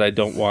books that I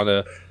don't want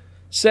to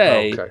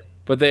say. Okay.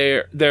 But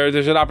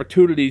there's an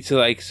opportunity to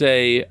like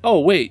say, oh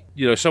wait,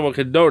 someone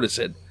could notice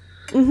it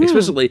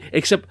explicitly.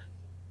 Except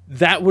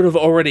that would have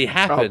already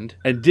happened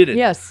and didn't.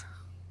 Yes.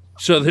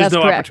 So there's That's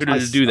no correct.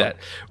 opportunity to do that,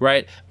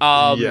 right?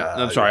 Yeah,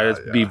 I'm sorry, yeah,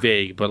 let's be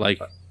vague, but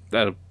like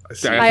that.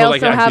 see. I feel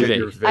like also that's have-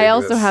 vague. I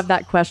also have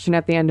that question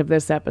at the end of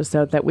this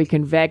episode that we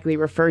can vaguely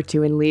refer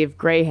to and leave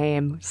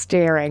Graham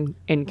staring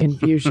in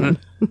confusion.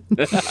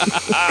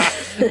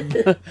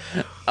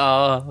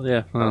 Yeah.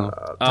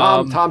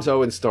 Tom's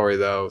Owen story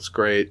though is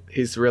great.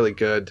 He's really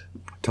good.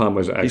 Tom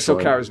was excellent. He's so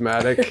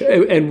charismatic.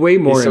 And way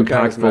more He's so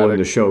impactful charismatic. in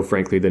the show,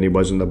 frankly, than he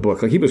was in the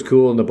book. Like, he was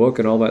cool in the book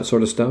and all that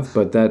sort of stuff,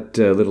 but that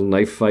little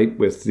knife fight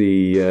with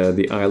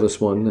the eyeless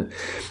one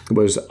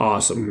was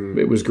awesome.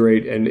 It was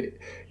great, and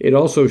it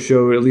also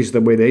showed, at least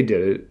the way they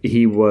did it,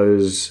 he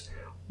was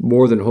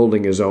more than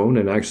holding his own,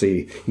 and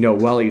actually,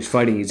 while he's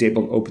fighting, he's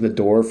able to open the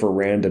door for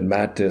Rand and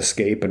Matt to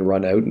escape and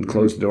run out and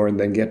close the door and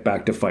then get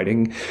back to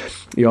fighting.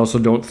 You also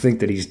don't think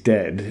that he's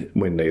dead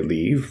when they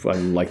leave,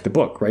 unlike the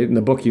book, right? In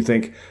the book, you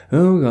think,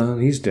 oh,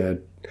 God, he's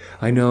dead.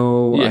 I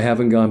know, I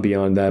haven't gone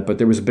beyond that, but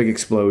there was a big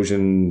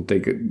explosion. They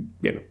could,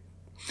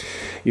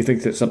 you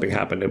think that something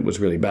happened. It was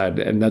really bad,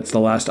 and that's the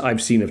last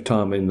I've seen of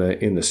Tom in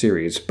the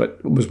series. But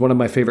it was one of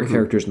my favorite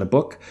characters in the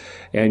book.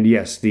 And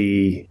yes,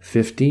 the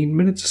 15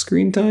 minutes of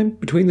screen time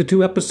between the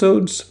 2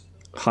 episodes,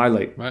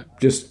 highlight. Right.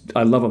 Just,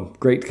 I love him.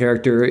 Great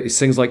character. He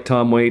sings like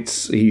Tom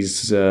Waits.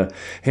 He's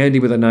handy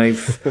with a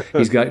knife.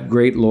 He's got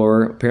great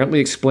lore. Apparently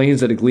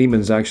explains that a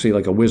Gleeman's actually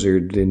like a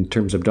wizard in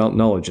terms of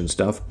knowledge and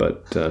stuff.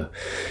 But I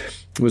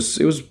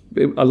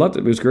loved it.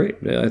 It was great.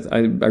 I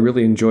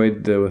really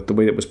enjoyed the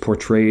way it was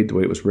portrayed, the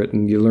way it was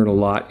written. You learn a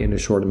lot in a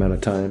short amount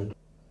of time.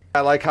 I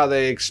like how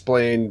they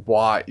explain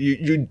why.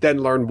 You then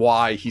learn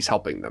why he's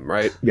helping them,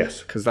 right?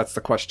 Yes. Because that's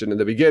the question in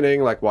the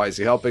beginning, like, why is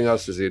he helping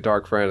us? Is he a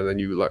dark friend? And then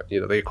you learn,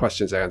 the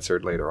questions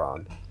answered later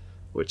on,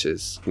 which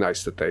is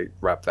nice that they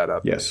wrap that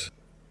up. Yes.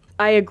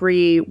 I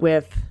agree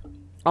with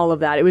all of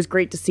that. It was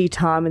great to see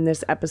Tom in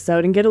this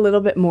episode and get a little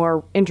bit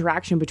more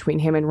interaction between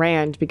him and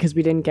Rand, because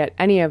we didn't get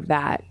any of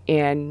that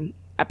in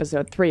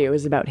episode 3. It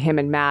was about him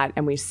and Matt,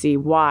 and we see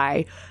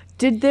why.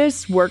 Did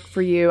this work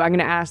for you? I'm going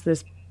to ask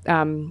this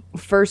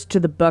first to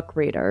the book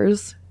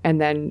readers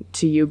and then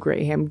to you,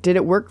 Graham. Did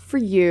it work for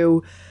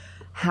you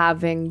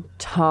having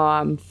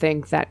Tom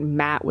think that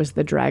Matt was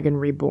the Dragon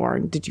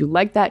Reborn? Did you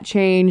like that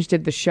change?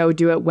 Did the show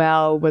do it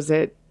well? Was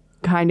it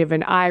kind of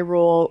an eye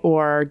roll,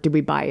 or did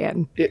we buy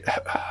in?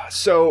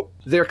 So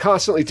they're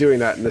constantly doing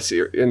that in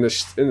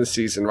the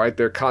season, right?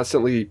 They're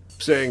constantly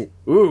saying,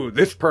 "Ooh,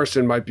 this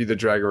person might be the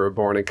Dragon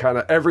Reborn," and kind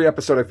of every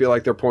episode, I feel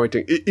like they're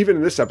pointing. Even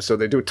in this episode,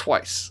 they do it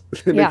twice.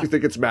 They make you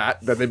think it's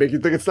Matt, then they make you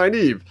think it's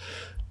Nynaeve,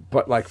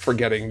 but like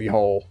forgetting the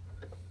whole,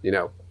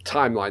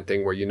 timeline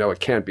thing where it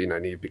can't be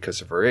Nynaeve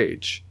because of her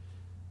age.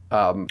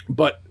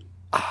 But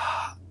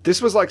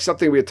this was like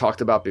something we had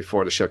talked about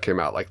before the show came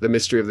out, like the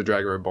mystery of the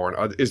Dragon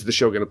Reborn. Is the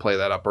show going to play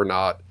that up or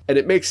not? And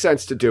it makes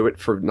sense to do it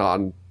for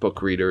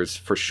non-book readers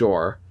for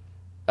sure.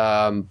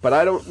 But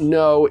I don't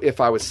know if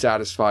I was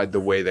satisfied the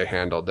way they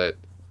handled it.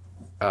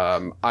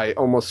 I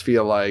almost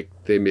feel like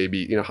they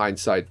maybe, in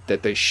hindsight,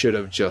 that they should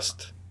have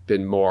just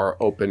been more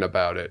open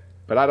about it.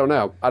 But I don't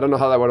know. I don't know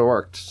how that would have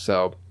worked.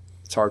 So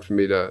it's hard for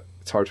me to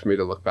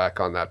look back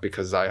on that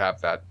because I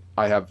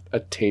have a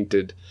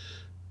tainted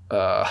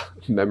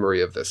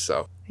memory of this.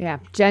 So Yeah.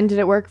 Jen, did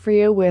it work for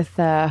you with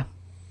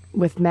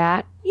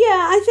Matt? Yeah,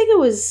 I think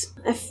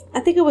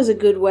it was a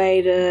good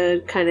way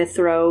to kind of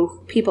throw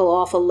people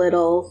off a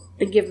little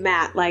and give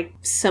Matt like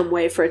some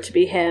way for it to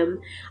be him.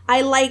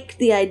 I like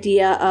the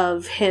idea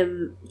of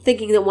him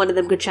thinking that one of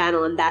them could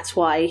channel, and that's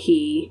why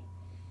he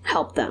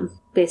helped them.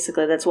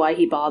 Basically, that's why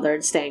he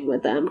bothered staying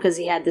with them, because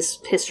he had this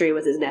history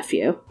with his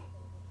nephew.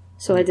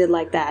 So I did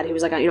like that. He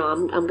was like,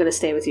 I'm going to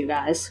stay with you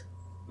guys.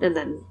 And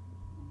then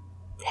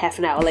half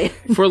an hour later,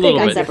 For a they little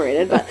got bit.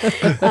 separated. But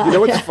you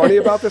know what's funny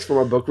about this from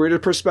a book reader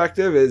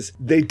perspective is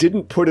they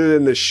didn't put it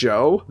in the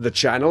show, the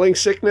channeling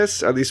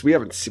sickness. At least we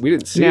didn't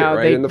see it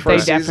right in the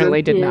first they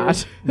definitely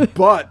season. did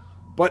not.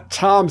 But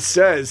Tom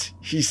says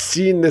he's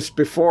seen this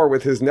before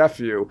with his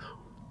nephew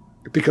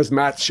because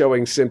Matt's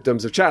showing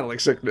symptoms of channeling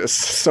sickness.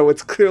 So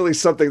it's clearly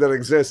something that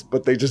exists,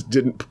 but they just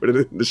didn't put it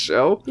in the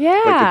show. Yeah.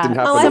 Like it didn't happen.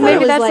 I So thought maybe it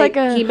was that's like,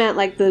 like a- he meant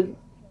like the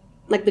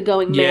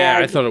going Yeah,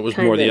 mad. I thought it was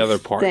kind more the of other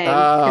part. thing,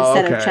 Oh,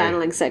 instead okay. of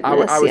channeling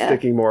sickness. I was yeah.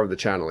 thinking more of the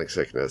channeling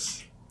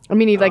sickness. I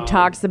mean, he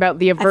talks about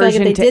the feel like if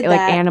aversion they to did like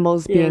that,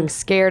 animals yeah. being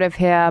scared of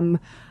him.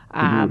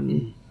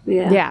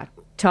 Yeah.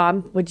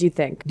 Tom, what'd you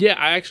think? Yeah,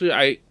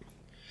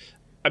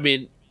 I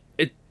mean,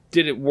 it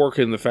didn't work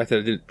in the fact that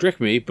it didn't trick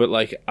me, but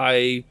like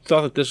I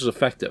thought that this was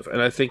effective,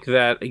 and I think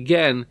that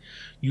again,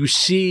 you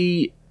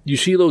see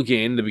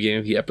Logain in the beginning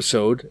of the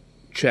episode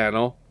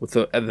channel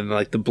and then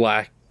like the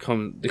black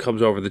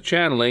comes over the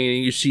channeling,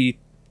 and you see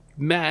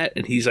Matt,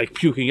 and he's like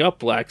puking up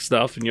black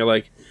stuff, and you're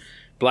like,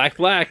 black,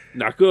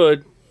 not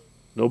good.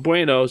 No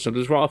bueno,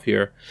 something's wrong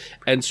here.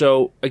 And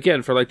so,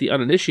 again, for like the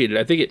uninitiated,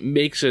 I think it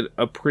makes it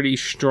a pretty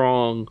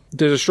strong...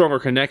 There's a stronger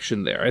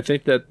connection there. I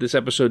think that this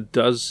episode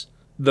does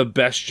the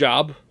best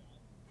job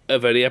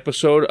of any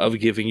episode of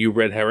giving you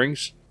red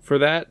herrings for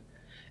that.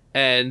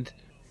 And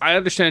I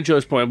understand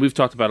Joe's point. We've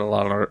talked about it a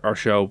lot on our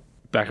show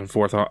back and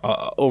forth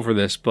over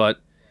this, but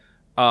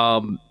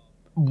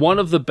one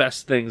of the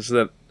best things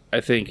that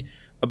I think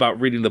about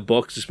reading the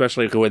books,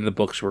 especially when the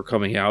books were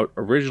coming out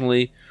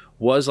originally,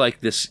 was like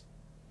this...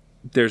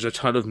 There's a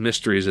ton of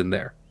mysteries in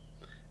there.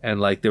 And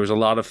like there was a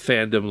lot of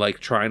fandom like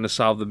trying to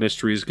solve the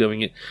mysteries,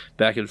 going it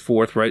back and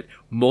forth, right?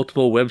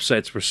 Multiple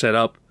websites were set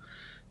up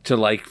to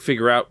like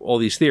figure out all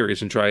these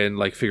theories and try and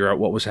like figure out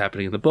what was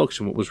happening in the books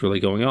and what was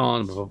really going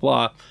on, blah, blah,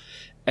 blah.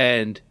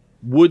 And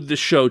would the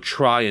show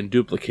try and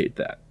duplicate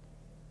that?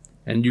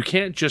 And you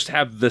can't just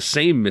have the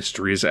same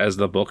mysteries as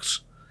the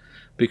books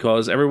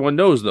because everyone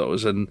knows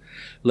those. And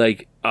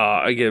like,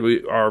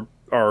 again,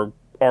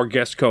 our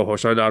guest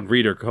co-host, our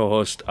non-reader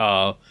co-host,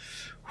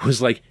 was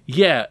like,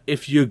 yeah,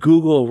 if you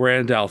Google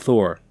Rand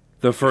al'Thor,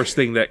 the first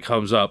thing that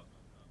comes up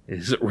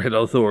is that Rand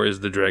al'Thor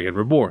is the Dragon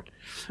Reborn.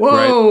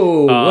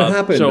 Whoa! Right? What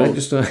happened? so- I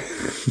just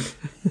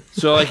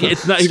So like,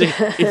 it's not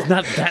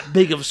that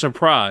big of a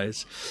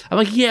surprise. I'm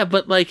like, yeah,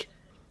 but like,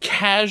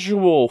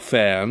 casual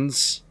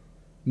fans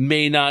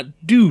may not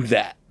do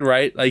that,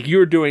 right? Like,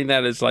 you're doing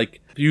that as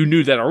like, you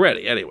knew that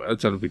already. Anyway,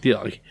 that's not a big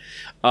deal. Like,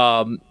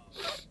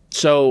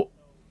 so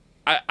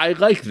I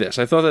like this.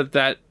 I thought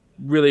that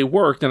really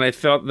worked, and I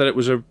felt that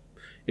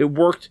it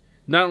worked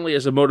not only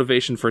as a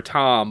motivation for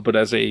Tom, but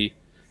as a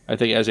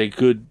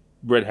good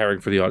red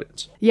herring for the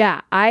audience.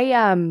 Yeah,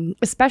 I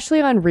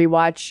especially on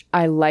rewatch,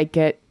 I like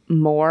it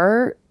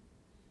more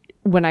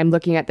when I'm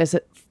looking at this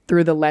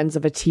through the lens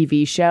of a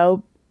TV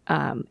show.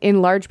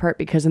 In large part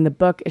because in the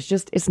book it's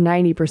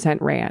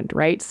 90% Rand,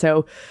 right?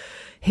 So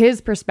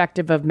his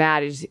perspective of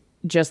Matt is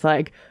just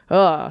like,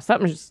 oh,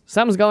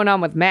 something's going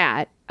on with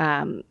Matt.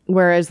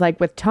 Whereas like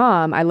with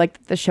Tom, I like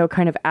that the show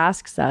kind of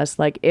asks us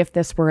like if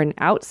this were an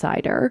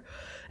outsider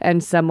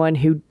and someone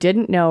who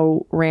didn't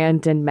know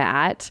Rand and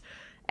Matt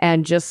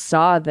and just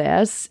saw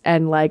this,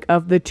 and like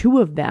of the two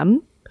of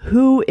them,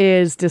 who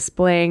is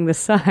displaying the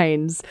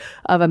signs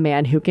of a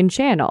man who can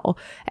channel?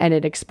 And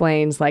it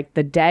explains like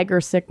the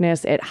dagger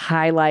sickness. It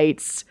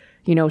highlights,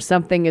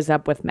 something is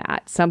up with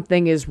Matt.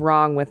 Something is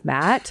wrong with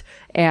Matt.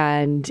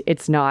 And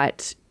it's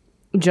not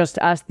just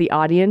us, the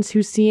audience,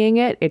 who's seeing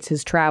it. It's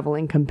his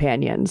traveling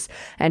companions.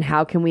 And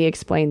how can we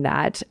explain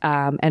that?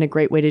 And a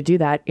great way to do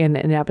that in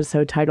an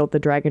episode titled The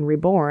Dragon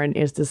Reborn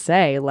is to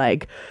say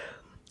like,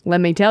 let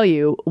me tell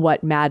you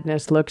what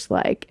madness looks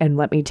like, and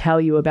let me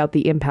tell you about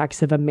the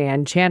impacts of a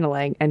man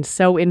channeling. And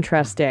so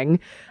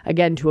interesting,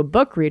 again, to a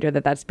book reader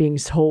that's being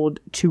sold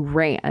to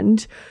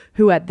Rand,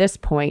 who at this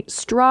point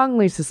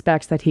strongly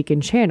suspects that he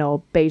can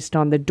channel based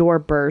on the door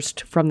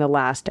burst from the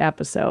last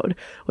episode,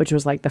 which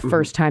was like the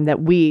first time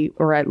that we,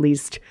 or at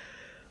least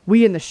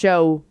we in the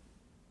show,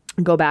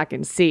 go back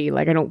and see.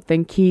 Like, I don't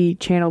think he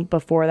channeled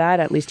before that.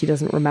 At least he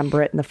doesn't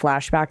remember it in the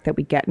flashback that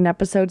we get in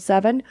episode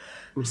 7.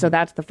 So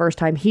that's the first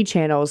time he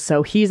channels.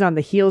 So he's on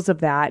the heels of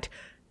that,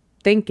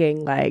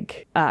 thinking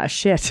like,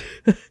 shit,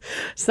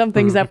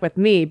 something's up with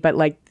me. But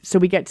like, so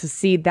we get to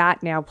see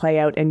that now play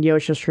out in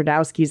Yosha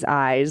Stradowski's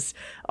eyes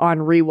on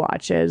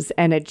rewatches,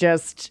 and it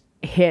just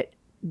hit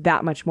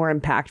that much more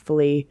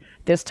impactfully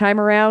this time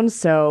around.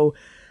 So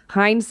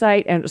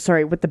hindsight, and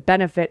with the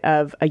benefit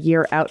of a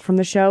year out from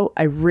the show,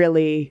 I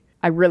really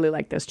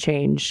like this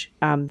change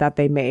that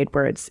they made,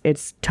 where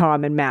it's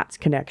Tom and Matt's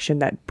connection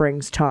that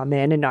brings Tom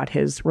in, and not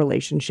his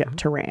relationship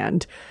to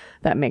Rand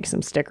that makes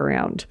him stick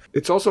around.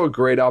 It's also a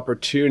great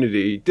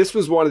opportunity. This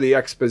was one of the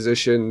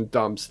exposition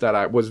dumps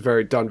that was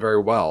done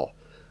very well,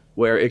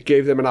 where it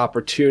gave them an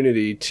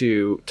opportunity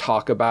to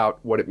talk about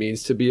what it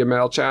means to be a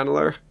male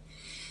channeler,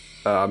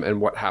 and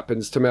what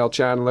happens to male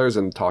channelers,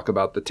 and talk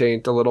about the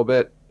taint a little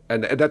bit.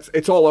 And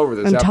it's all over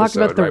this episode. And talk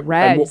about the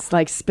Reds,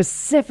 like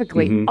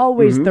specifically,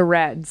 always the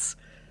Reds.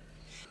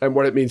 And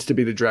what it means to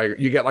be the Dragon.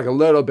 You get like a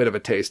little bit of a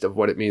taste of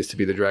what it means to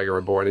be the Dragon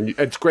Reborn. And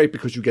it's great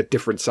because you get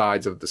different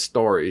sides of the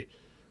story,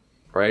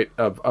 right?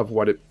 Of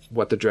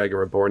what the Dragon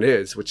Reborn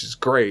is, which is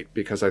great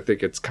because I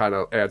think it's kind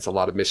of adds a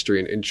lot of mystery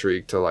and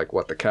intrigue to like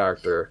what the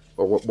character,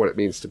 or what it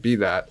means to be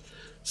that.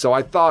 So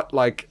I thought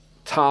like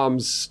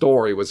Tom's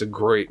story was a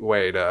great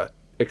way to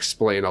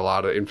explain a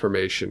lot of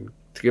information,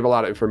 to give a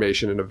lot of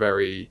information in a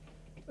very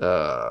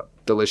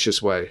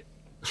delicious way.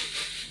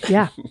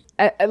 Yeah.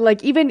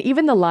 Like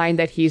even the line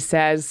that he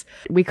says,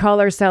 we call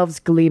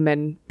ourselves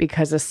Gleeman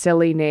because a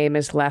silly name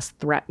is less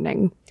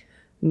threatening.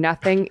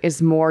 Nothing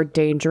is more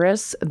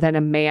dangerous than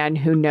a man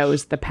who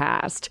knows the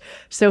past.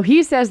 So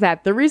he says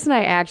that. The reason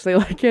I actually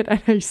like it,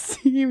 and I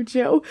see you,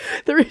 Joe,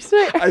 the reason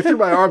I threw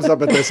my arms up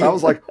at this. I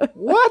was like,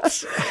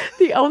 what?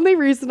 The only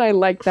reason I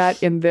like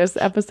that in this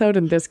episode,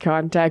 in this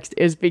context,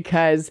 is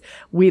because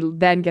we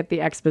then get the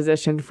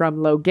exposition from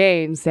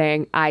Logain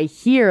saying, I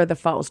hear the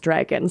false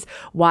dragons.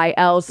 Why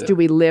else do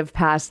we live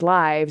past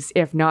lives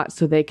if not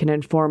so they can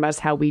inform us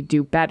how we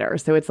do better?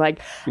 So it's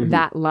like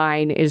that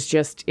line is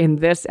just, in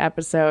this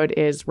episode,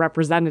 is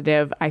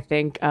representative, I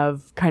think,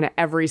 of kind of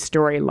every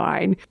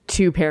storyline,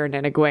 to Perrin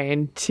and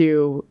Egwene,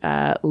 to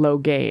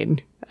Logain.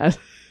 I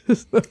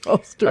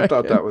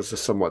thought that was a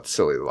somewhat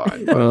silly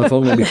line. Well, if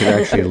only we could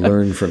actually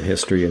learn from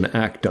history and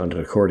act on it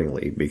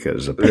accordingly,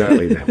 because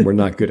apparently we're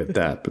not good at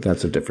that, but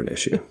that's a different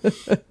issue.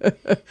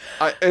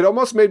 It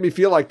almost made me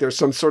feel like there's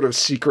some sort of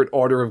secret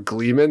order of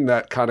Gleeman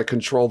that kind of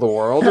control the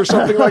world or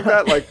something like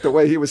that, like the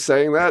way he was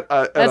saying that.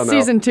 I don't know.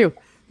 Season 2.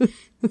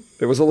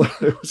 It was a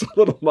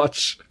little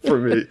much for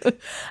me.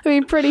 I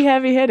mean, pretty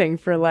heavy hitting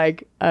for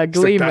like a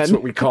Gleeman. Like, that's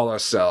what we call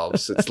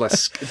ourselves. It's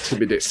less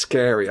intimidating,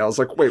 scary. I was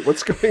like, wait,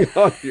 what's going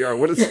on here?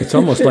 What is? It's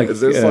almost like,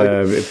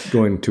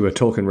 going to a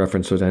Tolkien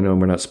reference, which I know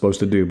we're not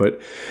supposed to do,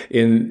 but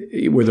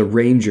where the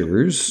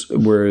Rangers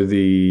were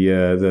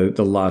the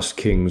lost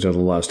kings or the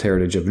lost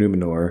heritage of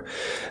Numenor,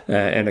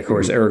 and of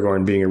course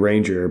Aragorn being a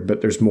ranger,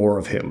 but there's more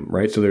of him,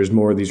 right? So there's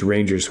more of these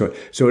rangers.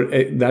 So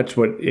that's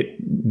what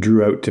it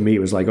drew out to me. It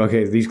was like,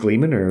 okay, these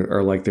Gleemen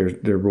are like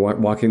they're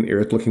walking the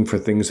earth looking for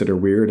things that are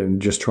weird and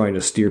just trying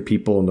to steer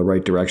people in the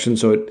right direction.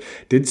 So it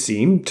did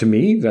seem to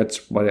me,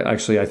 that's what I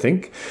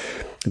think,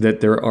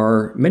 that there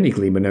are many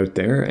Gleemen out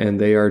there, and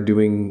they are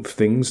doing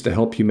things to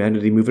help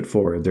humanity move it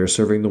forward. They're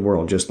serving the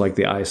world, just like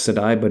the Aes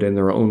Sedai, but in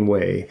their own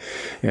way.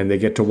 And they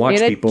get to watch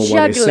people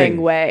while they sing. In a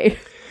juggling way.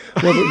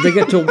 Well, they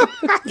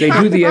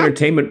do the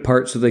entertainment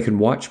part so they can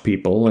watch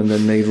people, and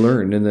then they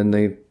learn, and then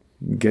they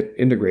get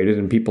integrated,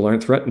 and people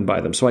aren't threatened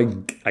by them. So I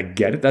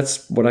get it.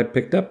 That's what I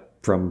picked up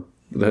from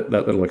that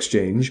little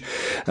exchange.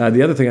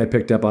 The other thing I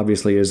picked up,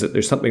 obviously, is that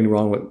there's something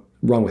wrong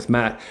with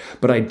Matt,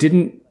 but I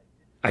didn't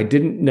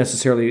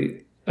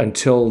necessarily,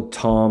 until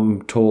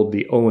Tom told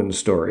the Owen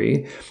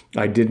story,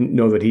 I didn't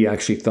know that he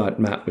actually thought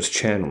Matt was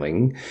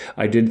channeling.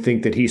 I did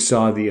think that he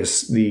saw he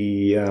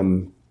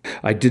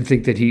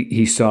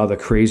saw the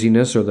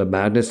craziness or the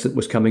madness that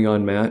was coming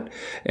on Matt,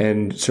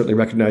 and certainly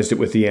recognized it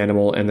with the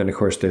animal. And then, of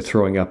course, the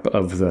throwing up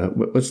of the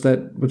what's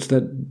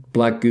that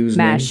black goo's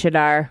name?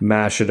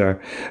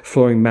 Mashadar,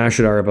 flowing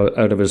Mashadar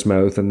out of his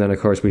mouth. And then, of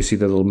course, we see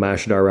the little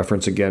Mashadar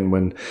reference again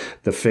when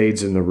the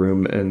Fade's in the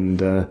room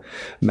and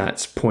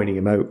Matt's pointing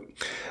him out.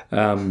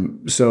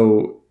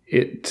 So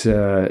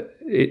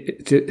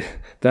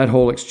that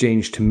whole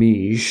exchange to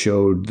me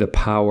showed the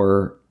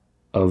power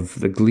of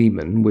the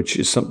Gleeman, which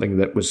is something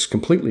that was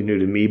completely new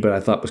to me, but I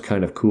thought was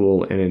kind of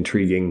cool and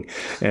intriguing,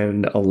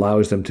 and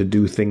allows them to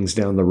do things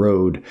down the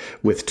road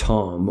with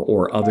Tom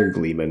or other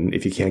Gleeman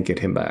if you can't get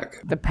him back.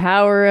 The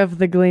power of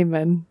the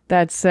Gleeman.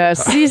 That's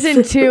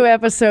season 2,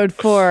 episode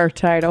 4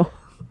 title.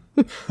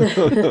 When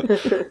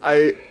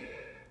I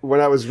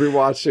was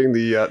rewatching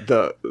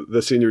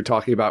the scene you were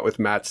talking about with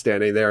Matt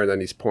standing there, and then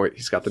he's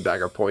got the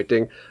dagger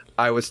pointing,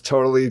 I was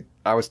totally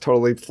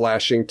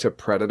flashing to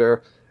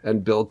Predator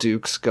and Bill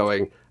Dukes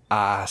going,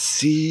 I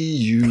see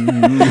you.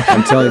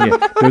 I'm telling you,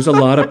 there's a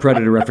lot of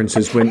Predator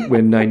references when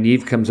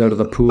Nynaeve comes out of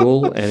the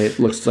pool, and it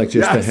looks like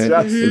just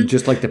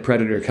just like the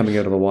Predator coming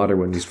out of the water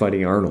when he's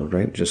fighting Arnold,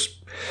 right?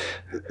 Just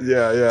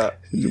yeah.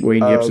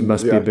 Wayne Gibson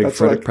must be a big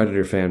like,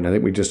 Predator fan. I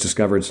think we just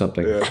discovered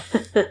something. Yeah.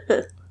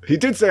 He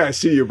did say "I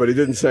see you," but he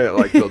didn't say it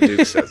like Bill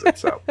Duke says it.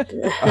 So, but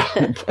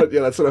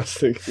yeah, that's what I was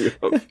thinking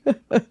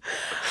of.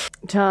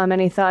 Tom,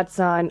 any thoughts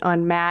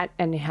on Matt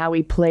and how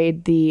he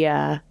played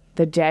the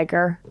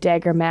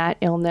dagger Matt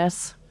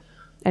illness?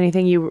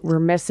 Anything you were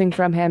missing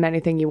from him?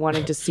 Anything you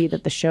wanted to see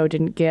that the show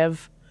didn't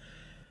give?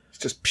 He's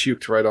just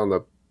puked right on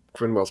the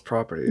Grinwell's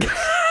property.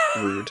 It's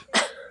rude.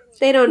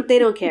 They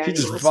don't care. He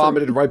just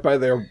vomited right by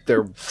their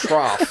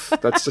trough.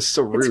 That's just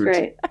so rude.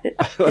 Great.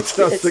 That's what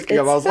I was thinking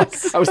of. I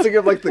was thinking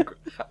of like the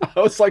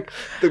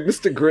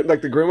Mr. Grin,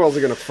 like the Grinwells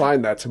are gonna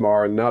find that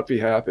tomorrow and not be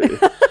happy.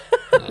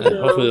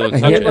 Hopefully they don't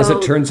And touch yet, it. as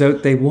it turns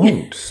out, they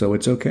won't. So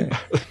it's okay.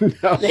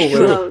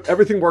 won't.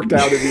 Everything worked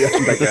out in the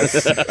end, I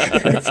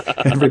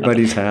guess.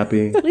 Everybody's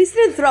happy. At least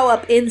he didn't throw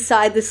up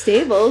inside the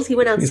stables. He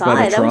went He's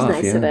by outside. the That was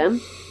trough, nice of yeah.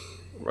 him.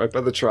 Right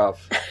by the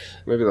trough.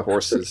 Maybe the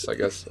horses, I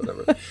guess.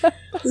 Whatever.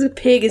 The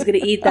pig is going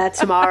to eat that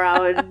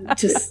tomorrow, and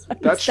just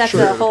That's a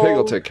true. The whole pig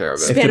will take care of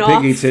it. If the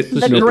spin-off. pig eats it,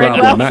 The no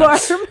Grinwell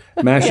problem. farm.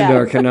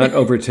 Mashadar cannot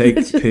overtake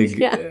pig.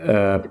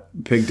 Yeah.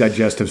 Pig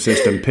digestive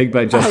system. Pig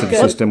digestive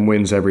system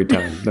wins every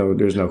time. No,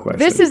 there's no question.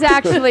 This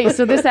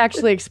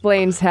actually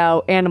explains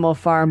how Animal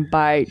Farm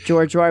by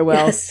George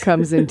Orwell Yes.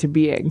 comes into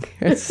being.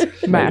 It's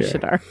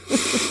Mashadar.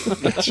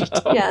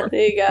 Yeah,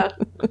 there you go.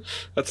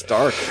 That's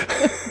dark.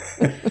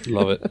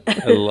 Love it.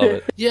 I love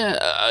it.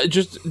 Yeah,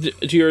 just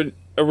to your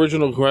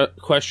original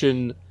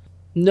question,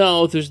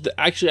 no,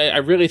 actually, I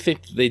really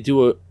think they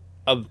do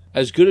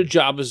as good a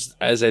job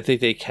as I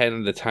think they can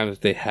in the time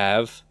that they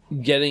have,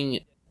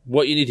 getting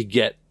what you need to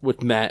get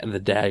with Matt and the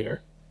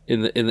dagger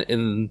in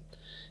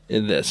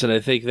this. And I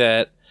think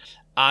that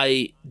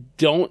I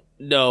don't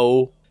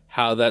know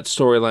how that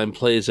storyline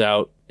plays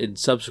out in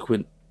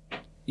subsequent,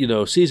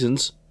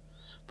 seasons,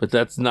 but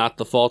that's not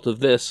the fault of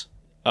this.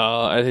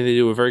 I think they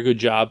do a very good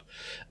job,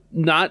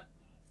 not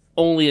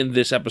only in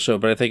this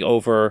episode, but I think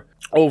over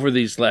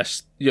these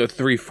last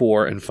 3,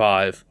 4, and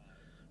 5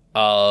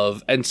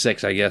 and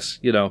 6, I guess,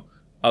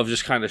 of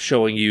just kind of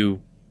showing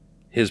you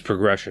his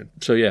progression.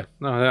 So yeah,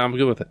 no, I'm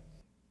good with it.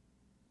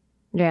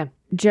 Yeah,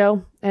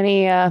 Joe,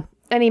 any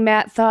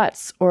Matt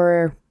thoughts,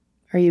 or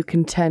are you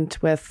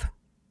content with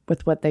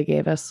what they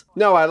gave us?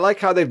 No, I like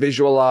how they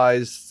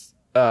visualize,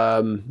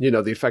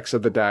 the effects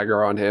of the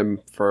dagger on him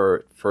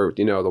for for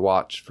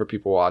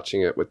people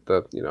watching it with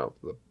the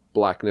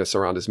blackness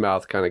around his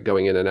mouth kind of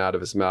going in and out of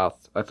his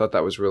mouth. I thought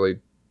that was really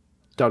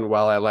done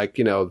well. I like,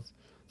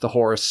 the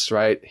horse,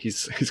 right?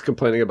 He's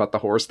complaining about the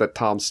horse that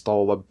Tom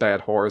stole, a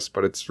bad horse,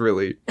 but it's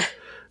really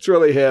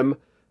him.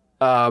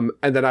 And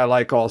then I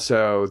like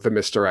also the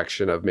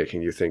misdirection of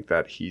making you think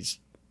that he's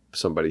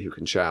somebody who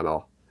can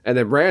channel. And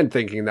then Rand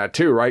thinking that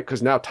too, right?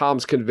 Because now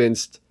Tom's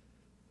convinced.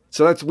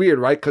 So that's weird,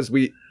 right? Because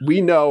we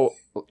know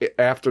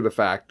after the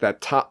fact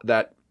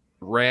that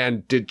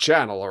Rand did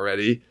channel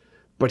already,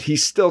 but he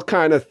still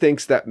kind of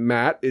thinks that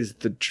Matt is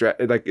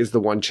the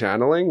one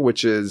channeling,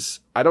 which is,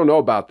 I don't know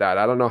about that.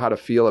 I don't know how to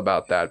feel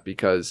about that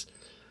because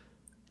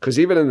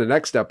even in the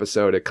next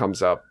episode it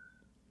comes up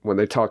when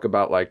they talk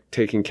about like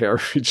taking care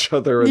of each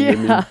other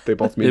and they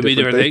both mean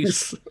different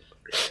things.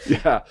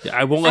 Yeah.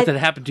 I won't let that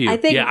happen to you. I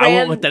think I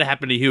won't let that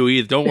happen to you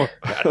either. Don't worry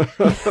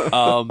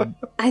about it.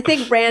 I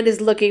think Rand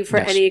is looking for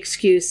any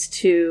excuse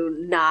to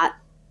not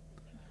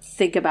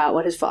think about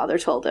what his father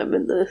told him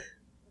in the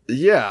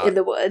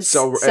woods.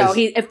 So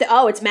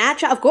it's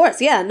Matt. Of course,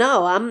 yeah.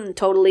 No, I'm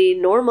totally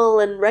normal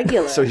and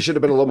regular. So he should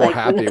have been a little more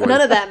happy.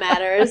 None of that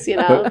matters,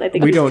 But I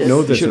think we don't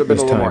know this should at have been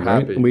this a little time, more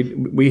right? happy.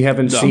 We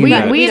haven't seen We,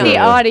 that. the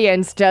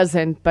audience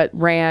doesn't, but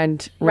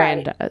Rand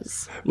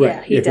does.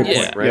 Yeah, he does.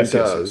 Yeah. Rand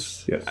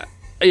does. Yes.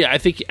 Yeah, I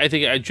think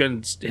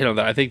Jen's hit on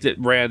that. I think that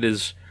Rand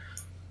is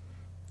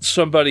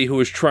somebody who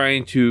is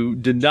trying to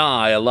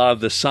deny a lot of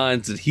the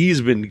signs that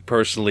he's been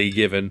personally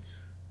given,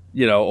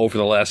 over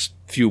the last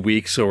few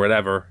weeks or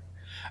whatever.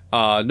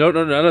 No,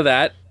 none of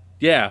that.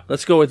 Yeah,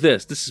 let's go with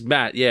this. This is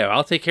Matt. Yeah,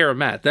 I'll take care of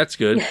Matt. That's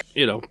good.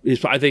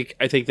 I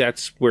think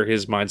that's where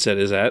his mindset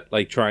is at,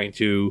 like trying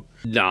to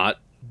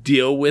not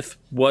deal with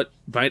what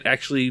might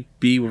actually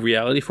be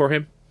reality for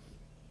him.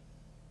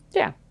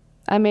 Yeah,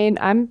 I mean,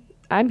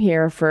 I'm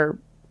here for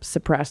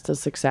suppressed to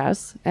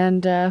success,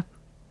 and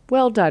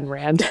well done,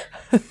 Rand.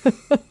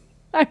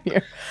 I'm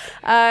here.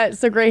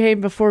 So,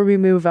 Greyhaven, before we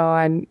move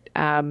on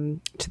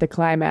to the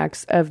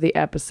climax of the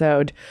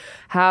episode,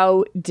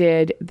 how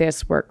did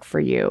this work for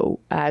you?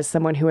 As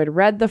someone who had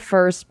read the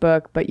first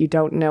book, but you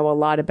don't know a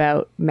lot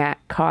about Matt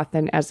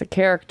Cawthon as a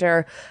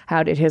character,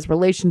 how did his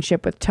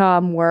relationship with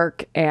Tom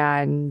work?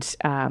 And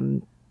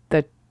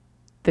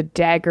the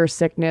dagger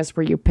sickness,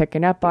 were you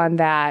picking up on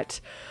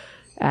that?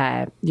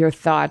 Your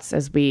thoughts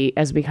as we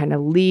kind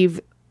of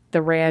leave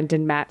the Rand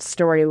and Matt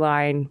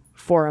storyline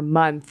for a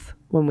month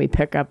when we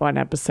pick up on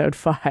episode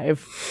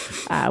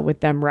 5 with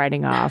them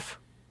riding off.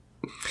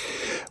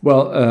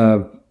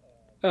 Well,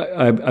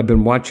 I've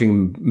been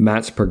watching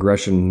Matt's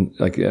progression,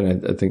 like,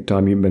 and I think,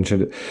 Tom, you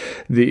mentioned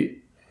it.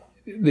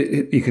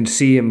 You can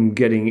see him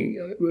getting,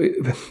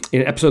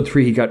 in episode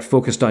 3, he got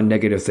focused on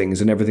negative things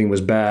and everything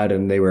was bad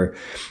and they were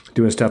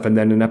doing stuff. And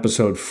then in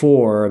episode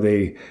 4,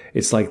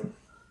 it's like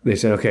they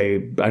said,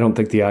 okay, I don't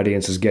think the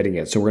audience is getting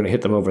it, so we're going to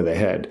hit them over the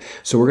head.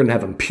 So we're going to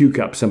have him puke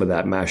up some of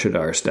that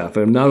Mashadar stuff.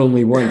 And not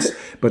only once,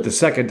 but the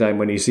second time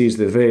when he sees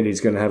the vid,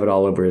 he's going to have it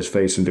all over his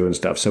face and doing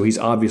stuff. So he's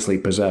obviously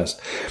possessed.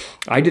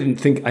 I didn't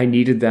think I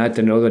needed that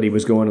to know that he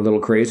was going a little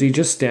crazy.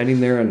 Just standing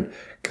there and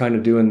kind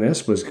of doing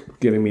this was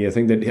giving me a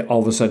thing that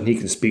all of a sudden he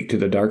can speak to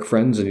the Dark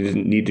Friends and he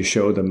didn't need to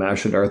show the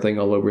Mashadar thing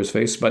all over his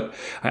face. But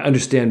I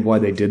understand why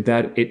they did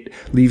that. It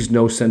leaves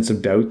no sense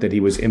of doubt that he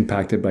was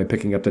impacted by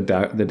picking up the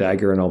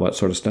dagger and all that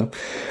sort of stuff.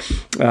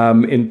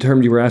 In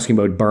terms, you were asking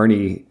about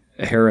Barney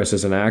Harris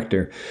as an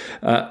actor.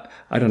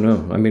 I don't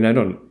know. I mean, I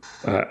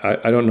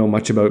don't know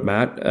much about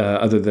Matt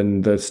other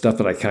than the stuff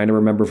that I kind of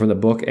remember from the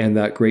book and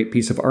that great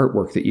piece of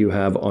artwork that you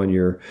have on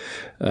your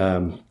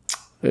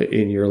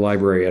in your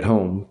library at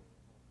home,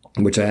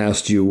 which I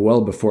asked you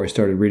well before I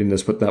started reading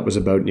this what that was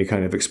about, and you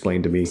kind of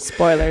explained to me.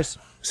 Spoilers.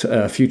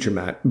 Future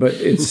Matt, but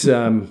it's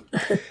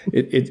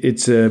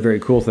it's a very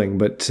cool thing.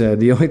 But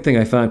the only thing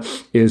I found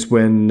is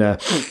when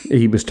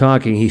he was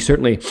talking, he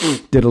certainly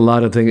did a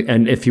lot of things.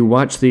 And if you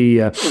watch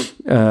the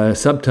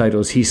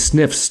subtitles, he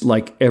sniffs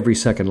like every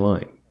second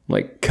line.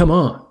 Like, come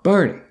on,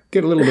 Barney,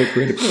 get a little bit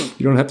creative.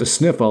 You don't have to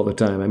sniff all the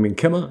time. I mean,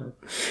 come on.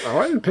 Oh,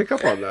 I didn't pick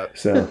up on that.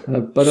 So,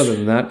 but other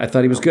than that, I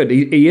thought he was good.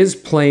 He is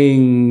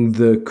playing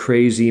the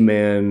crazy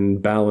man,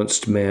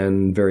 balanced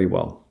man very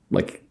well.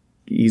 Like,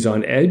 he's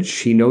on edge.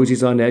 He knows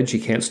he's on edge. He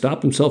can't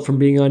stop himself from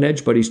being on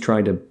edge, but he's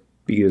trying to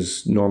be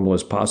as normal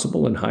as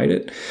possible and hide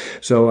it.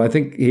 So I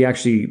think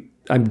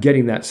I'm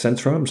getting that sense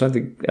from him. So I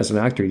think as an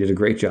actor, he did a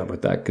great job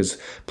with that because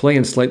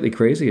playing slightly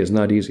crazy is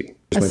not easy.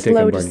 A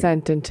slow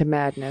descent into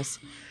madness.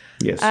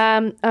 Yes.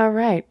 All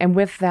right. And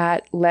with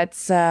that,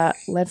 let's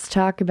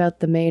talk about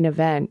the main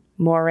event.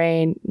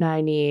 Moiraine,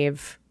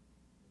 Nynaeve,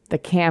 the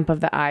camp of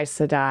the Aes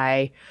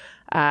Sedai.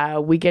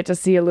 We get to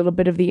see a little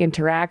bit of the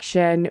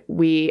interaction.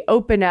 We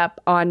open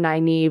up on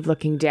Nynaeve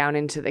looking down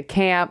into the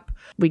camp.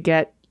 We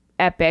get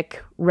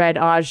epic Red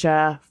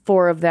Aja,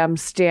 4 of them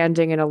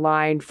standing in a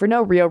line for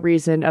no real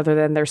reason other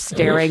than they're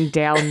staring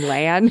down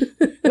Lan,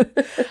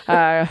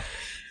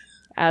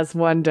 as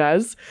one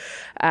does.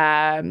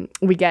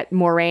 We get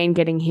Moiraine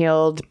getting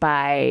healed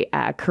by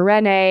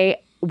Kyrene.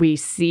 We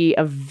see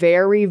a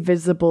very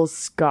visible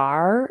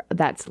scar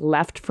that's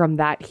left from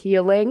that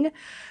healing.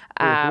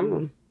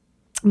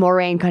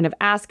 Moiraine kind of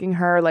asking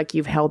her, like,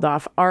 you've held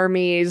off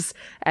armies,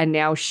 and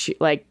now she,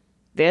 like,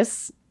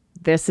 this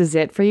is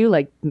it for you?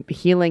 Like,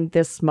 healing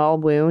this small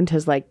wound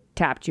has, like,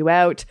 tapped you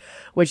out,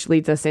 which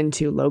leads us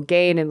into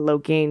Logain and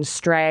Logain's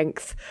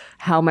strength,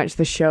 how much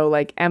the show,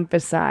 like,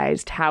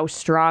 emphasized how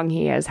strong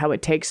he is, how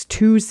it takes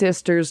 2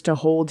 sisters to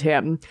hold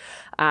him,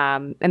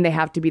 and they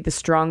have to be the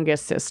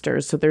strongest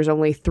sisters. So there's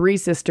only 3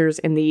 sisters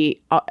in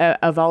the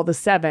of all the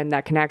 7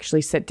 that can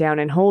actually sit down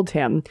and hold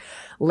him.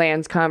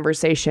 Lan's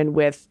conversation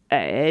with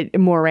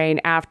Moiraine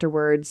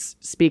afterwards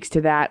speaks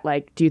to that.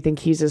 Like, do you think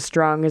he's as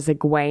strong as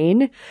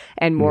Egwene?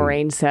 And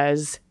Moiraine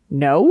says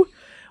no,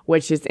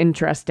 which is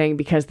interesting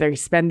because they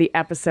spend the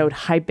episode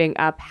hyping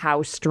up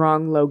how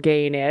strong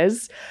Logain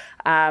is.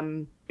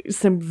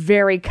 Some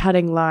very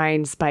cutting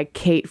lines by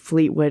Kate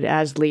Fleetwood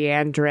as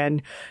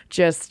Liandrin.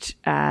 Just,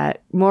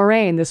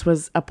 Moiraine, this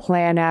was a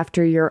plan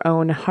after your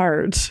own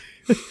heart.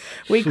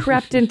 We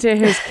crept into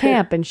his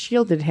camp and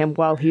shielded him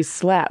while he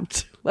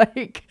slept.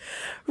 Like,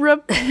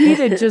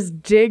 repeated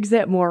just digs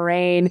at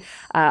Moiraine.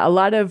 A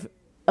lot of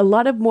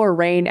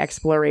Moiraine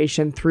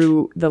exploration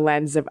through the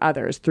lens of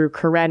others, through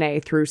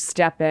Kyrene, through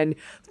Stepan,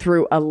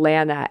 through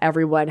Alanna,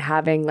 everyone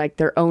having like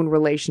their own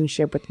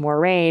relationship with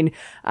Moiraine.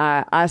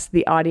 Us,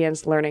 the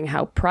audience, learning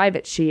how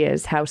private she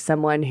is, how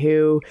someone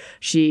who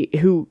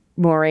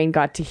Moiraine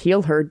got to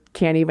heal her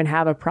can't even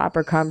have a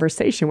proper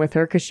conversation with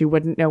her because she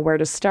wouldn't know where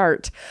to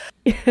start.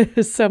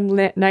 Some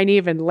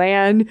Nynaeve and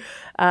Lan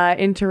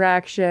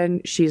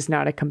interaction. She's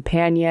not a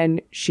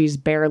companion. She's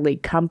barely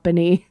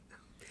company.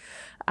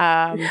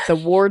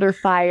 The Warder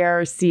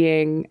fire,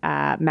 seeing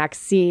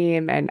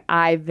Maxime and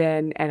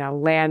Ivan and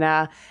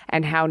Alanna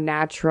and how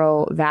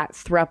natural that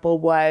throuple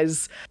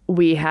was.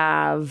 We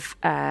have,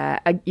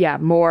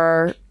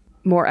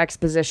 more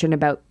exposition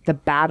about the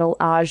battle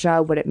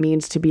Aja, what it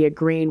means to be a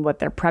green, what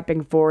they're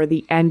prepping for.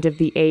 The end of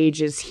the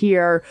age is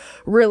here,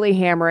 really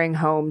hammering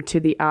home to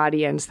the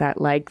audience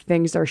that like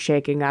things are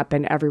shaking up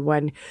and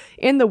everyone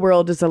in the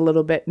world is a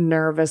little bit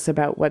nervous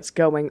about what's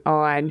going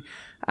on.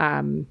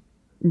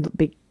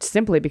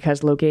 Simply because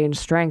Logain's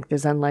strength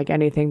is unlike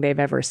anything they've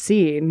ever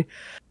seen.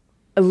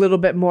 A little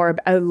bit more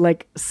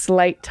like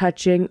slight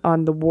touching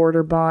on the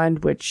Warder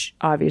bond, which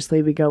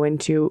obviously we go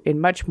into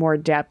in much more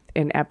depth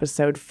in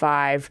episode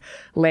 5.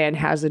 Lan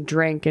has a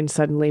drink and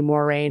suddenly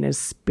Moiraine is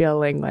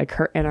spilling like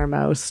her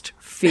innermost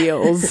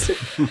feels.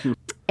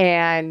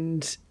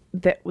 And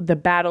the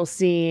battle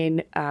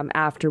scene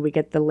after we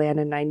get the Lan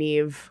and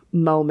Nynaeve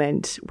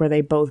moment where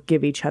they both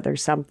give each other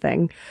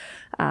something.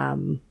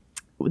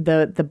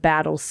 The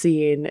battle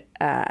scene,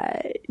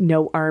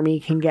 no army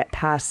can get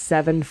past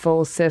 7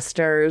 full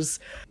sisters.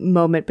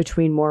 Moment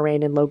between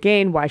Moiraine and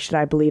Logain. Why should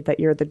I believe that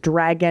you're the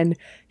dragon?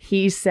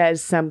 He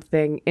says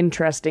something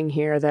interesting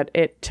here that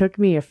it took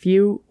me a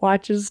few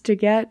watches to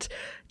get,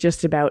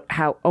 just about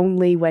how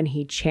only when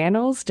he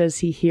channels does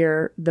he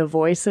hear the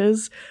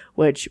voices,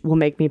 which will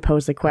make me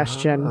pose a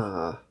question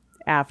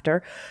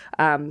after.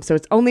 So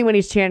it's only when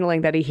he's channeling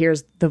that he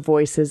hears the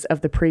voices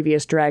of the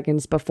previous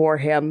dragons before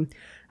him.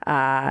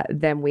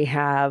 Then we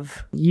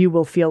have, you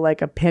will feel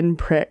like a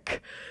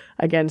pinprick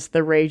against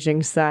the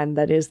raging sun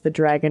that is the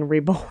dragon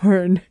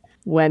reborn.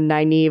 When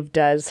Nynaeve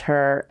does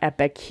her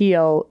epic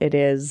heal, it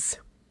is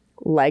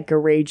like a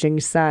raging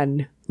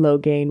sun,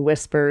 Logain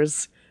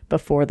whispers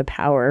before the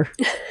power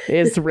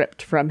is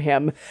ripped from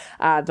him.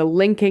 The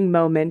linking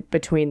moment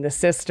between the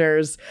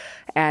sisters,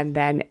 and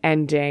then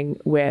ending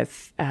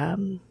with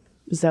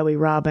Zoe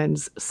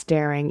Robbins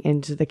staring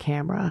into the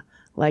camera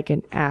like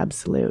an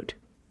absolute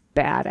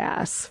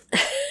badass.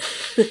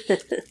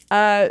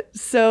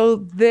 So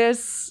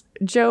this,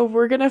 Joe,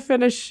 we're gonna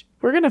finish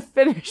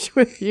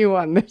with you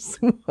on this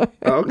one.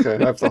 Okay,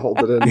 I have to hold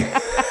it in.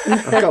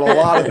 I've got a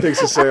lot of things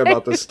to say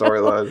about this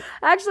storyline.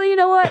 Actually, you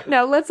know what?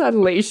 No, let's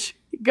unleash.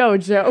 Go,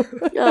 Joe.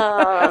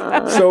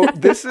 So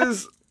this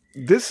is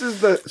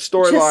the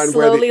storyline Just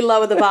slowly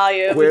lower the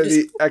volume. where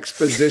the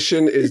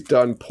exposition is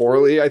done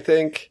poorly, I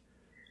think.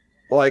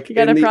 Like You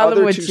got in a the problem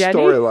other with two Jenny?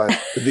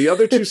 storylines, the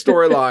other two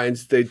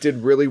storylines they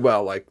did really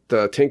well. Like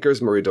the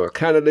Tinkers, Marie Doyle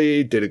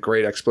Kennedy did a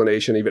great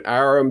explanation. Even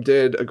Aram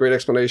did a great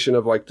explanation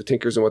of like the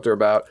Tinkers and what they're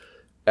about.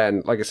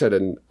 And like I said,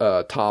 in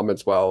Tom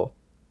as well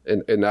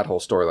in that whole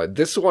storyline.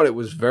 This one, it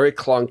was very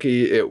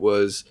clunky. It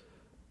was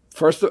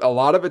first a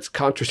lot of it's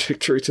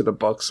contradictory to the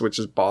books, which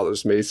just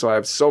bothers me. So I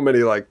have so many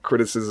like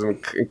criticism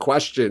and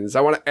questions.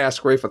 I want to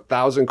ask Rafe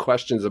 1,000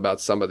 questions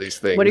about some of these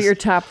things. What are your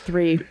top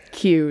 3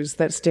 cues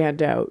that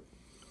stand out?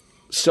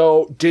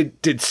 So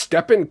did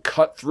Steppen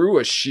cut through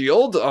a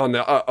shield on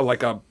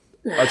like a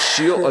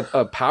shield,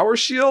 a power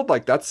shield?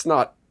 Like that's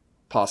not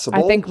possible.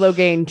 I think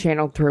Logain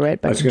channeled through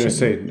it. But I was going to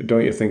say,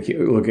 don't you think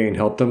Logain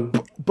helped him?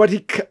 But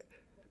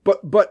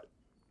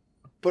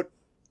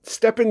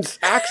Steppen's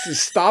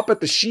axes stop at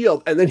the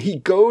shield, and then he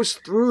goes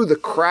through the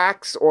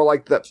cracks or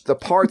like the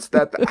parts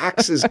that the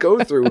axes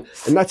go through,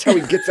 and that's how he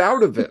gets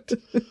out of it.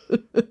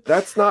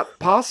 That's not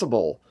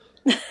possible.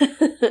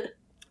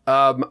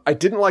 I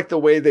didn't like the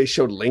way they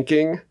showed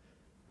linking.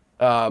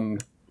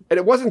 And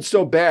it wasn't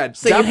so bad.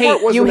 So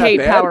that you hate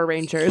bad, Power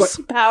Rangers.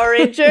 Power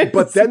Rangers.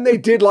 But then they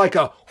did like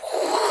at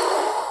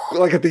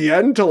the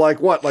end to like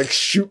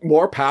shoot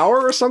more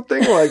power or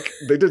something. Like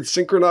they did a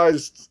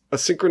synchronized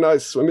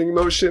swimming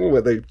motion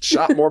where they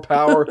shot more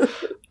power.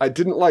 I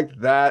didn't like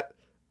that.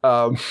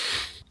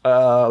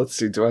 Let's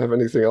see. Do I have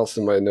anything else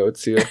in my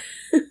notes here?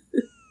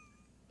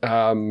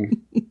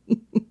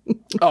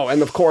 Oh,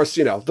 and of course,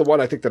 the one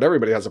I think that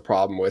everybody has a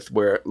problem with,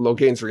 where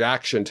Logain's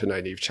reaction to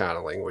Nynaeve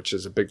channeling, which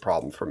is a big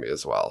problem for me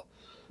as well.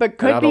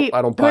 But I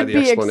don't buy the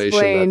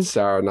explanation that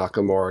Sarah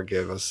Nakamura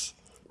gave us.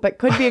 But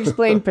could be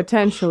explained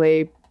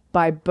potentially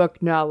by book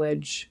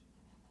knowledge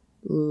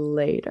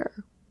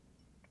later.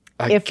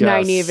 If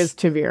Nynaeve is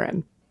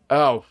Ta'Veren.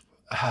 Oh.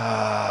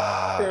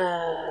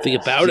 Think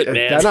about it,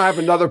 man. Then I have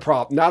another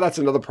problem. Now that's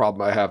another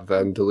problem I have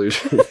then,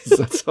 delusions.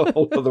 That's a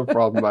whole other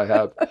problem I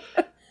have.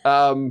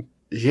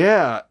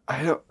 Yeah,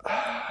 I don't.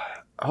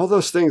 All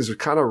those things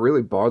kind of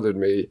really bothered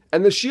me,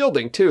 and the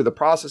shielding too. The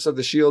process of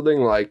the shielding,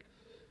 like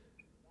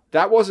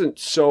that wasn't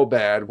so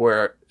bad.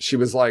 Where she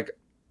was like,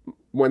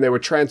 when they were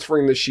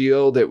transferring the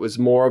shield, it was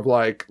more of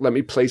like, let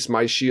me place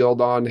my shield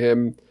on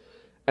him,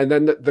 and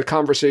then the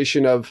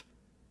conversation of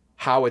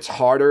how it's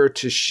harder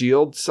to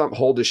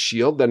hold a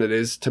shield than it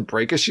is to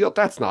break a shield.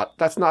 That's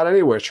not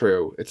anywhere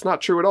true. It's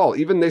not true at all.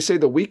 Even they say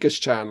the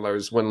weakest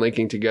channelers, when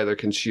linking together,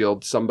 can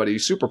shield somebody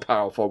super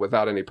powerful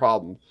without any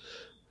problem.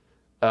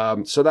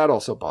 So that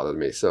also bothered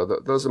me. So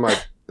those are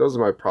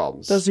my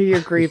problems. Those are your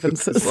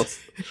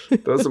grievances.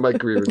 Those are my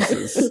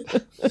grievances.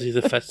 See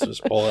the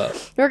Festivus pull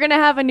out. We're gonna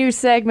have a new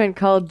segment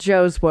called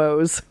Joe's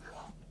Woes.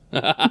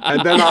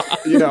 And then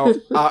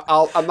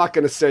I'm not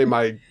going to say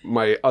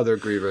my other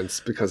grievance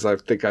because I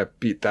think I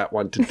beat that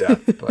one to death.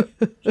 But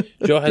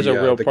Joe has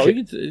a real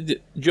problem.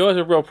 Joe has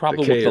a real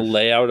problem with the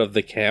layout of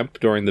the camp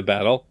during the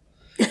battle,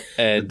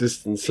 and the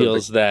distance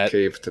feels of the that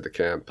cave to the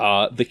camp.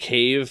 The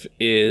cave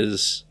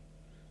is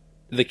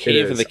the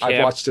cave of the camp.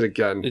 I've watched it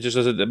again. It just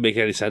doesn't make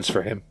any sense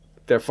for him.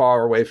 They're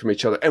far away from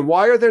each other. And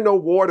why are there no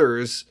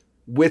warders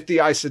with the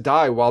Aes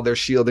Sedai while they're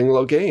shielding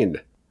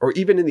Logain, or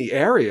even in the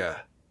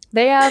area?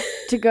 They have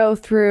to go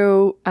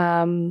through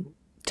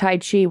Tai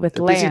Chi with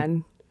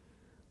Lan.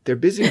 They're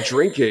busy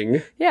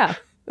drinking. Yeah.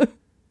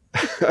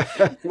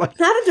 Not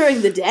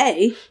during the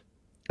day.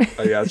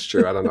 Oh, yeah, that's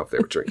true. I don't know if they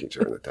were drinking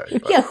during the day.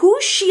 But. Yeah,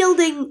 who's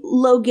shielding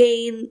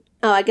Logain?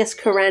 Oh, I guess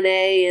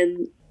Karene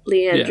and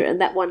Leandra,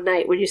 and that one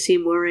night when you see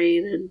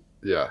Moiraine and...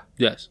 Yeah.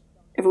 Yes.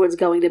 everyone's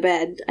going to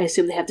bed, I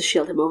assume they have to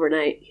shield him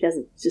overnight. He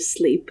doesn't just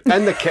sleep.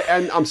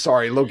 And I'm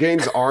sorry,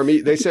 Loghain's army.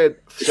 They said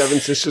 7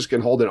 sisters can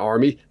hold an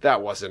army.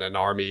 That wasn't an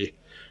army.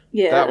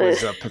 Yeah, That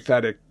was a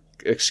pathetic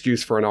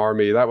excuse for an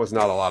army. That was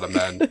not a lot of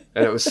men,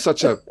 and it was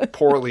such a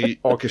poorly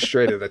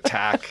orchestrated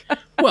attack.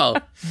 Well,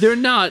 they're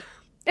not.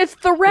 It's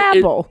the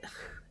rabble.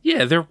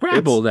 Yeah, they're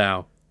rabble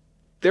now.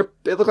 They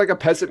look like a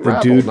peasant The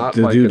rabble, dude, not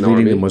the like dude an leading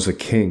army. them was a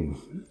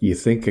king. You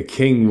think a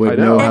king would I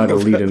know. know how to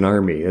lead an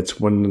army? It's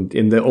when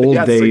in the old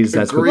Yes, days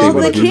like, that's what agree they well,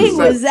 would the do. king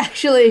was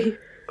actually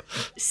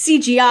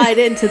CGI'd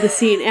into the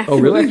scene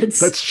afterwards. really?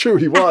 That's true.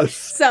 He was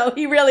So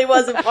he really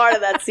wasn't part of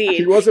that scene.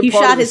 He wasn't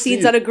part shot of the his scenes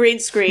scene. on a green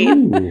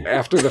screen.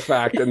 after the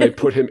fact, and they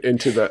put him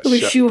into the It was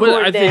show. But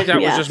I shoehorned think in,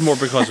 that yeah. was just more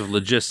because of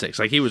logistics.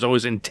 Like, he was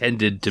always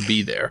intended to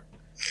be there.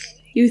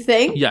 You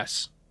think?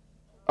 Yes.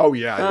 Oh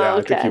yeah, Oh,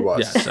 I think he okay. was.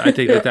 Yes. I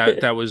think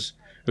that was...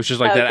 It was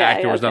just like that Okay,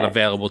 actor was not okay.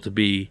 available to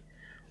be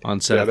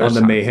on set. Yeah, at there's- that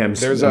on the time. mayhem.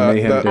 There's the a-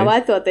 mayhem the- day. Oh, I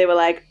thought they were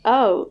like,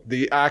 oh,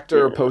 The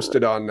actor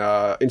posted on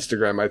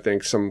Instagram, I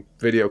think, some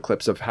video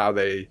clips of how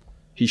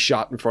he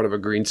shot in front of a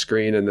green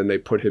screen, and then they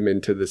put him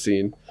into the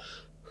scene.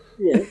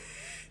 yeah.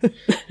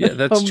 Yeah,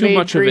 that's too Homemade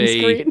much of green a...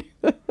 screen.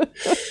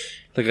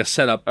 Like a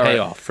setup right.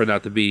 payoff for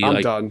not to be I'm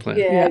like done. planned.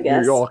 Yeah, I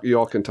guess. You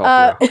all can talk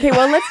now. Okay,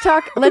 well,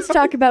 let's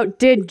talk about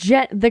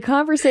the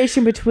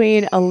conversation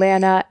between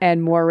Alana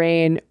and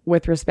Moraine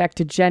with respect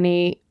to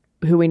Jenny,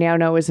 who we now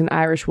know is an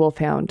Irish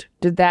wolfhound.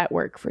 Did that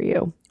work for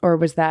you, or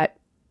was that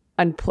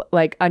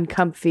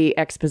uncomfy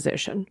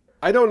exposition?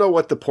 I don't know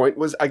what the point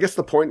was. I guess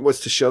the point was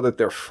to show that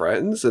they're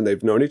friends and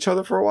they've known each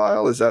other for a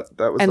while. Is that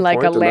was And the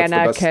like point? And that's the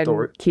Alana best can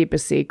story? keep a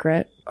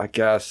secret, I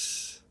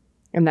guess.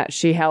 and that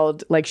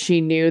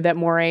she knew that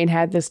Moraine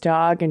had this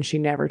dog, and she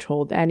never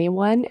told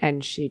anyone,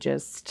 and she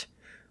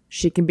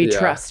can be Yeah.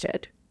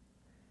 trusted.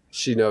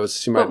 She knows.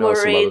 She might But know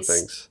some other Moraine's-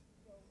 things.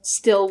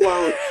 Still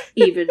won't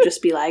even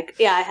just be like,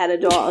 yeah, I had a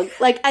dog.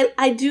 Like,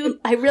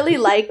 I really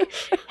like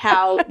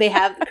how they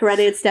have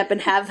Karen and Steppen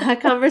have that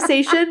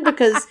conversation,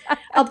 because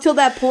up till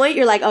that point,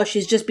 you're like, oh,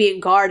 she's just being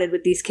guarded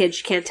with these kids.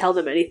 She can't tell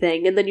them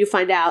anything. And then you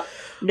find out,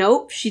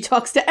 nope, she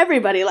talks to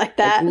everybody like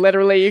that.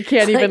 Literally, you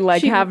can't even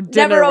She have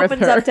dinner never with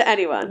opens her. up to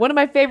anyone. One of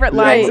my favorite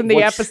lines in the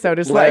What's- episode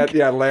is Lan, like,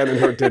 yeah, Lan and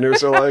her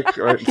dinners are like,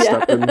 right?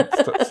 Yeah.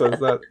 Steppen says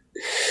that.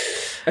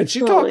 And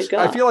she Oh talks, my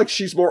God. I feel like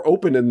she's more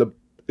open in the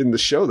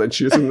show than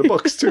she is in the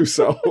books too,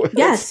 so.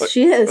 Yes,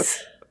 she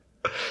is.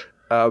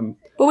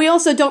 But we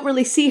also don't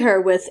really see her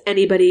with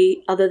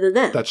anybody other than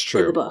them. That's In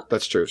the true. book.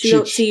 That's true. We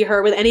don't see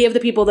her with any of the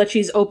people that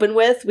she's open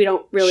with. We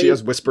don't really She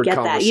has whispered get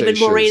that. conversations.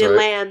 Even Moraine and right?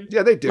 Lan,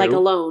 Yeah, they do. like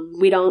alone.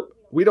 We don't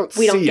we don't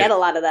we don't see get it a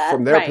lot of that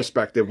from their right.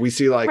 perspective. We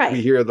see like Right,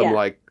 we hear them yeah.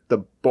 like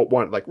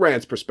like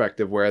Rand's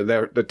perspective, where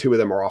the two of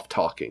them are off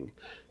talking.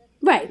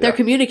 Right, they're Yeah.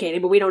 communicating,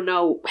 but we don't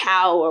know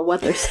how or what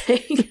they're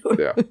saying.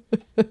 Yeah.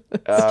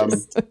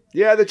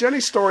 Yeah, the Jenny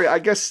story. I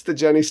guess the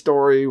Jenny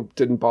story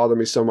didn't bother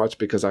me so much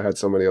because I had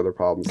so many other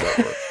problems that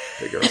were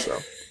bigger. So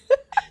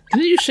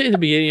Didn't you say at the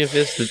beginning of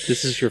this that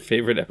this is your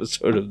favorite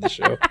episode of the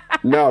show?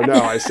 no,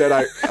 I said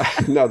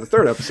no. The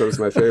third episode is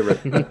my favorite.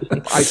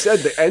 I said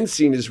the end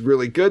scene is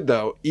really good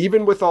though.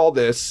 Even with all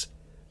this,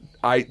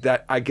 I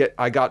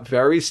got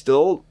very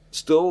still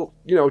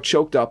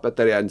choked up at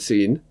that end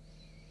scene.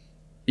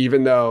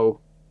 Even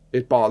though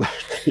it bothered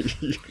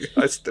me,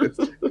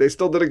 they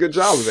still did a good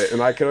job of it,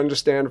 and I can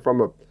understand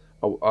from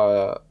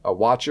a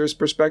watcher's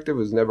perspective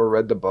who's never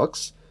read the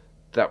books.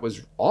 That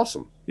was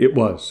awesome. It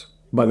was.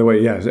 By the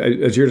way, yeah,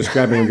 as you're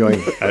describing, I'm going,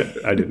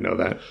 I didn't know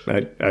that.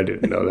 I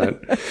didn't know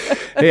that.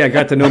 Hey, I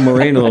got to know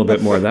Moraine a little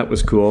bit more. That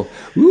was cool.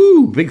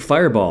 Ooh, big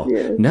fireball.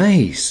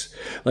 Nice.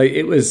 Like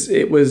it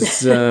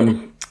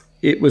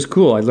was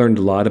cool. I learned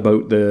a lot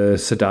about the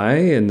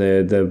Sedai and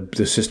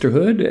the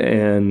sisterhood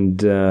and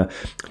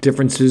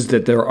differences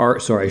that there are.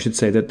 Sorry, I should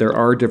say that there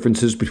are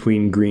differences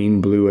between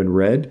green, blue, and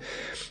red.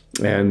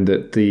 And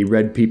that the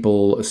red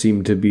people are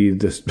supposed to be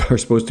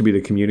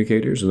the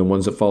communicators and the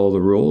ones that follow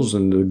the rules,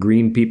 and the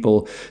green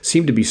people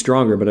seem to be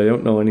stronger, but I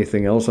don't know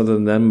anything else other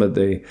than them. But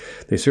they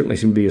certainly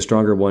seem to be a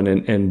stronger one,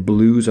 and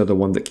blues are the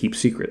one that keep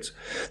secrets.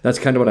 That's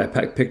kind of what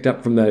I picked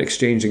up from that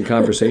exchange in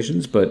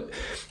conversations. But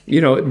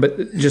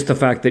but just the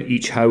fact that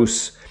each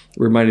house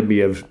reminded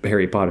me of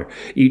Harry Potter.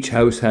 Each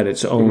house had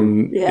its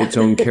own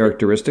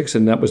characteristics,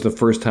 and that was the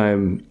first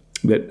time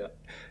that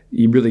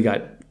you really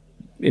got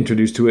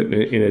introduced to it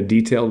in a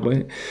detailed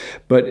way.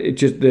 But it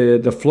just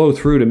the flow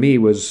through to me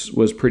was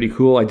pretty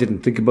cool. I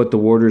didn't think about the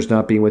warders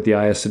not being with the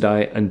Aes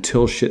Sedai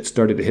until shit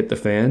started to hit the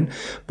fan.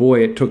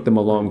 Boy, it took them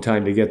a long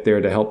time to get there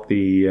to help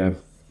the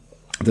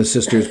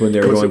sisters when they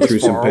were going through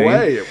some pain.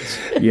 Away.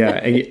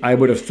 Yeah, I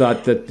would have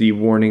thought that the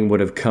warning would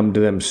have come to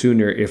them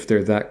sooner if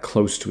they're that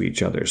close to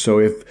each other. So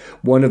if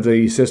one of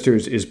the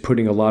sisters is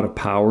putting a lot of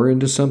power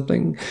into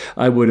something,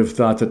 I would have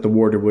thought that the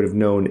warder would have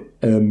known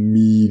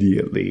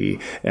immediately,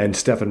 and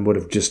Stefan would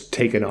have just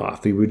taken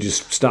off. He would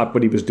just stop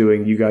what he was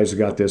doing. You guys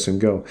got this, and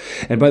go.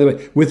 And by the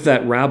way, with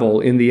that rabble,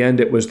 in the end,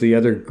 it was the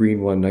other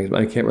green one.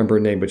 I can't remember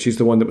her name, but she's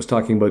the one that was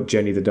talking about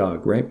Jenny the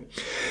dog, right?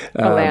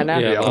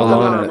 Alana. Yeah.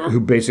 Alana, who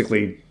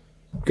basically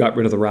got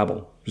rid of the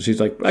rabble. She's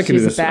like, I can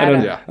She's do a this. I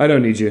don't, badass. Yeah. I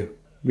don't need you.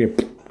 Yeah,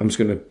 I'm just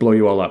going to blow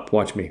you all up.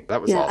 Watch me.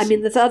 That was Yeah, awesome. I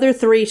mean, the other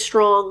three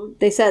strong,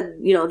 they said,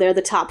 they're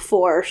the top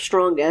 4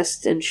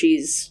 strongest, and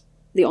she's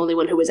the only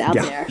one who was out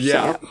there.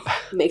 Yeah. So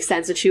it makes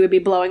sense that she would be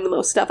blowing the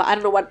most stuff. I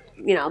don't know what,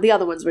 the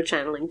other ones were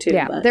channeling too.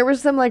 Yeah, but there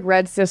was some like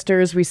red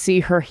sisters. We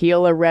see her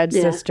heal a red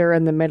sister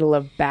in the middle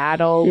of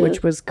battle,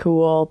 which was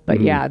cool.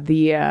 But yeah,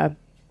 the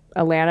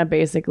Alana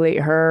basically,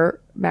 her,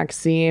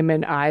 Maxime,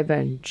 and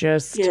Ivan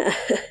just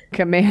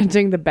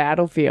commanding the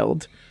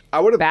battlefield. I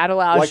would have Battle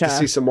liked to Asha.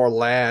 see some more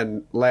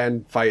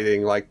land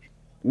fighting, like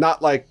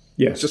not like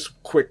Yes.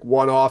 just quick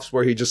one-offs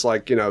where he just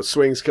like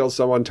swings, kills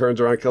someone,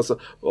 turns around, kills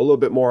someone. A little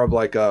bit more of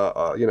like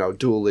a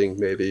dueling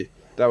maybe.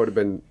 That would have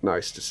been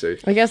nice to see.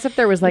 I guess if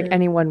there was like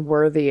anyone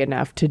worthy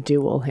enough to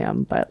duel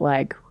him, but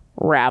like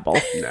rabble.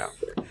 No.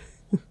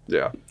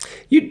 Yeah.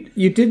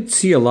 You did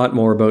see a lot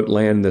more about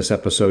Lan this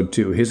episode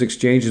too. His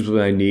exchanges with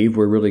Nynaeve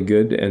were really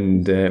good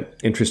and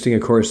interesting.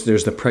 Of course,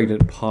 there's the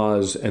pregnant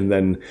pause, and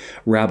then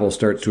Rabble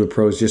starts to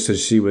approach just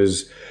as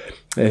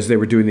they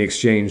were doing the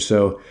exchange.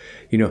 So,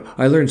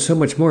 I learned so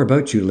much more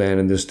about you, Lan,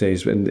 in this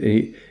days. And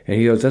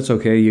he goes, "That's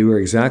okay. You were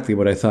exactly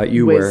what I thought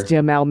you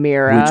Wisdom,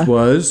 Almira. were." Which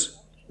was.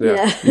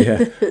 yeah.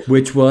 Yeah,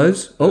 which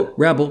was,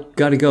 Rabble,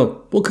 gotta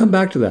go. We'll come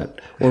back to that,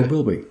 or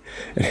will we?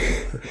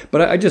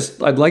 But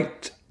I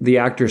liked the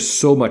actor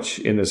so much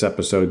in this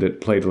episode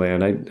that played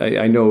Lan.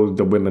 I know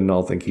the women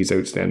all think he's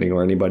outstanding,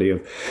 or anybody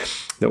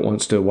that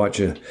wants to watch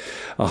a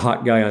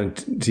hot guy on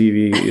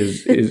TV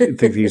is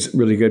think he's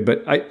really good.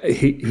 But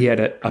he had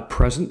a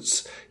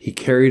presence. He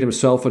carried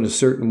himself in a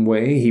certain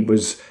way. He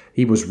was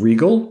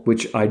regal,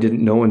 which I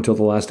didn't know until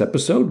the last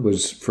episode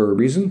was for a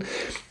reason.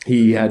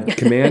 He had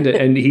command,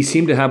 and he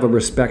seemed to have a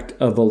respect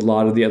of a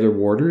lot of the other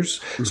warders.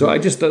 Mm-hmm. So I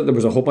just thought there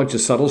was a whole bunch of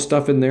subtle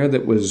stuff in there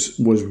that was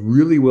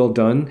really well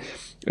done,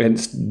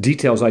 and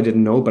details I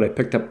didn't know, but I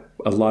picked up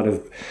a lot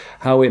of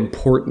how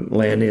important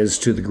Lan is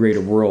to the greater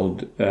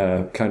world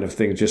kind of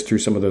thing just through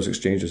some of those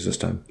exchanges this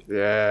time.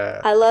 Yeah.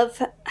 I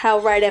love how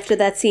right after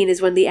that scene is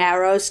when the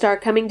arrows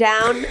start coming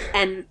down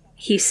and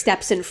he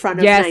steps in front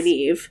of Yes.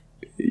 Nynaeve.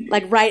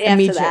 Like right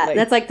after that. Immediately.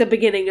 That's like the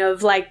beginning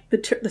of like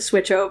the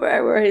switch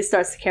over where he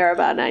starts to care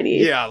about Nynaeve.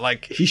 Yeah,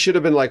 like he should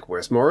have been like,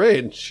 "Where's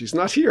Moraine? She's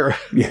not here."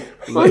 Yeah.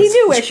 Well, he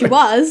knew where she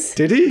was.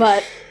 Did he?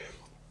 But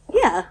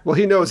yeah. Well,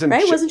 he knows.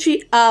 Right? Wasn't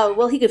she?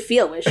 Well, he could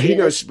feel where she He is.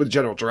 knows the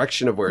general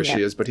direction of where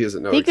she is, but he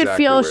doesn't know. He could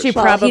exactly feel where she is.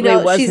 Well, probably he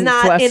knows wasn't she's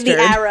not in the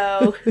flustered.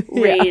 arrow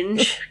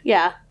range.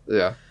 Yeah.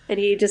 Yeah. And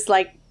he just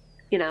like,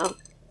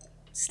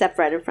 stepped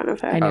right in front of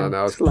her. I I know. don't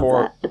know. It's Love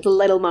poor that. It's a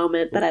little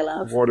moment that I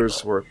love.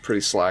 warders were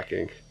pretty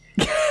slacking.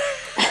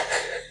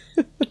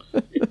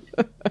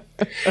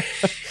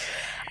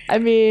 I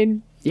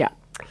mean, yeah.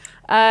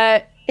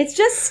 It's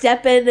just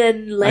Steppen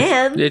and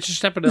Lan. It's just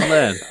stepping in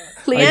land.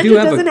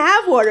 Leandra doesn't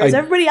have warders.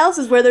 Everybody else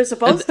is where they're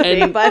supposed to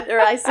be, but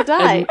they're Aes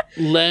Sedai.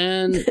 And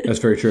Lan That's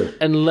very true.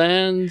 and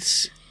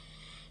Lan's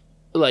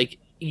like,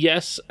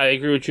 yes, I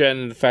agree with Jen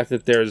in the fact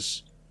that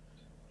there's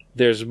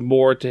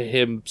more to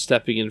him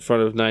stepping in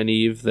front of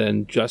Nynaeve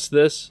than just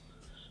this,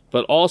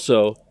 but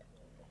also,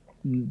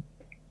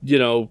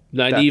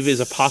 Nynaeve is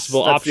a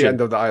possible that's option. the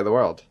end of the Eye of the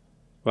World.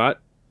 What?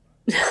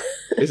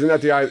 Isn't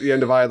that the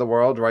end of Eye of the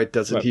World? Right?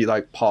 Doesn't he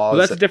like pause?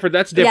 Well, that's different.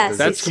 That's different. Yes,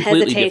 that's he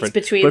completely hesitates different.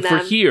 between but them.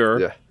 for here,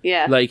 Yeah.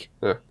 Yeah. like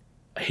Yeah.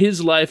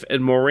 his life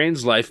and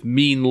Moraine's life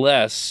mean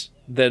less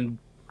than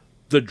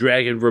the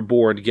Dragon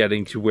Reborn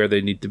getting to where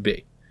they need to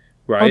be,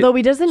 right? Although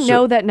he doesn't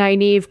know that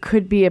Nynaeve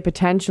could be a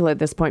potential at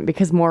this point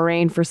because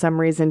Moraine, for some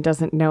reason,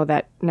 doesn't know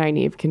that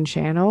Nynaeve can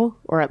channel,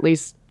 or at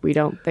least we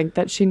don't think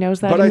that she knows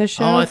that But in I- the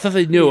show. Oh, I thought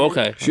they knew.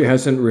 Okay. She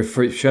hasn't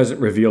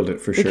revealed it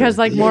for sure. Because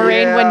like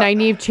Moraine, when Yeah.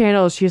 Nynaeve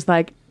channels, she's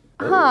like,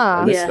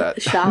 huh, missed Yeah.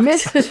 that.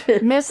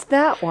 Shocked. missed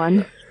that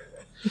one.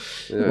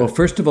 Well,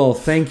 first of all,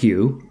 thank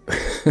you.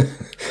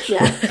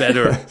 Yeah.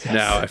 Better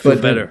now. I feel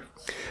But- better.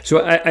 So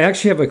I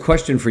actually have a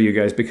question for you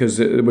guys because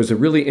it was a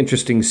really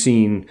interesting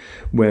scene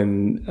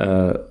when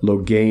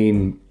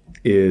Logain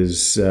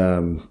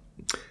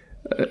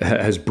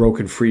has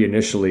broken free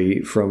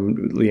initially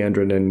from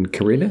Leandrin and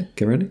Karina,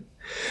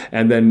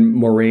 and then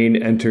Moraine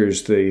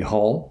enters the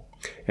hall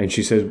and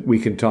she says, "We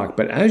can talk."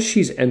 But as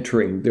she's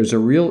entering, there's a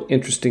real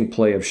interesting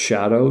play of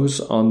shadows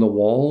on the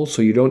wall,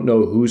 so you don't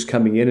know who's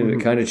coming in, and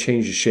it kind of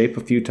changes shape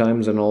a few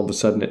times, and all of a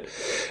sudden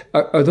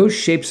are those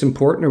shapes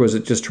important, or was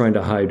it just trying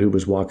to hide who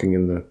was walking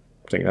in the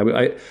thing?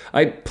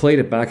 I played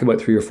it back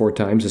about 3 or 4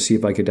 times to see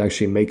if I could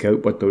actually make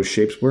out what those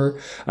shapes were.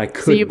 I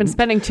couldn't. So you've been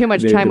spending too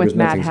much There time was with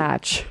Mad nothing-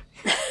 Hatch.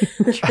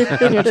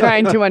 You're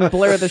trying to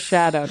unblur the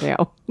shadow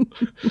now.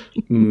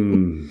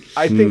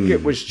 I think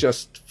it was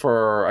just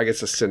for, I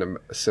guess, a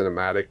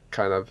cinematic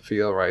kind of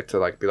feel, right? To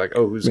like be like,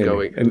 oh, who's Maybe.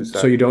 going? And Who's that?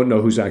 so you don't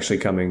know who's actually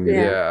coming. and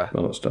Yeah.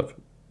 all that stuff.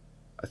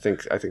 I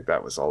think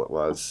that was all it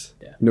was.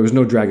 There was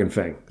no Dragon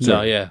Fang. No,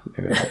 Sorry. yeah.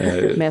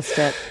 Missed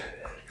it.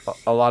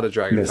 A lot of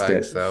dragon Missed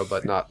fangs, it. though,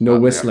 but not No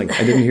not whistling.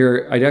 I didn't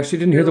hear. I actually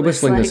didn't hear the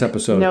whistling this whistling.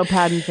 episode. No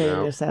patent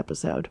thing this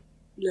episode.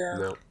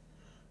 No.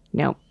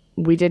 No,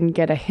 we didn't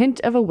get a hint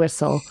of a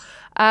whistle.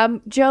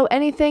 Joe,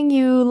 anything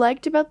you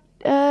liked about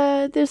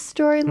this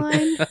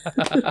storyline?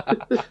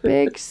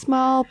 Big,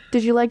 small.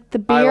 Did you like the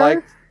beer? I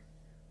like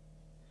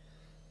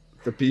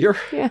the beer.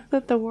 Yeah,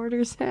 that the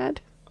warders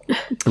had.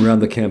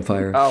 Around the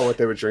campfire. Oh, what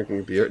they were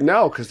drinking beer?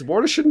 No, because the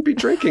warders shouldn't be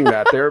drinking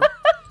that.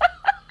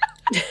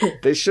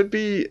 They should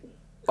be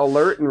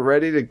alert and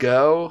ready to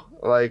go.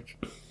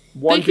 Like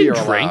one They can beer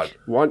drink.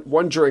 allowed,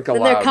 one drink allowed.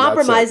 And they're that's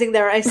compromising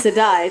their Aes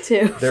Sedai, too.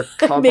 it. They're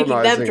Making them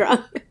compromising.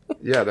 drunk.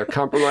 Yeah, they're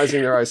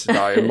compromising their Aes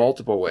Sedai in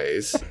multiple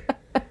ways.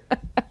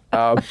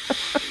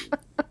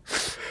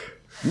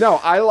 No,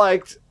 I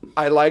liked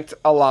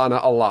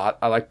Alana a lot.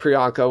 I like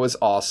Priyanka was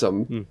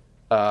awesome.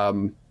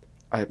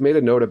 I made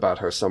a note about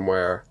her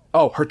somewhere.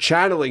 Oh, her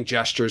channeling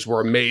gestures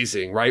were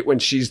amazing, right? When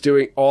she's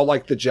doing all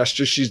like the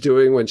gestures she's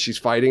doing when she's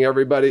fighting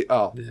everybody.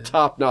 Oh,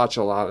 top notch,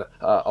 Alana.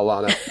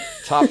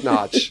 Top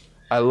notch.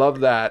 I love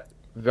that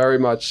very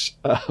much.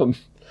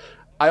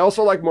 I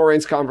also like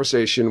Moraine's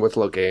conversation with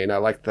Logain. I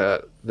like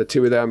the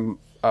two of them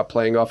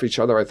playing off each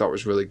other. I thought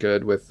was really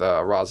good with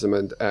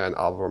Rosamund and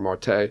Alvaro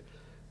Morte.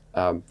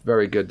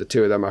 Very good, the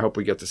two of them. I hope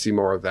we get to see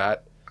more of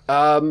that.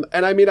 And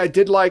I mean, I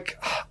did like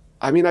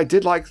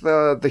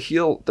the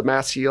heal, the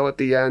mass heal at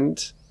the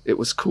end. It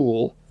was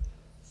cool.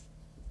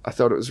 I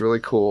thought it was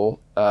really cool.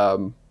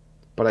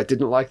 But I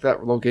didn't like that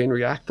the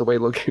way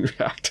Logain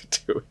reacted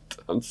to it.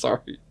 I'm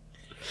sorry.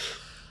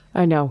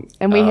 I know.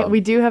 And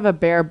we do have a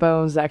bare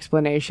bones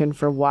explanation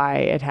for why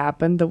it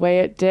happened the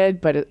way it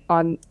did, but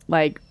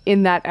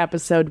in that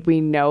episode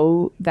we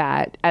know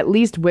that at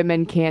least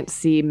women can't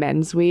see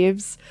men's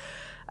weaves,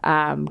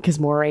 because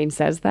Moraine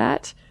says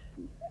that.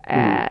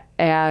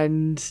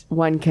 And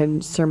one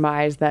can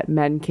surmise that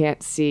men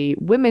can't see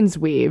women's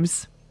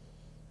weaves.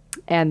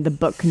 And the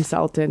book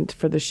consultant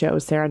for the show,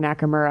 Sarah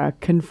Nakamura,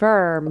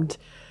 confirmed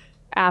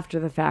after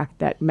the fact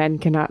that men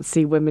cannot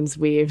see women's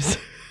weaves.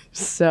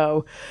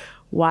 So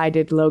why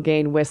did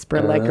Logain whisper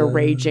like a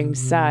raging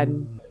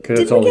sun? Because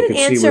that's Did all we he get an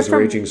could see answer was from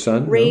Raging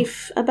Sun.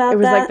 Rafe about It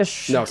was that? like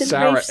the No, Did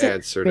Sarah Rafe say-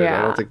 answered it. I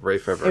Yeah. don't think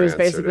Rafe ever It was answered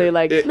basically it.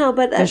 like No,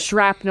 but the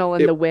shrapnel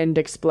and the wind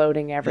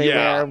exploding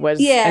everywhere was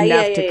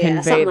enough to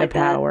convey something the like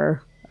that.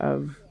 power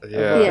of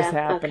Yeah. what was yeah,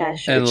 happening. okay,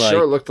 sure. And It like,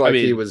 sure looked like I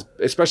mean, he was,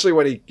 especially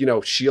when he,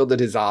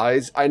 shielded his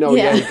eyes. I know,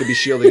 Yeah. he could be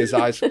shielding his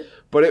eyes,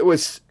 but it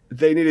was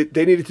they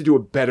needed to do a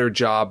better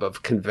job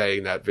of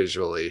conveying that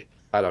visually.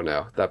 I don't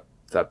know, that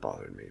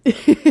bothered me.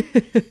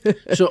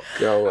 So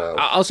Go,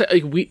 I'll say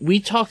like, we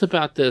talked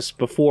about this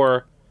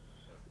before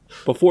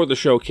the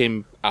show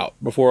came out,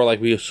 before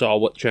like we saw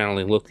what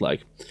channeling looked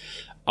like.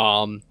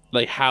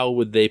 Like how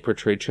would they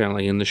portray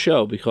channeling in the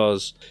show?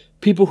 Because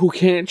people who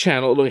can't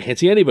channel can't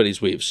see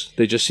anybody's weaves.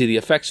 They just see the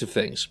effects of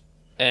things.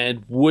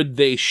 And would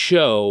they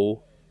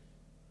show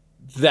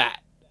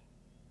that?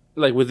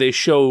 Like would they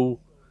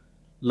show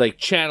like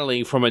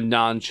channeling from a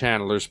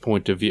non-channeler's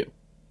point of view?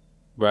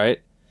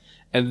 Right?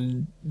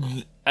 And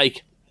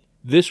like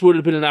this would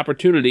have been an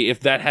opportunity if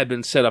that had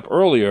been set up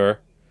earlier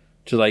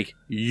to like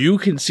you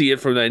can see it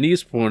from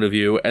Nynaeve's point of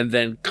view and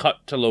then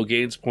cut to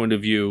Logain's point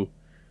of view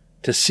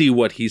to see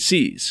what he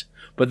sees.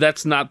 But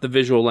that's not the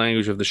visual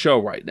language of the show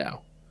right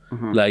now.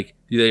 Like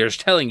they're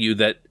just telling you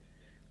that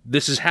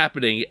this is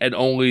happening and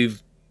only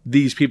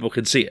these people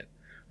can see it,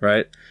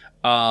 right?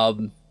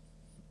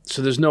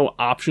 So there's no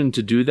option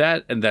to do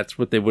that, and that's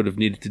what they would have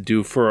needed to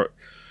do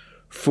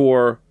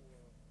for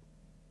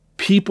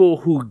people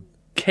who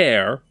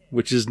care,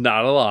 which is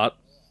not a lot,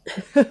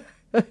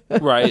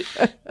 right?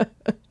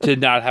 To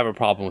not have a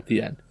problem with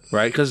the end,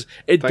 right? Because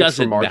it thanks for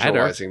doesn't matter.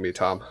 marginalizing me,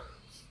 Tom.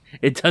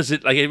 It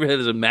doesn't it really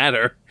doesn't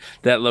matter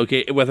that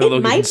whether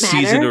Logan might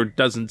sees it matter. or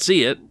doesn't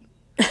see it.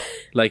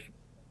 Like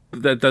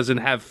that doesn't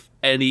have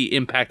any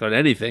impact on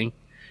anything.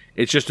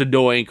 It's just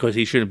annoying because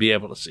he shouldn't be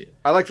able to see it.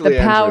 I like The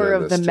Leandrin power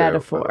in of this the too, by the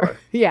metaphor. way.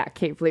 Yeah,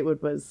 Kate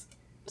Fleetwood was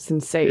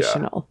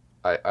sensational.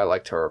 I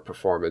liked her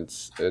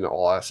performance in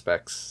all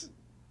aspects.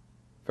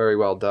 Very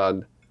well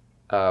done.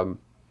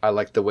 I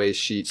like the way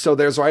so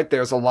there's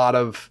a lot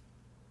of,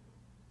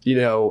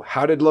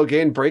 how did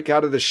Logain break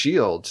out of the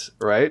shield,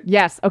 right?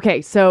 Yes.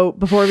 Okay. So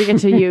before we get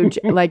to you,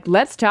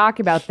 let's talk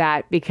about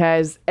that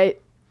because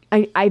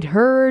I'd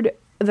heard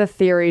the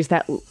theories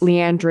that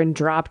Leandrin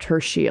dropped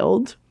her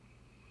shield.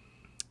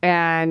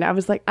 And I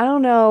was like, I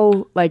don't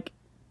know, like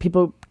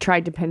people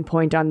tried to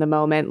pinpoint on the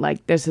moment,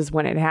 like this is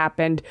when it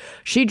happened.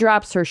 She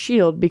drops her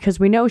shield because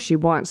we know she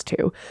wants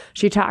to.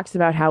 She talks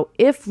about how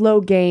if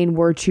Logain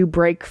were to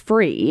break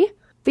free,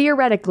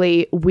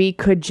 theoretically, we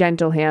could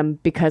gentle him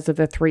because of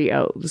the 3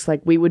 oaths.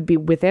 Like we would be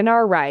within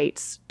our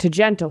rights to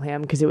gentle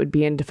him because it would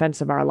be in defense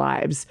of our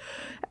lives.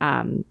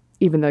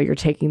 Even though you're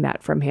taking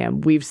that from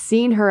him. We've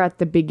seen her at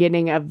the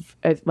beginning of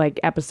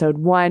episode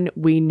 1.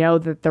 We know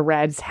that the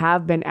Reds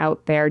have been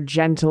out there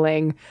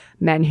gentling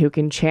men who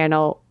can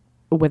channel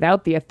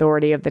without the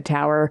authority of the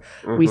Tower.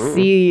 Mm-hmm. We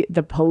see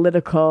the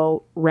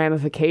political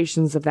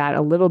ramifications of that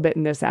a little bit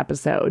in this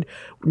episode,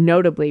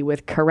 notably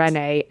with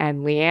Karene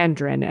and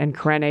Leandrin, and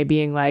Karene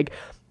being like,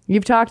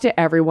 you've talked to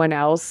everyone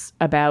else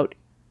about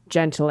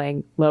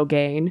gentling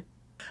Logain.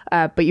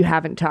 but you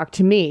haven't talked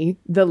to me,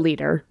 the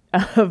leader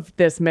of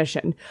this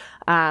mission.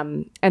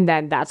 And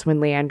then that's when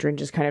Leandrin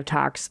just kind of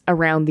talks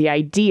around the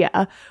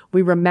idea.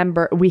 We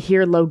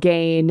hear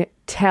Logain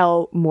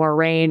tell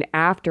Moiraine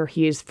after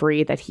he is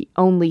free that he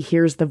only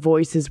hears the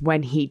voices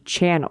when he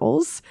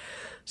channels.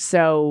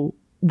 So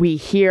we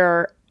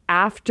hear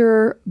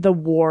after the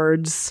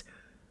wards,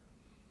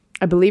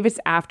 I believe it's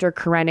after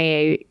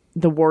Kyrene,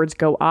 the wards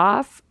go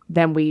off,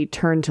 then we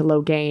turn to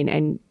Logain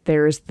and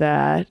there's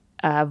the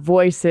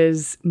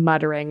voices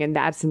muttering, and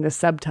that's in the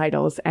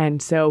subtitles.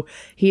 And so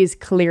he's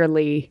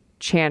clearly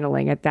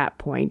channeling at that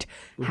point.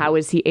 Mm-hmm. How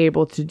is he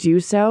able to do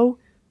so?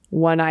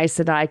 One Aes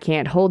Sedai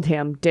can't hold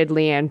him. Did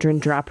Liandrin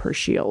drop her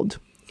shield?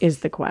 Is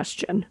the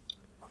question.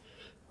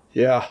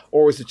 Yeah,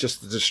 or was it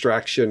just the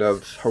distraction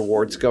of her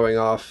wards going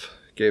off?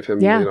 Gave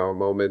him, a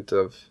moment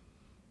of,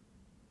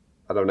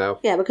 I don't know.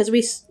 Yeah, because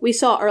we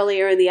saw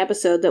earlier in the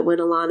episode that when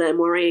Alana and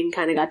Moiraine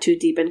kind of got too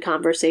deep in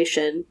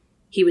conversation,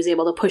 he was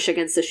able to push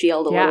against the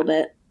shield a little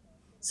bit.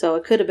 So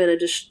it could have been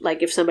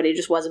if somebody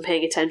just wasn't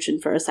paying attention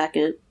for a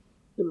second,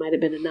 it might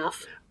have been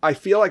enough. I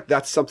feel like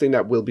that's something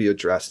that will be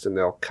addressed, and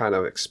they'll kind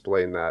of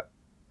explain that.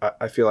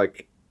 I feel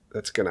like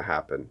that's going to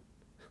happen.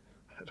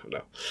 I don't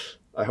know.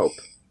 I hope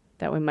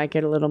that we might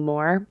get a little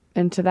more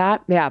into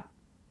that. Yeah.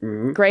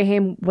 Mm-hmm.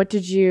 Graham, what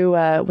did you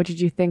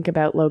think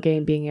about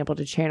Logain being able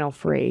to channel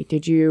free?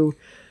 Did you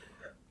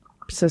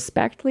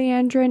suspect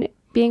Liandrin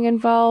being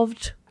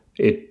involved?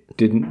 It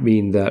didn't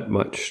mean that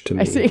much to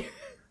me. I see.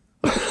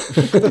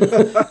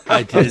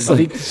 I didn't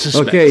think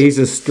suspect. Okay, he's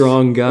a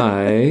strong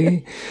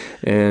guy,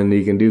 and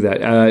he can do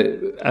that.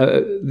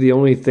 The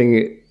only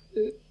thing,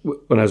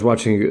 when I was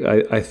watching,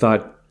 I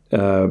thought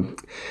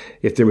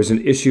if there was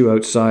an issue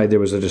outside, there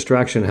was a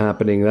distraction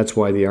happening. That's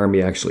why the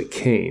army actually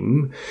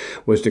came,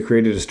 was to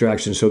create a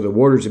distraction so the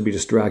warders would be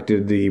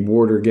distracted. The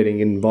warder getting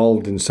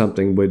involved in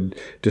something would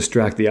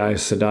distract the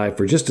Aes Sedai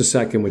for just a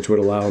second, which would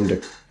allow him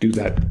to do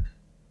that,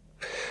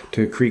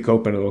 to creak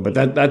open a little bit.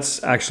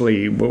 That's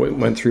actually what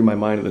went through my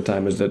mind at the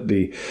time, is that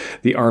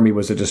the army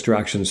was a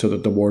distraction so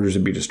that the warders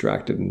would be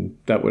distracted, and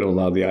that would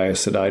allow the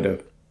Aes Sedai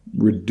to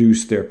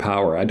reduce their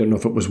power. I don't know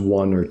if it was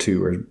one or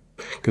two, or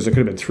because it could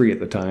have been three at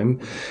the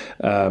time,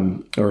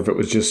 or if it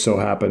was just so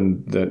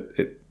happened that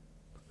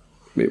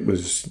it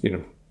was,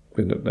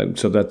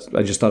 so that's,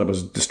 I just thought it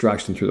was a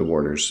distraction through the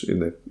warders in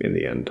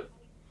the end.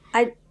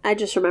 I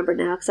just remembered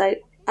now, because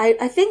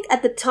I think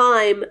at the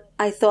time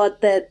I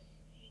thought that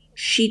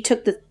she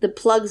took the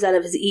plugs out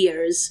of his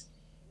ears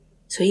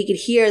so he could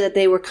hear that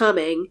they were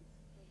coming,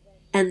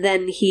 and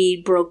then he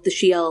broke the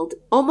shield,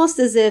 almost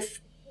as if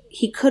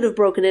he could have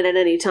broken it at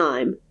any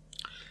time,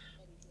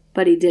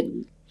 but he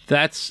didn't.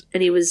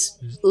 And he was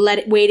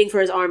waiting for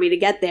his army to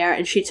get there,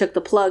 and she took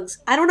the plugs.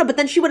 I don't know, but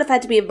then she would have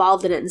had to be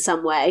involved in it in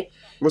some way.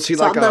 Was he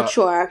I'm not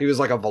sure. He was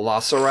like a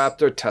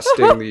velociraptor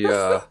testing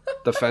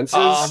the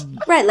fences?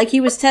 Right, like he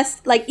was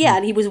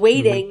and he was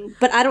waiting,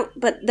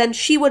 but then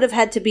she would have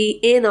had to be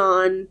in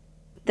on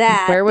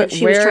that. Where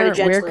she was trying to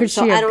gentle where could him.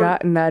 she have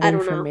gotten that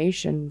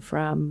information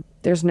from?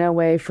 There's no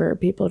way for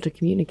people to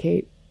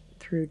communicate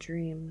through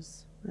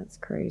dreams. That's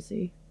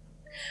crazy.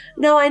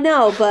 No, I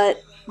know,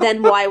 but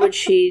then why would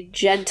she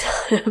gentle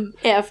him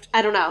if,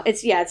 I don't know.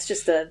 It's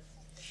just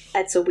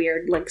it's a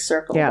weird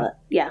circle. Yeah. But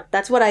yeah,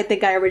 that's what I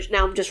think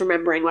now I'm just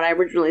remembering what I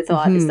originally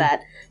thought, is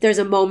that there's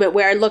a moment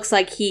where it looks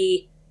like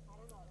his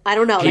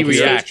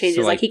face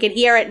changes, like he can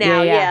hear it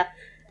now, yeah.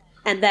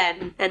 And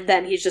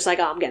then he's just like,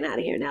 oh, I'm getting out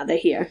of here now, they're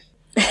here.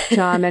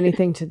 Tom,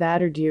 anything to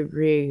that, or do you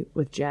agree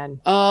with Jen?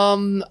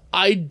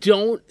 I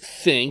don't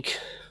think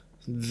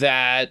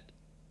that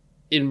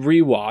in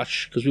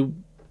rewatch, because we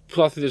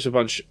thought there's a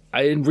bunch.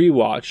 In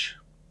rewatch,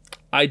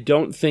 I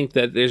don't think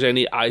that there's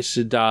any Aes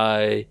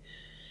Sedai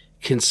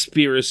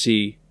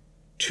conspiracy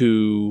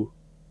to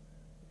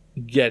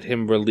get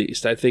him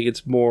released. I think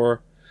it's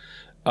more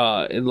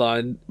in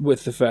line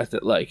with the fact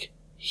that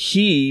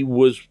he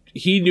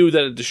knew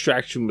that a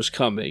distraction was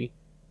coming,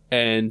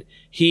 and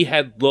he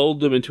had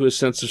lulled them into a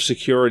sense of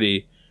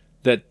security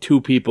that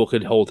two people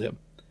could hold him,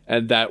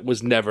 and that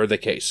was never the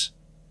case.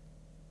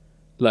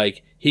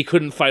 He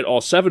couldn't fight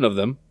all seven of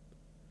them,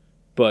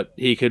 but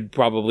he could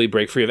probably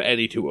break free of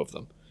any two of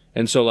them.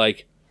 And so,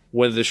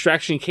 when the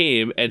distraction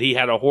came and he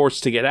had a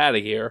horse to get out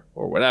of here,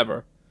 or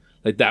whatever,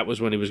 that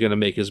was when he was going to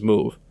make his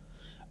move.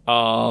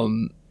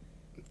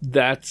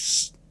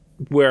 That's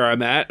where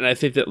I'm at, and I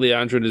think that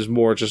Liandrin is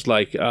more just,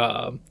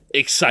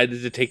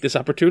 excited to take this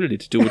opportunity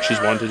to do what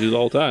she's wanted to do the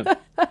whole time.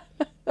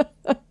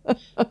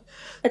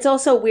 It's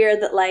also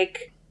weird that,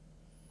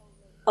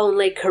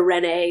 only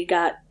Kyrene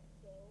got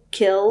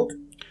killed.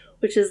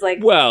 Which is that's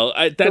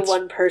the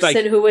one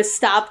person who was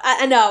stopped.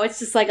 I know, it's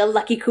just a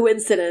lucky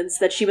coincidence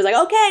that she was like,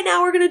 okay,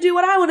 now we're going to do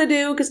what I want to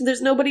do because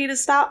there's nobody to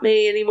stop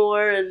me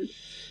anymore, and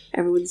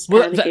everyone's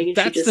panicking, and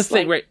that's she just the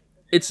thing, right?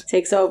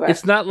 Takes over.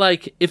 It's not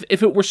if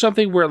it were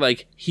something where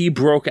he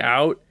broke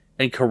out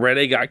and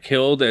Kyrene got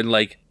killed and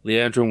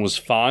Liandrin was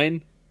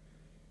fine,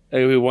 that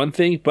would be one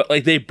thing, but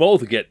they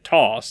both get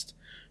tossed.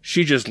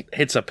 She just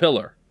hits a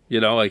pillar,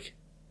 Yeah.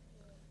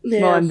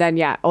 Well, and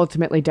then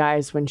ultimately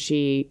dies when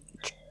she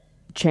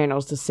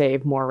channels to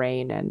save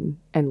Moiraine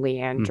and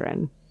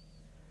Leandrin.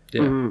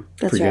 Yeah.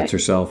 That's Forgets right.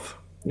 herself.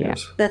 Yeah.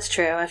 Yes. That's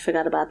true. I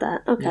forgot about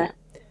that. Okay. All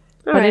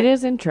But right. it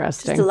is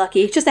interesting.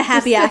 Just a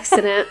happy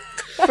accident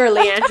for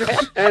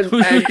Leandrin.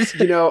 And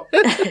you know,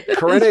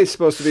 Karene is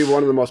supposed to be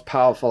one of the most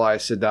powerful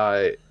Aes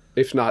Sedai,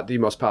 if not the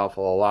most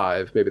powerful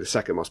alive, maybe the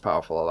second most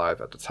powerful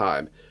alive at the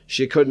time.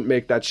 She couldn't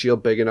make that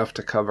shield big enough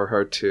to cover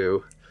her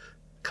too.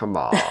 Come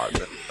on.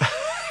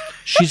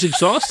 She's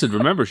exhausted.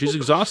 Remember, she's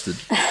exhausted.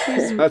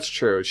 That's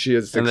true. She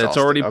is And exhausted. it's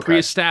already Okay.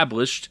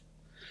 pre-established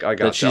I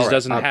got that she you. All right.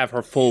 doesn't have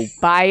her full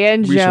Buy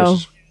in, Joe.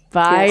 resources.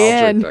 Buy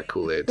I'll in. drink that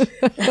Kool-Aid.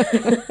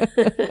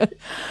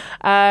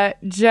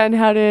 Jen,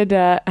 how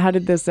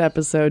did this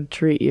episode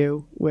treat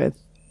you with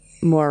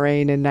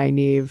Moiraine and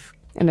Nynaeve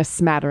and a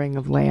smattering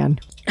of Lan?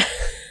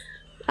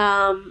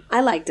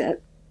 I liked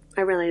it.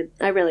 I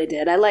really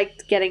did. I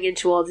liked getting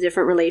into all the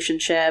different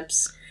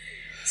relationships,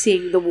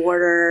 seeing the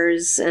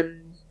warders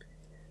and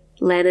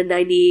Lan and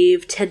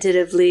Nynaeve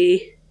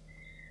tentatively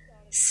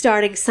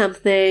starting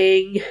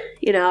something.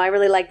 You know, I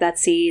really like that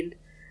scene.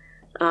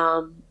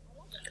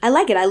 I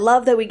like it. I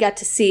love that we got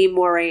to see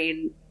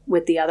Moiraine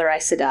with the other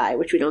Aes Sedai,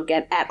 which we don't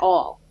get at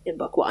all in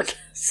book one.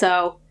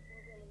 So,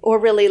 or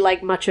really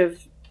like much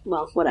of,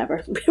 well,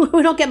 whatever.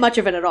 We don't get much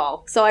of it at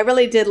all. So I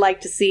really did like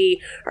to see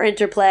her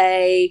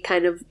interplay,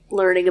 kind of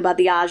learning about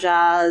the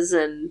Ajas,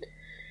 and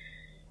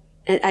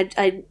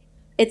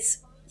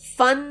it's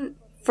fun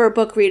for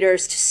book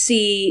readers to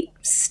see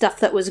stuff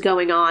that was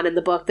going on in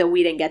the book that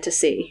we didn't get to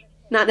see.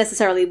 Not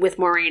necessarily with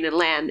Moiraine and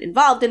Lan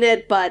involved in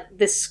it, but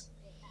this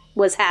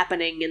was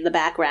happening in the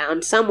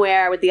background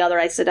somewhere with the other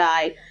Aes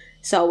Sedai.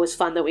 So it was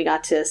fun that we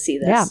got to see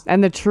this. Yeah,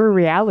 and the true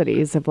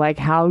realities of like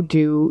how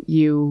do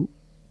you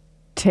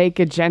take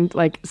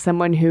like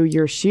someone who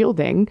you're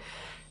shielding,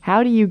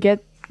 how do you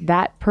get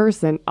that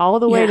person all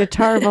the way to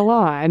Tar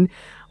Valon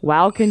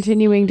while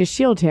continuing to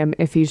shield him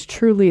if he's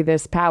truly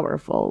this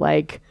powerful?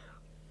 Like,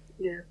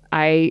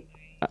 I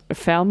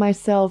found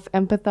myself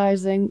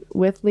empathizing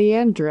with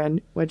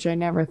Leandrin, which I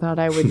never thought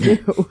I would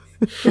do.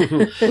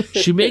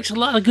 She makes a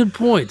lot of good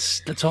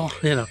points. That's all,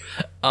 you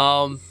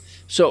know.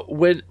 So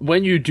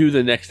when you do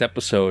the next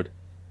episode,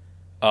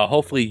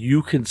 hopefully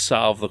you can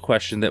solve the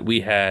question that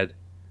we had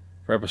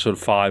for episode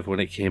 5 when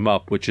it came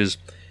up, which is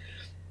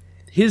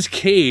his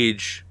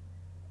cage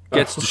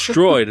gets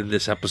destroyed in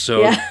this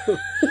episode.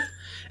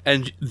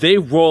 And they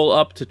roll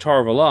up to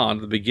Tar Valon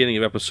at the beginning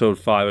of episode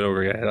 5 and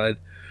overhead,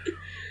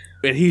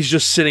 and he's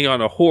just sitting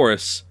on a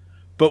horse.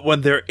 But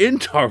when they're in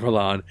Tar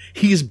Valon,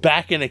 he's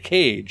back in a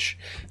cage.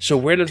 So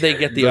where did they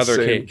get the other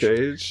same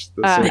cage?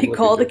 They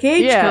call the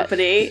cage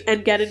company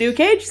and get a new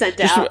cage sent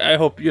out. I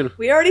hope you know.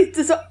 We already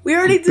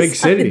Big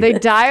city. They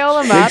dial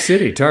him Big up.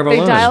 city. Tar They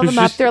Valon. dial them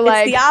up. They're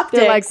like, the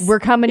optics. we're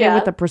coming in Yeah.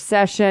 with a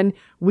procession.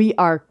 We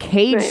are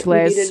cageless.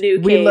 Right, we need a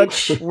new We look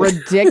cage."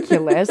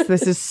 ridiculous.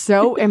 This is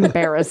so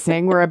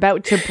embarrassing. We're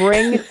about to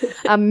bring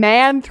a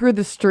man through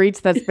the streets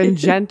that's been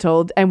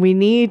gentled, and we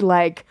need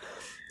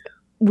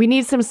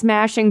some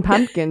Smashing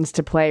Pumpkins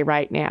to play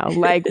right now.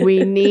 Like,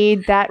 we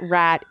need that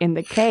rat in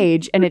the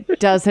cage, and it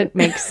doesn't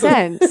make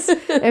sense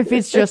if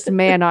it's just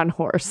man on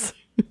horse.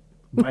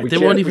 They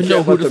won't even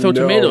know who to throw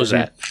tomatoes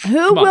at.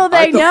 Who will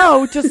they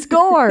know to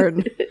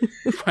scorn?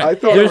 I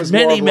thought it There's was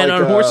more many of men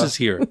like on horses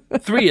here.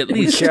 3 at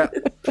least.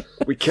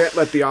 We can't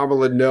let the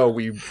Amerlin know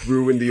we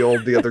ruined the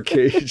other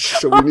cage,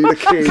 so we need a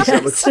cage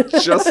that looks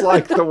just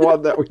like the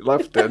one that we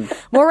left in.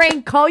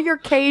 Moiraine, call your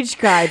cage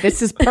guy.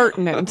 This is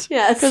pertinent.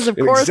 Yes. Because of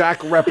An course,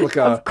 exact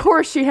replica. of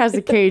course, she has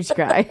a cage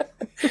guy.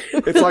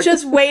 It's like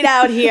Just wait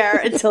out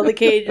here until the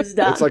cage is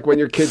done. it's like when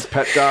your kid's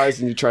pet dies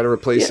and you try to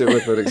replace it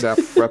with an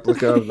exact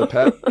replica of the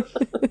pet.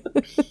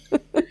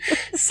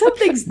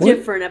 Something's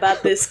different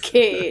about this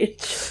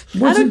cage. I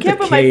don't Wasn't care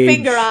the put my cage-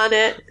 finger on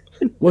it.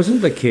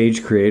 Wasn't the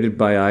cage created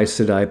by Aes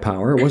Sedai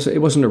power? It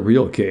wasn't a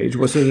real cage.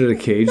 Wasn't it a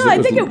cage? No, I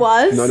think it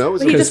was. No, it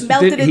was But he because just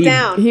melted it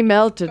down. He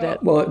melted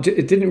it. Well,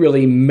 it didn't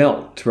really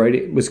melt, right?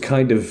 It was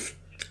kind of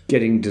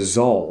getting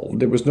dissolved.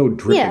 There was no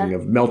dripping Yeah.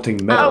 of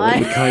melting metal. Oh,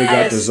 It kind of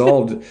got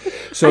dissolved.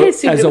 I So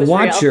assumed as it a was real.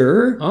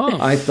 watcher,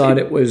 I thought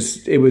it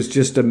was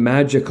just a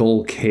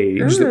magical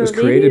cage that was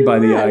created by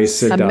the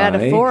Aes Sedai.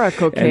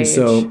 metaphorical And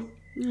so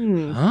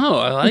Oh,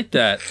 I like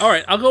that. All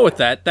right, I'll go with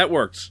that. That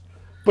works.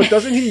 But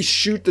doesn't he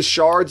shoot the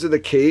shards of the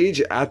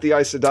cage at the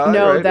Aes Sedai?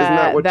 No, right? Isn't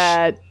that what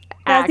that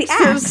That's the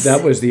axes axe.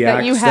 that was the that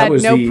axe. you had that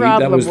was no the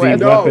problem with.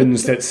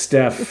 weapons that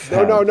Steph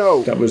had.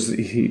 No. That was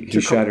he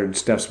shattered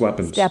Steph's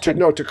weapons. Step it.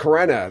 to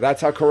Karena.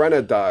 That's how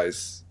Karena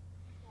dies.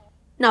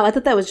 No, I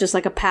thought that was just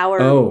like a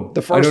power. Oh,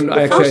 The first-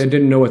 I first-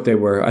 didn't know what they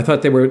were. I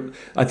thought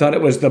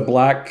it was the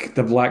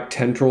black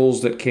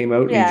tendrils that came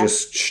out Yeah. and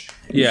just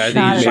Yeah, I Shot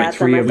think it made at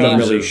 3 them, of I them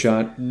thought. really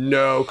shot.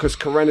 No, because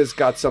Karena's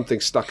got something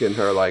stuck in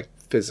her, like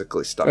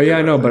physically stuck. Oh yeah, I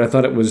in know, her. but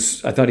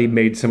I thought he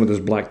made some of those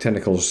black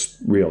tentacles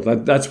real.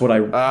 That's what I.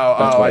 that's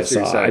what I I see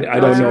what saw. you're saying. I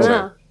don't know.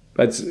 know.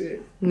 That's.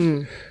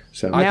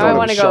 So I Now thought I it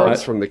wanna was go-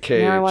 shards from the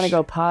cage. Now I want to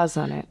go pause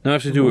on it. now I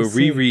have to do a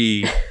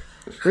rewatch.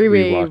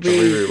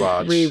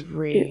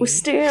 Rewatch. It was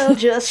still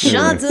just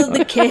shards of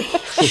the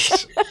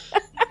cage.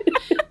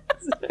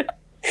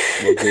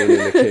 Logain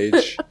in a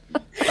cage.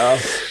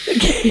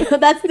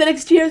 That's the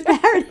next Cheers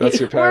parody. That's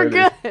your We're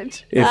parody.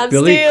 good. I'm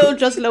still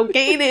just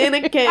Logain in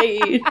a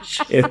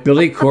cage. If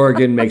Billy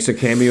Corrigan makes a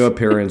cameo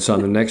appearance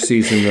on the next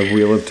season of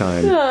Wheel of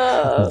Time,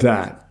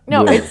 that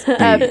No, will it's be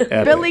epic.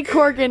 Billy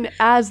Corgan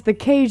as the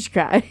cage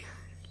guy.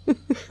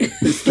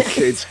 He's the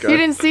cage guy. You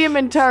didn't see him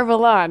in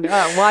Tarvalon.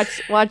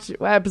 Watch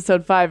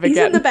episode 5 again.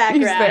 He's in the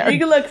background. there. You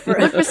can look for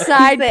him. Look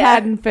beside He's there.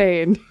 Patton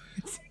Fane.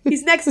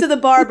 He's next to the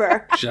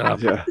barber. Shut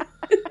up. Yeah.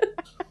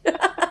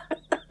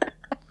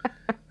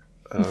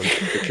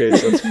 The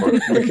cage, that's fun.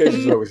 The cage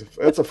is always,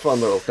 that's a fun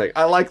little thing.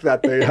 I like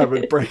that they have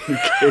a brain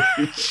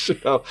cage. You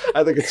know,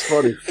 I think it's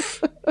funny.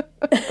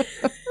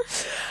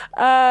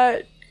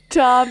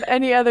 Tom,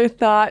 any other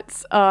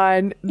thoughts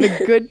on the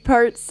good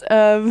parts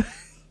of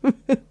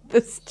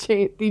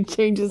the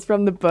changes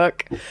from the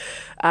book?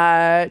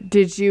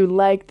 Did you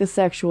like the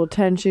sexual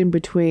tension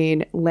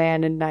between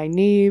Lan and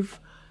Nynaeve?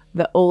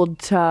 The old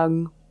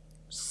tongue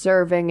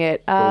serving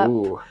it up?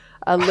 Ooh.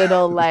 A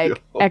little like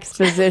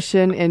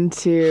exposition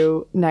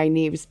into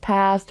Nynaeve's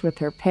past with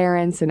her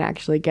parents and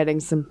actually getting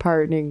some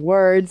parting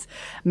words.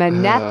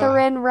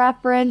 Manetheren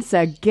reference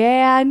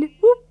again.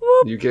 Whoop,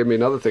 whoop. You gave me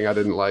another thing I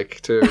didn't like,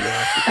 too.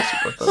 Now, because you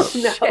brought that up.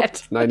 No.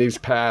 Shit. Nynaeve's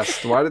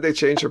past. Why did they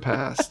change her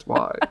past?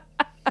 Why?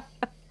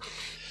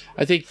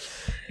 I think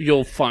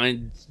you'll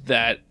find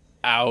that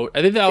out.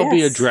 I think that will be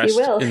Yes, addressed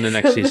you will. in the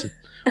next season.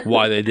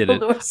 Why they did it.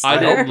 Norse. I I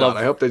didn't hope love.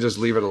 not. I hope they just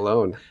leave it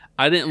alone.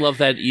 I didn't love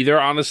that either.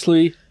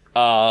 Honestly,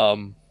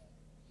 I'm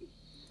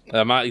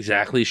not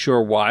exactly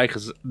sure why,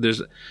 because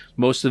there's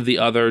most of the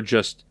other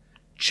just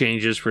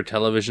changes for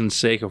television's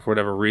sake, or for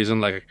whatever reason,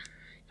 like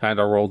kind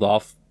of rolled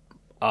off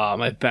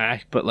my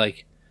back. But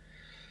like,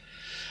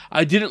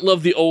 I didn't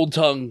love the old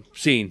tongue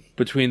scene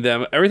between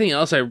them. Everything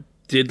else I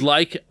did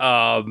like.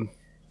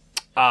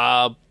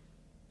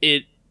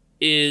 It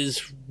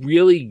is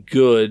really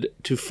good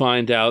to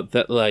find out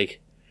that like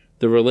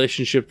the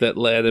relationship that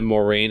Lan and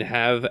Moraine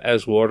have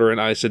as Water and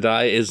Aes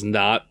Sedai is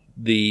not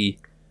the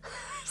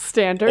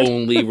Standard.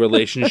 only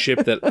relationship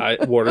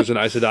that Waters and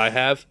Aes Sedai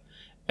have,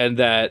 and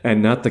that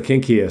And not the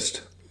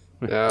kinkiest.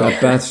 Yeah.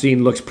 That bath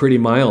scene looks pretty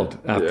mild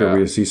after Yeah.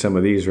 we see some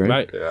of these, right?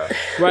 right, Yeah.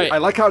 right. I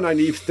like how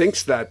Nynaeve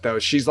thinks that, though.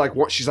 She's like,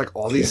 what? She's like,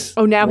 all these.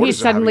 Oh, now waters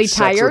he's are having suddenly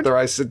sex tired? With her.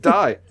 I said,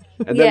 die.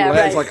 And then Yeah,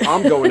 Lan's right. like,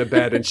 I'm going to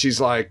bed, and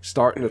she's like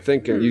starting to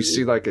think, and you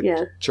see like a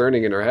Yeah.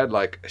 churning in her head,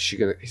 like, is he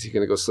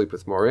gonna go sleep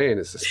with Moraine?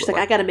 Is this She's what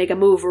like, I gotta make a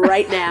move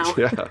right now.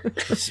 yeah?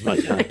 This is my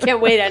time. I can't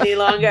wait any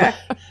longer.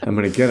 I'm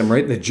going to get him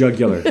right in the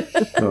jugular.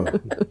 Oh.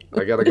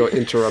 I gotta go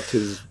interrupt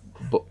his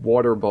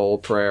water bowl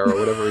prayer or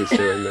whatever he's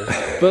doing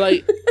there. But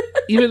like,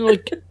 even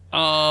like,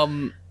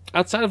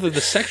 outside of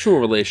the sexual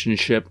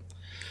relationship,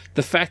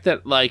 the fact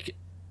that like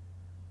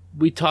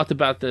we talked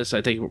about this,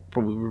 I think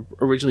when we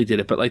originally did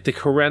it, but like the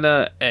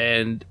Karenna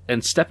and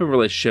Stepan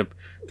relationship,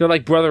 they're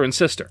like brother and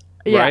sister,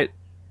 Yeah. right?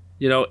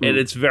 You know, and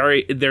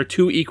they're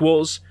two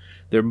equals.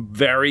 They're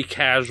very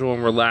casual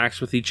and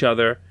relaxed with each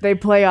other. They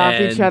play off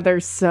each And- other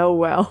so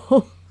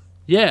well.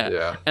 Yeah.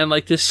 Yeah. And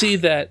like to see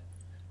that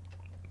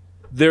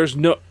there's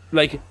no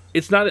like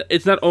it's not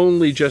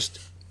only just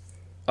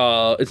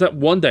it's not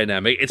one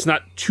dynamic, it's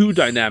not two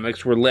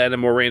dynamics where Lan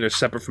and Moraine are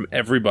separate from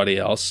everybody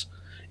else.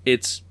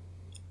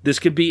 This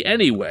could be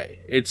any way.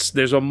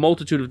 There's a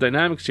multitude of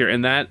dynamics here,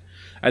 and that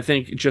I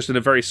think just in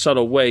a very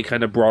subtle way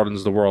kind of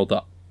broadens the world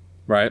up.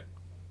 Right?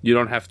 You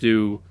don't have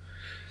to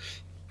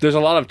there's a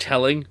lot of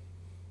telling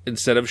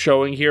instead of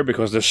showing here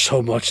because there's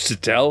so much to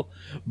tell,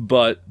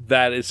 but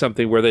that is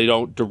something where they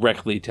don't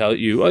directly tell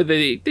you. Or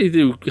they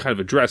do kind of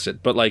address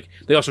it, but like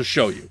they also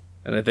show you,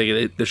 and I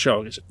think the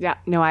showing is Yeah,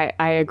 no, I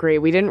agree.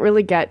 We didn't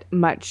really get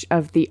much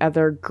of the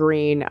other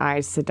green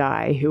Aes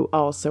Sedai who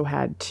also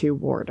had two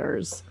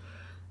warders.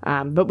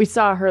 But we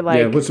saw her like...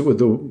 Yeah,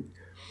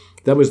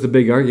 that was the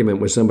big argument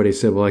where somebody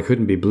said, well, I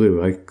couldn't be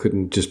blue. I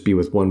couldn't just be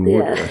with one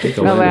warder. Yeah. I think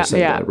Alana said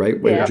yeah. that, right?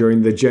 Yeah.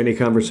 During the Jenny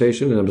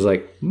conversation. And I was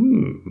like,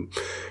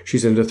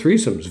 she's into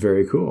threesomes.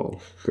 Very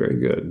cool. Very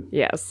good.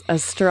 Yes, a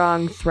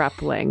strong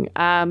thruppling.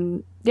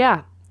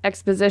 Yeah,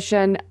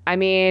 exposition. I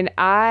mean,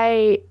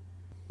 I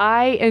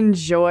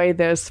enjoy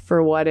this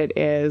for what it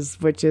is,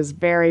 which is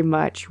very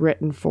much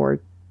written for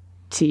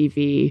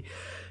TV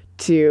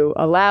to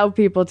allow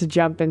people to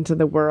jump into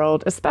the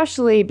world,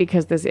 especially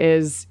because this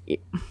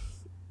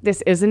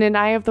isn't an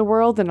Eye of the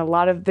World, and a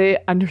lot of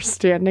the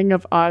understanding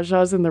of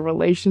Ajas and the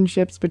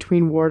relationships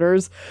between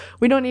warders,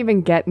 we don't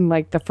even get in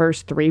like the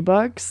first 3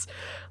 books.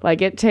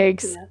 Like it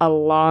takes a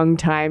long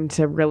time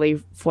to really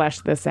flesh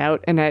this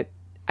out, and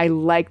I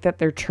like that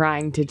they're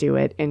trying to do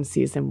it in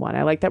season 1.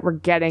 I like that we're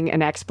getting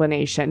an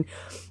explanation.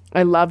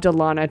 I loved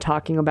Alana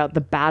talking about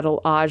the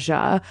battle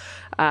Aja,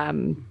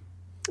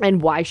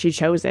 and why she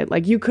chose it.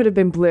 Like, you could have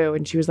been blue,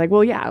 and she was like,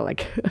 well, yeah,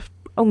 like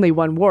only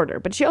one warder.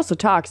 But she also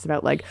talks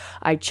about like,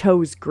 I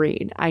chose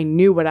green. I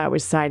knew what I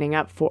was signing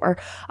up for.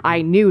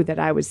 I knew that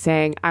I was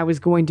saying I was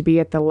going to be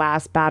at the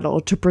last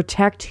battle to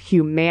protect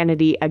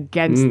humanity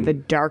against the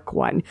Dark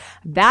One.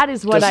 That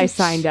is what I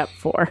signed up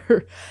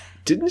for.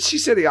 Didn't she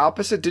say the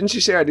opposite? Didn't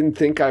she say I didn't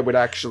think I would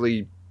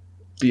actually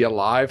be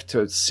alive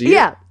to see it?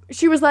 Yeah.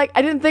 she was like,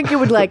 I didn't think it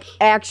would like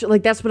actually,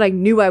 like that's what I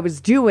knew I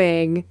was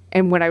doing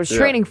and what I was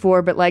training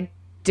for, but like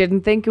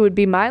didn't think it would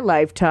be my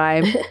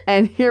lifetime.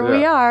 And here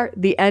we are.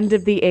 The end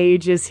of the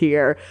age is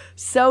here.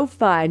 So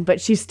fun,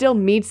 but she still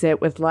meets it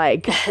with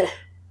like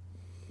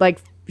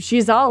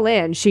she's all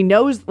in. She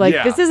knows like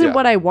this isn't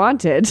what I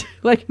wanted.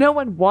 Like no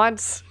one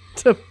wants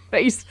to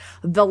face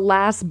the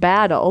last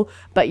battle,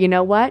 but you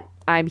know what?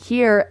 I'm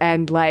here,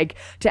 and like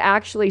to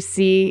actually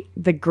see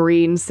the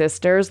Green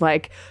sisters,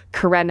 like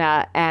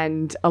Karenna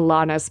and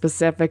Alana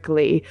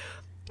specifically,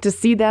 to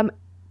see them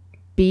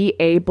be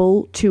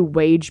able to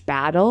wage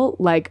battle,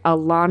 like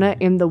Alana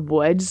in the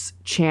woods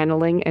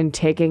channeling and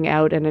taking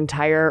out an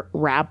entire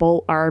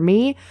rabble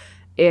army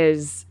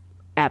is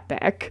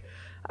epic.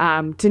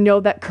 To know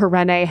that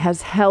Karenna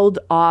has held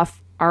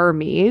off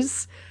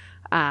armies,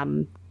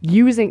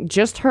 using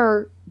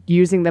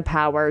the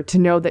power, to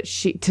know that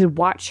to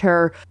watch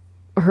her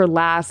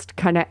last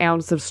kind of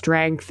ounce of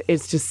strength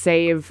is to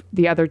save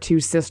the other two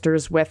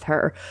sisters with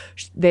her.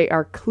 They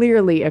are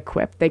clearly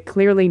equipped. They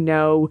clearly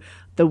know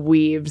the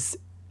weaves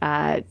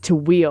to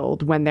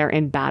wield when they're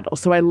in battle.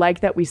 So I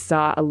like that we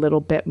saw a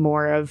little bit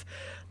more of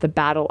the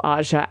battle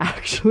Aja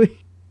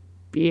actually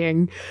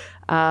being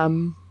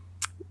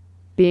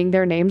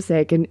their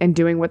namesake and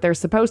doing what they're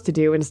supposed to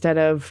do instead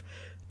of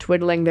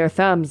twiddling their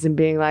thumbs and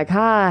being like,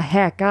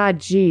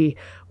 gee,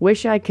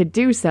 wish I could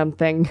do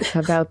something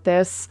about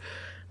this.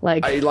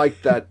 Like, I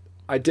like that.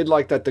 I did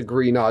like that the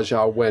Green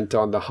Aja went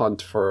on the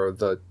hunt for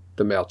the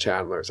male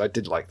channelers. I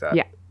did like that.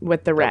 Yeah,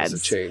 with the Reds. That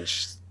was a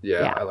change.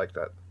 Yeah, I like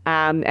that.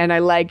 And I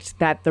liked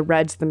that the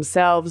Reds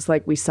themselves,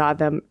 like we saw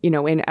them,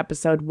 in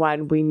episode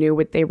 1, we knew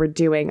what they were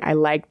doing. I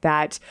liked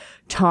that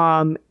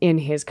Tom, in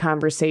his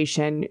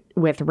conversation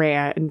with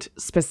Rand,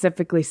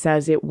 specifically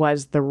says it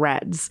was the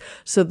Reds.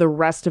 So the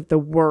rest of the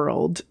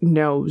world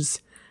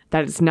knows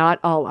that it's not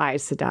all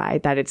Aes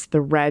Sedai, that it's the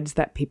Reds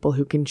that people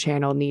who can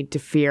channel need to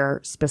fear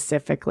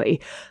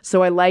specifically.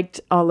 So I liked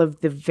all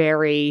of the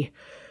very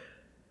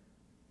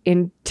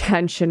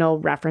intentional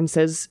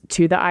references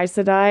to the Aes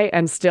Sedai,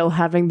 and still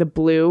having the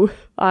blue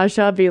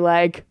Aja be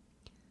like,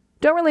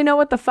 don't really know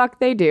what the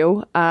fuck they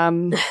do.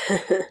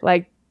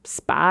 Like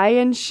spy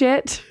and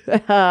shit.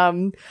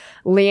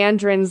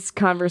 Leandrin's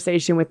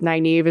conversation with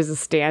Nynaeve is a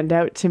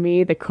standout to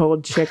me, the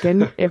cold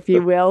chicken, if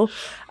you will,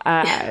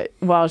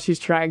 while she's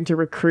trying to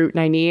recruit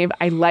Nynaeve.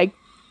 I like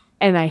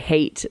and I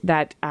hate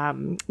that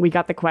we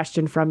got the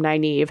question from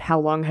Nynaeve, how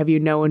long have you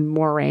known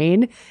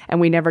Moraine?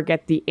 And we never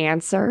get the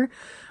answer.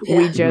 Yeah.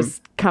 We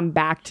just come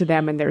back to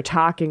them and they're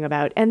talking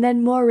about, and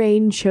then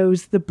Moraine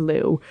chose the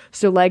blue.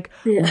 So like,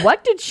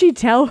 what did she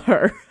tell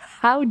her?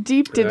 How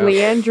deep did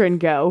Leandrin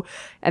go?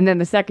 And then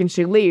the second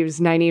she leaves,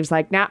 Nynaeve's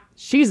like, nah,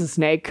 she's a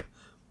snake.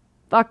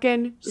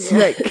 Fucking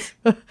snake.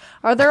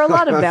 Are there a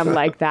lot of them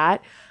like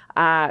that?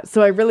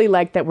 So I really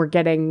like that we're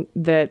getting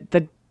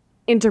the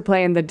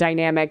interplay and the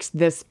dynamics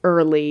this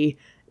early,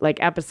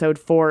 like episode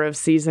 4 of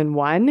season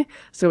 1.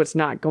 So it's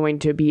not going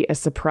to be a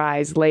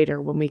surprise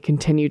later when we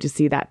continue to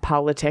see that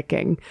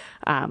politicking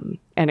and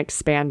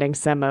expanding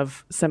some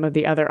of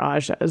the other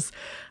Ajas.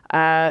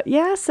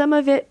 Some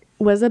of it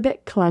was a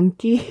bit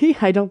clunky.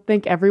 I don't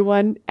think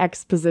everyone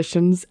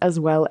expositions as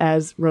well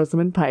as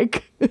Rosamund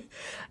Pike,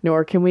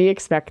 nor can we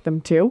expect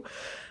them to.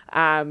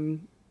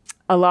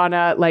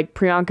 Alana, like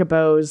Priyanka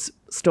Bose,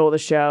 stole the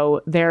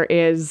show. There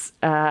is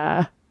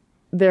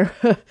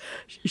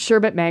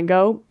Sherbet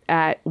Mango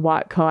at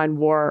WatCon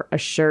wore a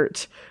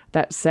shirt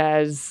that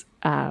says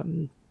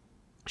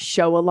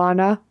show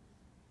Alana,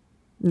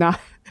 not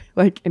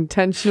like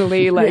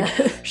intentionally like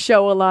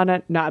show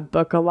Alana, not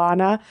book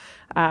Alana.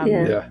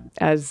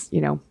 As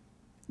you know,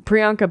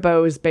 Priyanka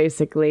Bose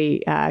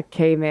basically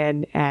came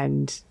in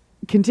and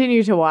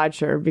continue to watch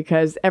her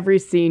because every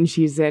scene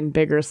she's in,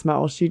 big or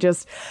small, she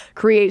just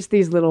creates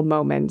these little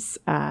moments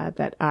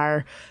that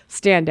are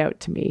stand out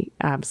to me.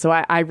 So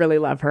I really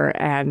love her,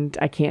 and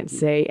I can't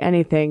say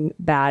anything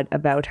bad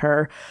about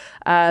her.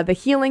 The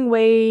healing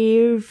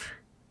wave,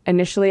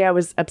 initially I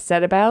was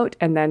upset about,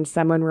 and then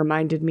someone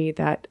reminded me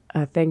that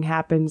a thing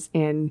happens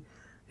in,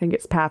 I think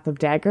it's Path of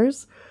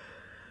Daggers,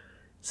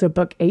 so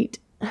book 8,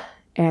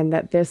 and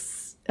that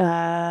this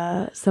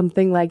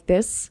something like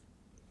this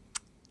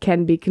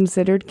can be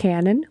considered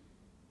canon.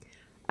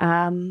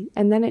 And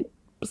then it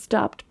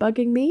stopped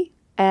bugging me,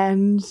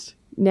 and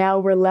now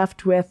we're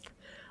left with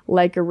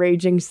Like a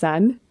Raging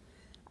Sun.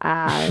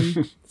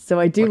 So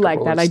I do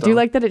like that. I do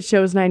like that it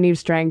shows Nynaeve's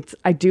strength.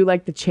 I do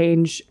like the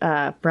change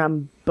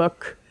from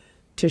book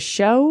to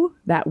show,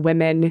 that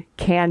women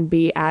can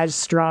be as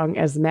strong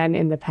as men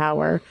in the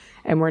power,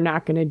 and we're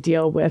not going to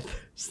deal with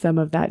some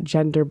of that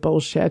gender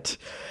bullshit.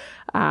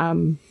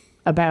 So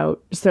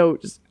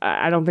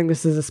I don't think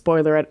this is a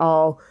spoiler at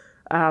all.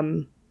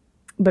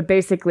 But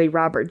basically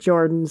Robert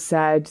Jordan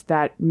said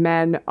that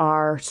men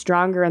are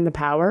stronger in the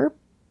power,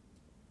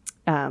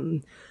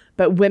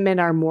 but women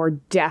are more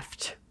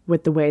deft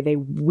with the way they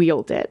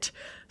wield it.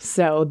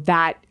 So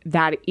that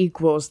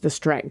equals the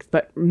strength,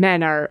 but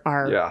men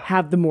are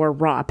have the more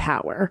raw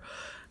power.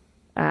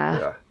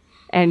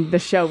 And the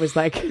show was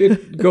like,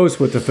 It goes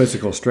with the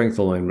physical strength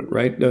alignment,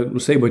 right?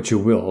 Say what you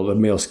will, the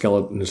male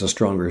skeleton is a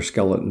stronger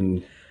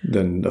skeleton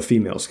than a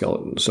female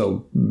skeleton.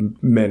 So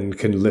men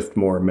can lift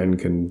more, men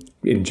can,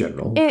 in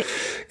general,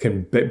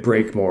 can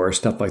break more,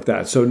 stuff like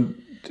that. So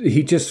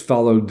he just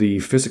followed the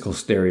physical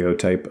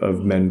stereotype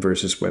of men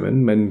versus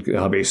women. Men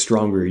have a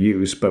stronger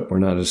use, but we're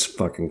not as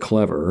fucking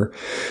clever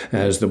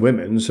as the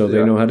women, so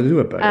they know how to do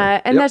it better.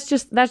 and that's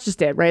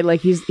just it, right? Like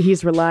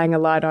he's relying a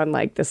lot on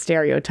like the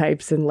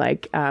stereotypes and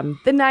like the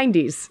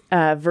 90s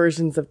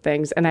versions of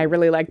things. And I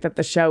really like that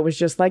the show was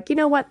just like, you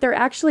know what? There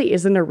actually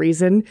isn't a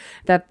reason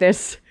that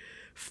this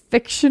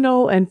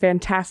fictional and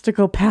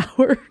fantastical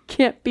power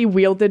can't be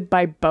wielded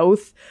by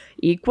both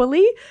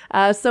equally.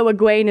 So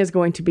Egwene is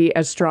going to be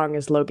as strong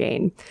as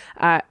Logain,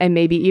 and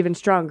maybe even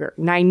stronger.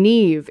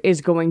 Nynaeve is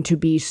going to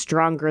be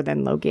stronger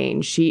than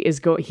Logain.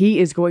 He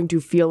is going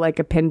to feel like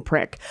a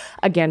pinprick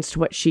against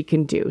what she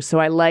can do. So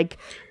I like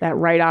that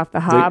right off the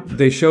hop.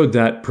 They showed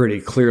that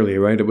pretty clearly,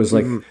 right? It was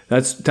like,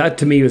 that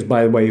to me was,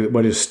 by the way,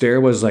 what his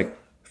stare was like,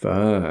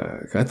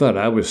 fuck, I thought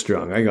I was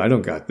strong. I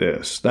don't got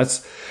this.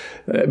 That's,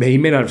 he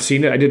may not have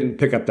seen it. I didn't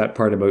pick up that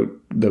part about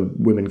the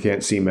women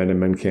can't see men and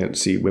men can't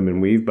see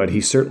women weave, but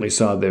he certainly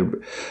saw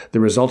the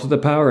result of the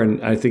power,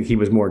 and I think he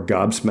was more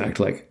gobsmacked,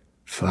 like,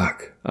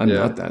 fuck, I'm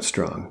not that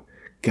strong.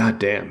 God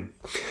damn.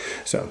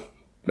 So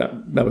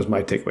that was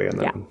my takeaway on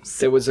that one.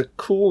 It was a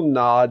cool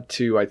nod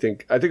to, I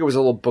think it was a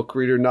little book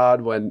reader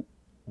nod when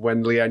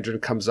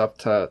Liandrin comes up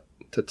to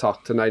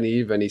talk to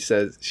Nynaeve, and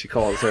she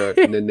calls her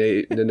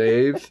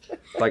Nynaeve.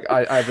 Like,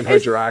 I haven't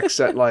heard your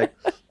accent. Like,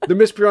 the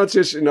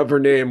mispronunciation of her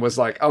name was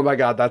like, oh my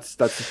god, that's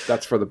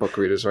for the book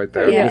readers right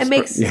there. Yeah, it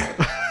makes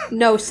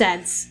no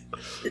sense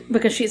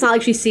because it's not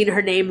like she's seen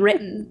her name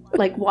written.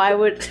 Like, why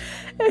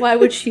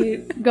would she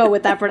go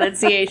with that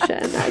pronunciation?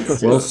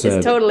 It's Well said.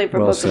 It's totally for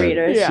Well book said.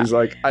 readers. Yeah. She's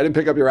like, I didn't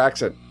pick up your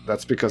accent.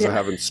 That's because I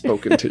haven't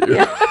spoken to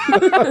you.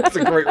 That's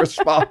a great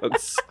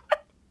response.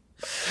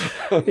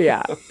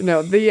 Yeah,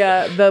 no, the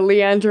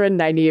Leandra and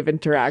Nynaeve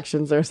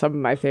interactions are some of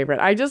my favorite.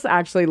 I just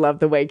actually love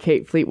the way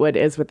Kate Fleetwood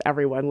is with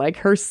everyone. Like,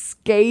 her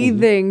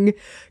scathing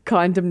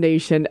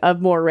condemnation of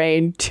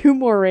Moiraine to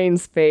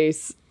Moraine's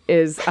face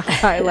is a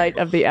highlight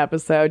of the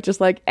episode.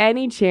 Just like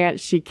any chance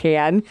she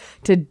can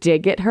to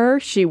dig at her,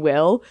 she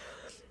will.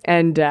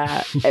 And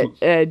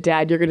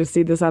Dad, you're going to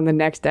see this on the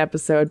next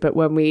episode, but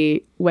when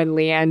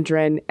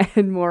Liandrin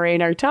and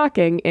Moiraine are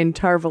talking in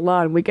Tar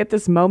Valon, we get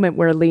this moment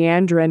where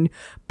Liandrin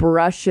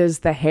brushes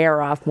the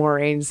hair off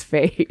Moraine's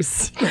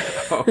face.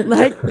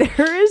 Like,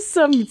 there is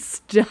some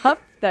stuff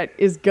that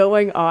is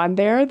going on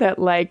there that,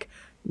 like,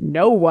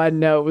 no one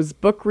knows,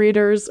 book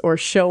readers or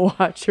show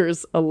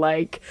watchers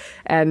alike.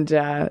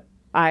 And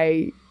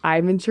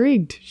I'm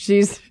intrigued.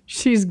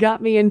 She's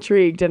got me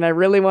intrigued, and I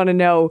really want to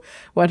know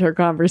what her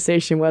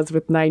conversation was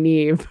with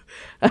Nynaeve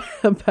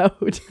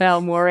about how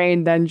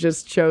Moiraine then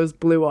just chose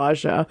Blue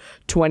Aja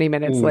 20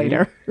 minutes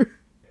later.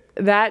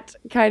 That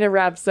kind of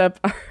wraps up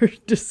our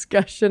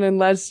discussion,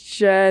 unless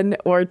Jen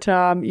or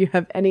Tom, you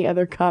have any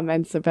other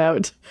comments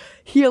about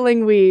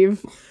Healing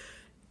Weave,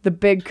 the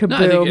big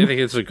kaboom. No, I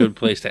think it's a good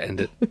place to end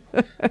it.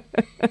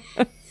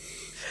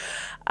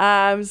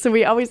 So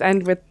we always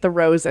end with the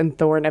rose and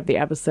thorn of the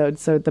episode.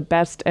 So the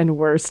best and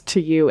worst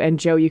to you. And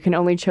Joe, you can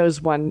only choose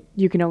one.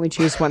 You can only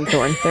choose one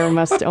thorn. There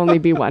must only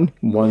be one.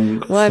 One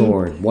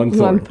thorn.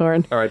 One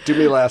thorn. All right, do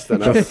me last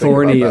then. The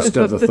thorniest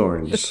of the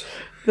thorns.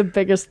 The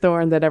biggest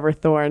thorn that ever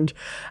thorned.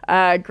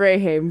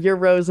 Graham, your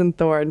rose and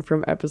thorn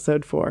from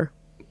episode 4.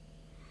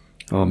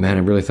 Oh man, I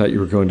really thought you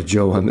were going to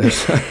Joe on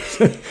this.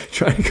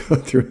 Trying to go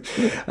through.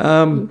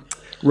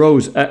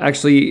 Rose,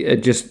 actually,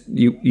 just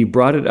you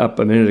brought it up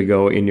a minute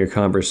ago in your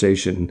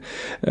conversation.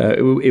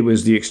 It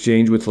was the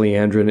exchange with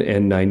Liandrin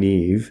and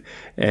Nynaeve,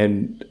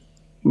 and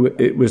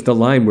it was the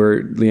line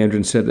where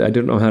Liandrin said, "I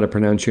don't know how to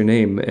pronounce your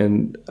name,"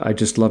 and I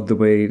just loved the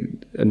way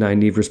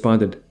Nynaeve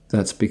responded.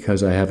 That's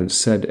because I haven't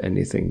said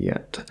anything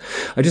yet.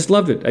 I just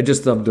loved it. I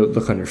just loved the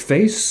look on her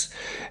face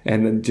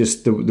and then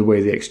just the way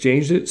they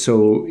exchanged it.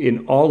 So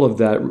in all of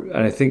that,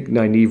 I think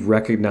Nynaeve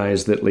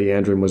recognized that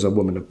Liandrin was a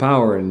woman of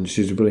power and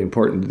she's really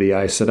important to the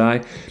Aes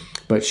Sedai,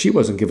 but she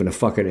wasn't given a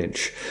fucking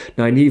inch.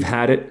 Nynaeve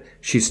had it.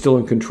 She's still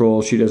in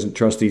control. She doesn't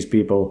trust these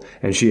people.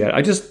 And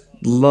I just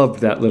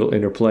loved that little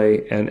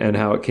interplay and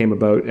how it came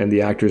about, and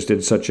the actors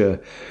did such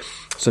a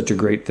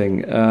great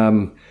thing.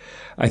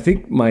 I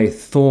think my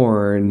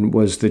thorn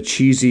was the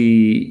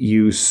cheesy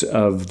use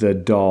of the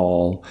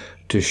doll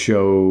to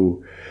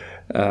show,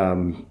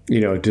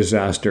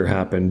 disaster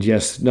happened.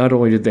 Yes, not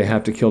only did they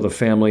have to kill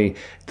the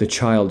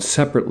child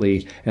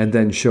separately, and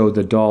then show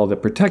the doll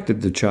that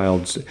protected the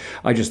child.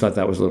 I just thought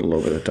that was a little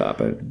over the top.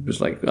 It was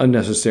like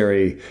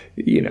unnecessary,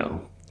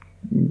 didn't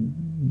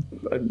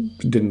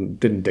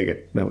dig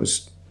it. That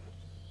was,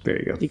 there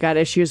you go. You got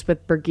issues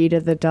with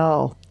Birgitte the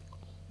doll.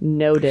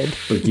 Noted.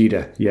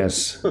 Birgitte,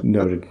 yes,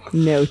 noted.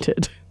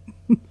 Noted.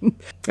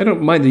 I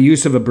don't mind the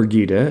use of a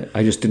Birgitte.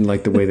 I just didn't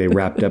like the way they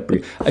wrapped up.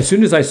 As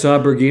soon as I saw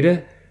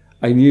Birgitte,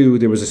 I knew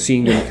there was a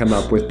scene going to come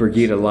up with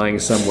Brigitte lying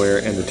somewhere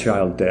and the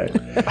child dead.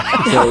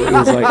 So it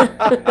was like,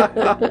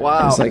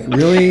 Wow. it's like,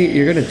 really?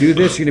 You're going to do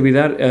this? You're going to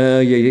be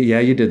that? Yeah,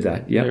 you did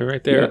that. Yeah, You're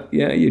right there.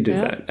 Yeah, you did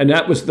that. And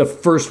that was the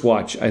first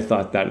watch. I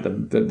thought that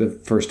the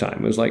first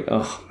time. It was like,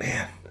 oh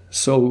man,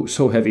 so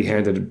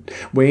heavy-handed.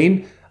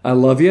 Wayne, I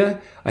love you.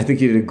 I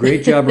think you did a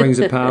great job, Rings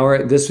of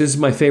Power. This is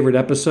my favorite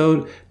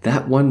episode.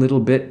 That one little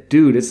bit,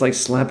 dude, it's like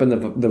slapping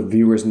the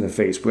viewers in the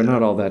face. We're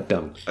not all that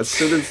dumb. As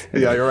soon as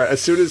you're right. As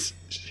soon as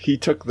he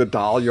took the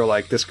doll, you're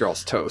like, this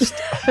girl's toast.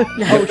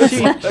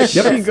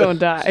 She gonna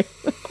die.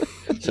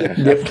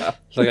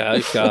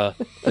 It's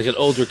like an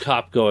older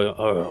cop going,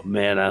 "Oh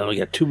man, I only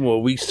got 2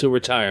 more weeks till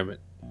retirement."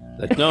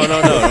 Like, no,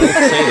 don't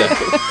say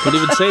that. Don't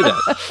even say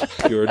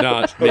that. You're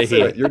not Don't say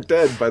me. that. You're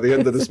dead by the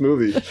end of this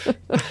movie.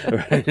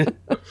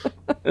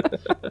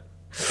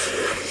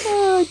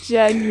 Oh,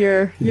 Jen,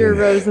 your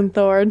Rose and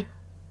Thorn.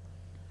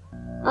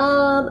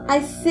 I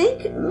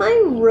think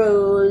my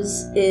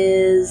rose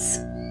is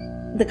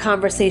the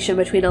conversation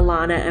between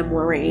Alana and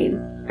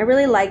Moiraine. I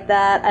really like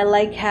that. I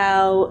like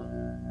how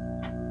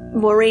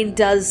Moiraine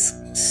does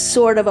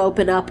sort of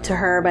open up to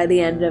her by the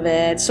end of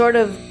it. Sort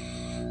of,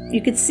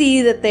 you could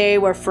see that they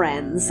were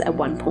friends at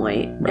one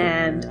point,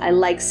 and I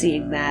like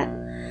seeing that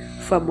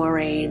from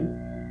Moiraine.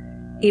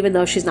 Even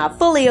though she's not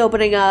fully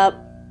opening up,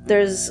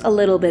 there's a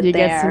little bit You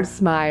there get some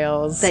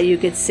smiles. that you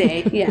could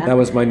see. Yeah. That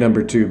was my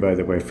number 2, by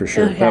the way, for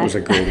sure. Okay. That was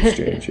a great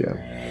exchange, yeah.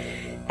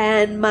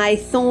 And my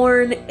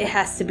thorn, it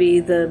has to be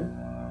the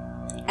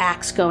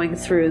axe going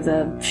through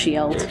the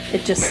shield.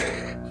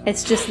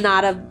 It's just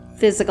not a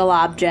physical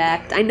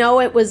object. I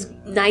know it was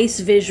nice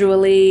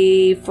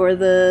visually for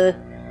the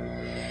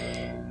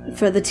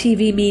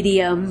TV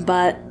medium,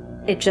 but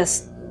it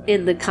just,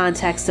 in the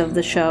context of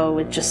the show,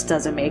 it just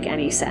doesn't make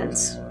any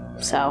sense.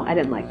 So I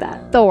didn't like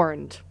that.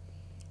 Thorned.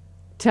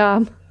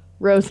 Tom,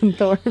 Rose and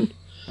Thorn.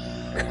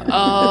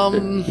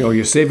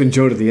 You're saving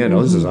Joe to the end.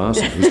 Oh, this is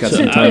awesome. He's got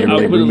some time to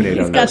really ruminate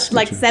on Got this.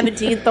 like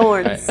 17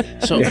 thorns.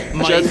 So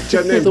my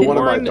Jen named one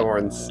of my thorn-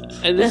 thorns.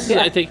 And this is,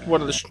 I think,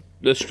 one of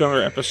the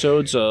stronger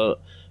episodes.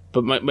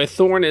 But my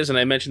thorn is, and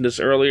I mentioned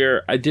this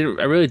earlier, I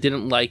really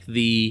didn't like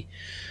the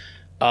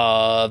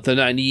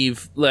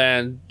Nynaeve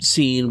land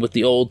scene with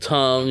the old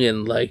tongue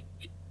and like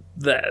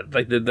that,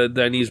 like the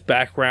Nynaeve's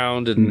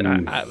background,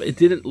 and it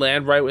didn't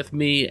land right with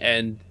me.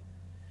 And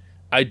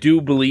I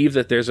do believe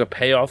that there's a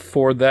payoff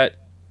for that,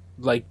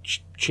 like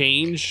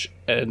change,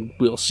 and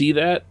we'll see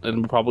that, and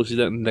we'll probably see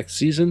that in the next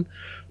season.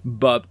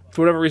 But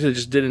for whatever reason, it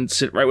just didn't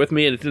sit right with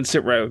me, and it didn't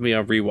sit right with me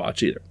on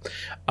rewatch either.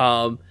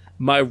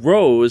 My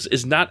rose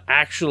is not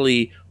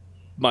actually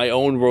my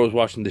own rose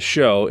watching the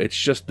show. It's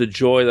just the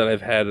joy that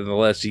I've had in the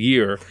last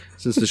year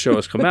since the show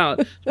has come out.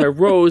 My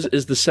rose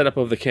is the setup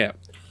of the camp.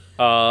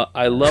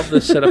 I love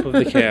the setup of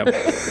the camp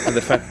and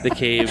the fact that the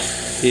cave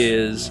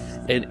is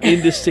an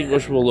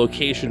indistinguishable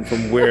location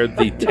from where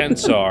the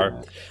tents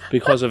are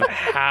because of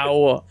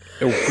how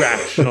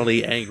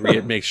irrationally angry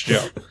it makes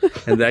Joe.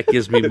 And that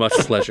gives me much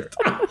pleasure.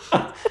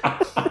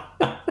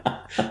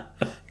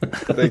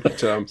 Thank you,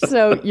 Tom.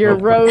 So your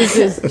Rose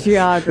is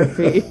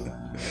geography.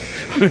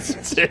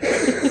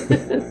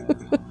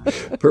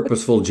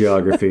 Purposeful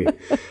geography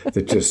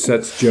that just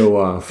sets Joe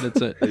off.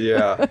 That's it.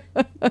 Yeah.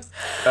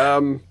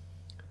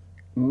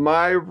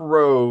 My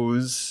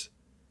rose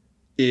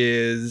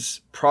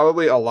is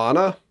probably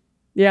Alana,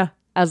 Yeah,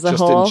 as a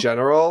just whole. in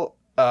general.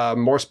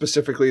 More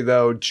specifically,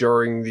 though,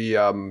 during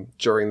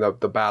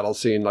the battle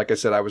scene, like I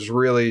said, I was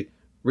really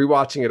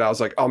rewatching it. I was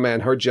like, oh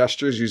man, her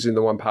gestures using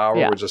the one power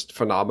Yeah. were just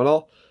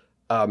phenomenal.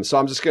 So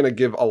I'm just gonna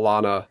give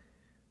Alana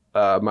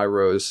my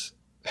rose.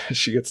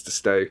 She gets to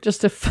stay.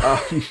 Just a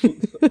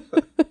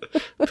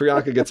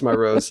Priyanka gets my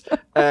rose.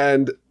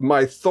 And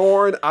my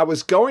thorn, I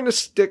was going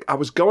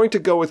to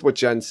go with what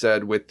Jen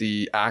said with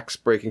the axe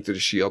breaking through the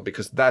shield,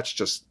 because that's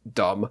just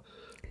dumb.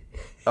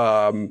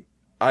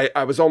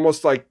 I was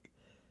almost like,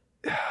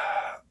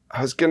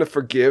 I was gonna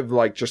forgive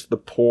like just the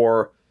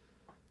poor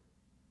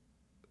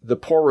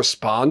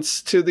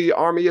response to the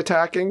army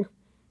attacking.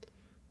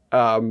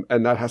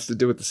 And that has to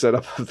do with the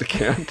setup of the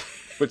camp,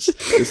 which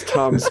is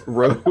Tom's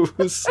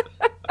rose.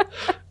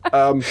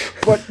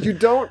 But you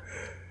don't.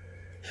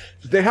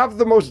 They have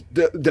the most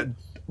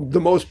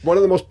one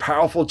of the most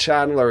powerful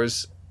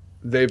channelers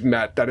they've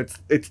met. That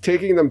it's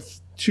taking them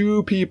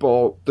 2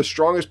 people, the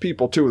strongest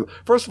people. 2.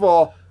 First of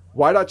all,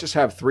 why not just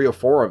have 3 or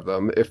 4 of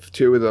them? If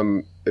 2 of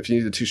them, if you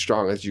need the 2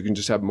 strongest, you can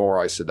just have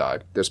more Aes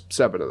Sedai. There's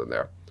 7 of them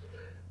there.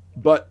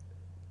 But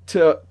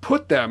to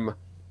put them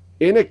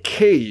in a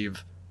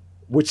cave,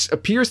 which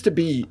appears to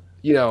be,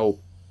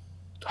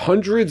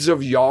 hundreds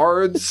of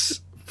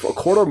yards, a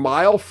quarter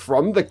mile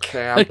from the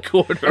camp,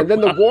 and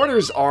then the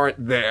warders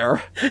aren't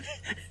there.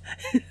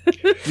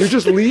 You're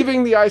just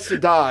leaving the Aes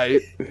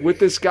Sedai with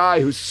this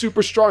guy who's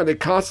super strong. They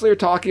constantly are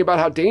talking about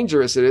how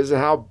dangerous it is and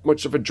how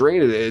much of a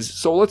drain it is.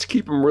 So let's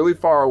keep him really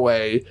far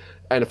away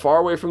and far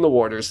away from the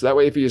warders. So that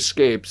way, if he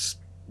escapes,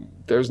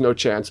 there's no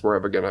chance we're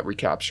ever going to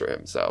recapture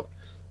him. So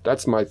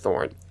that's my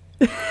thorn.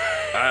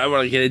 I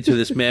want to get into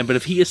this, man, but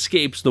if he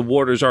escapes, the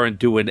warders aren't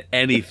doing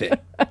anything.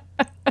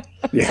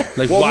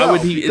 Like, Well, why no,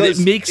 would he? It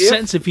because makes if-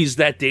 sense if he's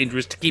that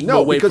dangerous to keep him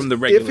No, away because from the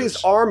if regulars.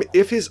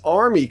 his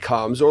army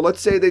comes, or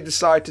let's say they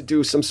decide to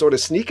do some sort of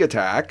sneak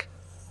attack,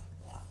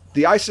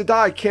 the Aes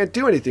Sedai can't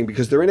do anything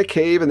because they're in a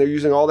cave and they're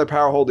using all their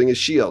power holding his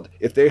shield.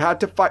 If they had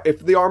to fight, if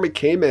the army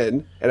came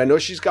in, and I know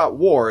she's got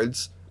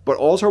wards, but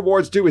all her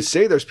wards do is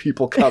say there's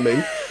people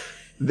coming,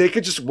 they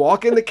could just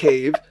walk in the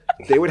cave.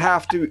 They would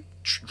have to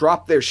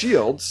drop their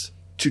shields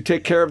to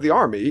take care of the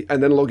army,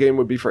 and then Logain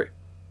would be free.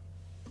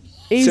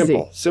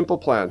 Easy. Simple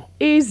plan.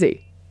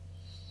 Easy.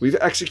 We've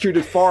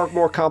executed far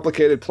more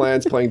complicated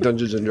plans playing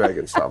Dungeons and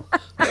Dragons, though.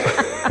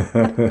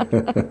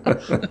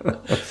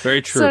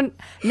 Very true. So,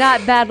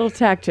 not battle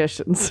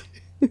tacticians.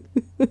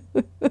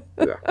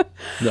 Yeah.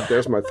 No.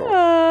 There's my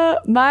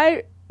thought.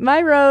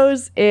 My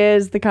rose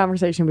is the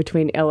conversation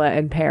between Illa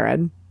and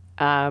Perrin.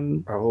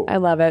 Oh. I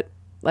love it.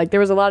 Like,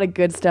 there was a lot of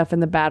good stuff in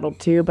the battle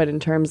too, but in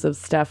terms of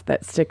stuff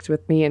that sticks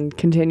with me and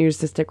continues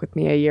to stick with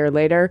me a year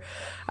later,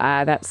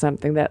 that's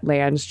something that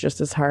lands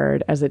just as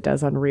hard as it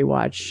does on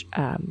rewatch,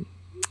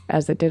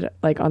 as it did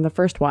like on the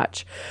first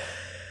watch.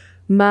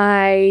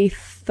 My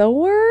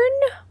thorn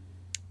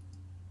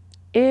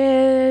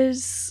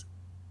is,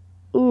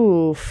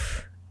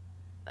 oof,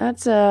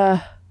 that's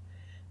what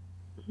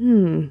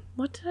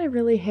did I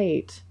really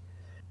hate?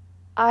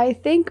 I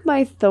think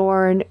my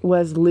thorn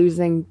was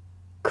losing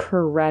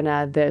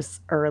Karenna this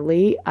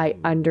early. I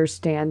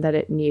understand that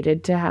it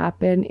needed to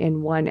happen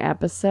in one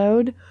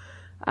episode.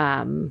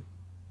 I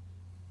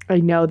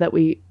know that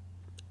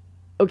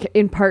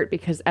in part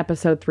because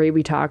episode 3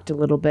 we talked a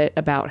little bit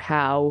about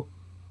how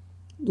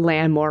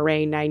Lan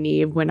Moraine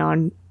Nynaeve went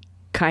on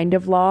kind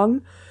of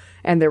long,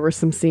 and there were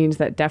some scenes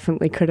that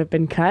definitely could have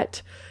been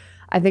cut.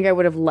 I think I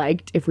would have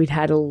liked if we'd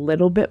had a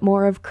little bit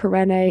more of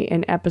Karenna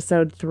in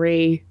episode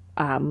 3,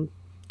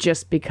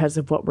 just because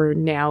of what we're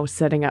now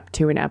setting up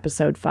to in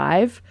episode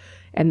 5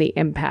 and the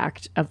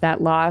impact of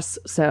that loss.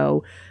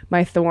 So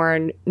my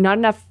thorn, not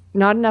enough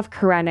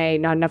Karenna,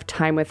 not enough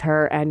time with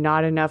her, and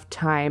not enough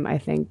time, I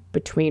think,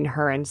 between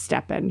her and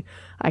Steppen.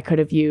 I could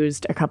have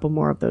used a couple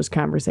more of those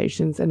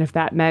conversations. And if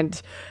that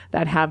meant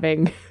that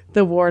having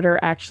the warder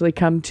actually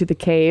come to the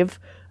cave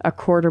a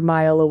quarter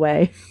mile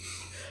away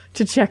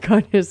to check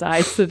on his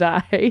Aes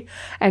Sedai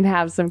and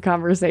have some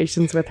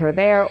conversations with her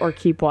there, or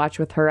keep watch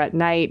with her at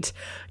night,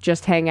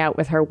 just hang out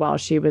with her while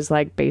she was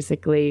like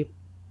basically,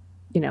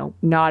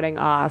 nodding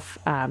off.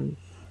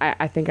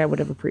 I think I would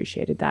have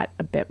appreciated that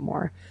a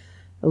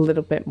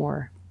little bit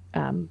more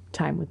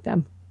time with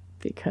them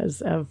because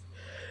of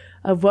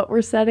what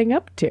we're setting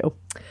up to.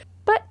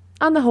 But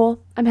on the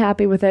whole, I'm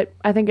happy with it.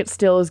 I think it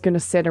still is going to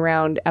sit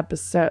around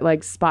episode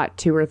like spot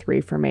 2 or 3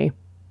 for me.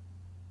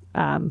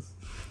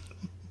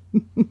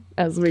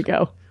 As we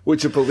go.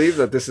 Would you believe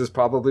that this is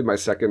probably my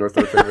second or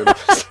third favorite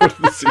episode of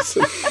the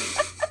season?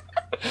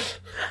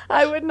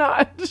 I would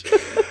not.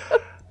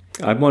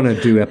 I want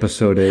to do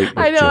episode 8. With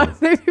I know. Jen.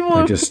 Maybe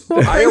we'll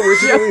I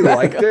originally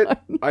liked it.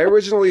 I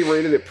originally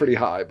rated it pretty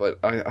high,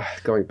 but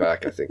going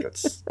back, I think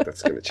that's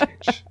going to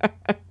change.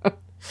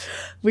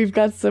 We've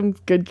got some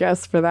good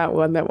guests for that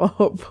one that will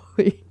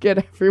hopefully get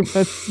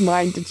everyone's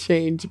mind to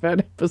change about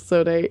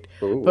episode 8.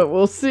 Ooh. But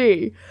we'll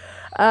see.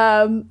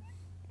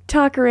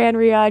 Talker and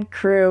Riyadh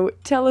crew,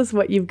 tell us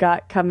what you've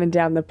got coming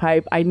down the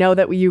pipe. I know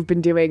that you've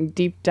been doing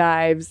deep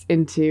dives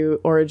into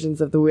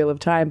Origins of the Wheel of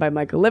Time by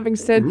Michael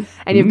Livingston,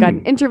 and you've got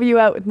an interview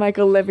out with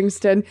Michael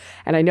Livingston,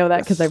 and I know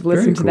that because I've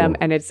listened to them,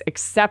 and it's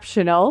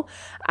exceptional.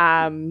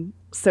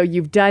 So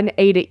you've done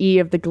A to E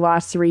of the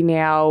glossary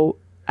now.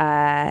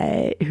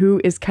 Who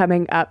is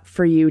coming up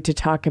for you to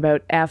talk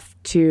about F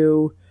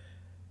to...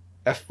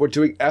 We're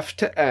doing F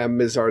to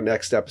M is our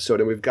next episode,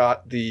 and we've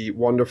got the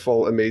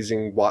wonderful,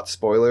 amazing Watt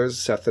spoilers.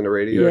 Seth and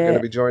Arady are going to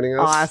be joining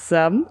us.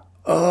 Awesome.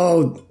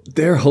 Oh,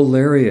 they're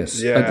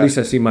hilarious. Yeah. At least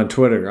I see them on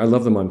Twitter. I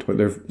love them on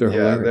Twitter. They're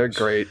hilarious. Yeah, they're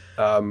great.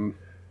 I'm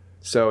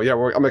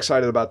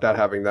excited about that,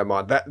 having them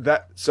on.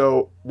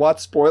 So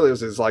Watt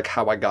spoilers is like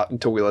how I got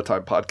into Wheel of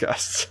Time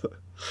podcasts.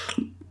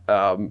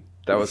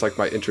 That was like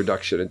my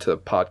introduction into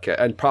podcast,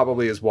 and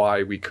probably is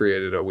why we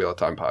created a Wheel of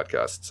Time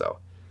podcast. So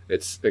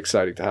it's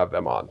exciting to have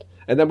them on.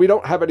 And then we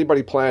don't have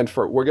anybody planned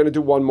for it. We're going to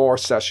do one more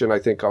session, I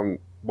think, on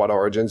What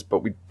Origins, but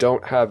we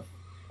don't have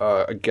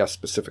a guest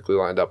specifically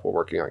lined up. We're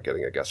working on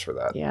getting a guest for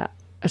that. Yeah,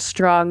 a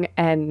strong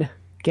N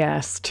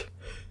guest.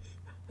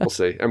 We'll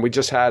see. And we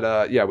just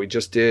had, we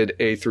just did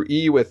A through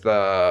E with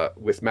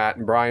Matt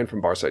and Brian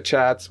from Barside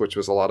Chats, which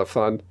was a lot of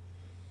fun.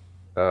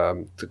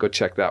 So go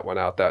check that one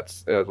out.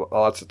 That's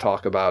lots of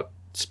talk about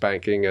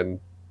spanking and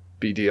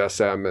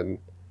BDSM and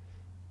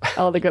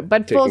all the good,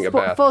 but Taking a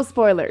bath. full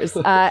spoilers.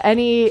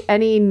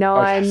 Any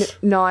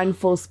non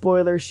full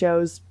spoiler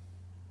shows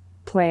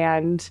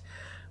planned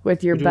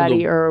with your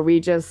buddy, or are we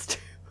just?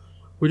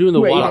 We're doing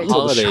the Wait, Watt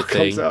until the holiday show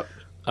thing. comes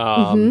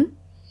out.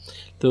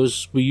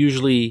 Those we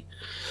usually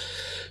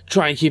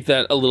try and keep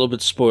that a little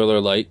bit spoiler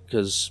light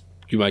because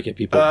you might get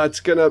people. It's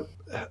gonna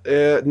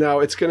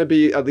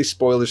be at least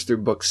spoilers through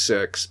book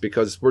 6,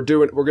 because we're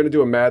gonna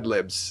do a Mad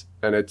Libs,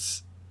 and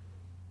it's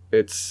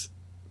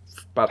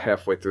about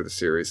halfway through the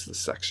series,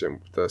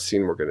 the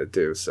scene we're gonna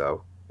do.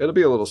 So It'll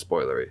be a little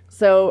spoilery.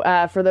 So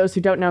for those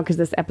who don't know, because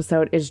this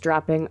episode is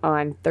dropping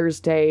on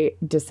Thursday,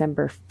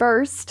 December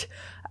 1st,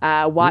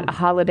 What a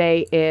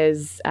Holiday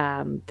is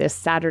this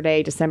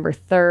Saturday, December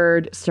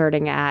 3rd,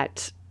 starting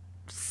at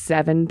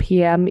 7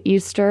 p.m.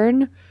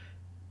 Eastern,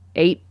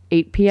 8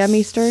 p.m.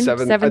 Eastern,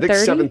 7:30? I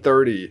think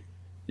 7:30.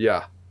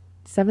 Yeah.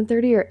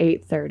 7:30 or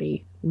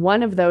 8:30.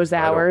 One of those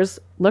hours.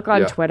 Look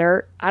on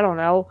Twitter. I don't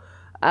know.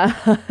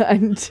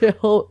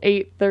 Until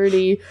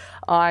 8:30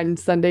 on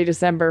Sunday,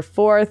 December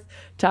 4th.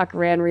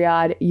 Tucker and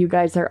Riyadh, you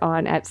guys are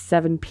on at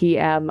 7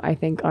 p.m. I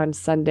think on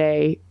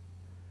Sunday,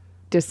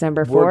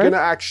 December 4th. We're gonna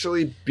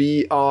actually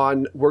be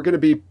on. We're gonna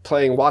be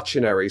playing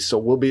Watchinary, so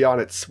we'll be on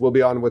it. We'll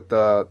be on with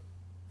the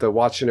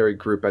Watchinary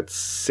group at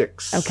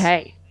 6.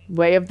 Okay,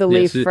 Way of the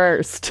Leaf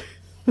first.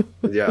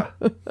 Yeah.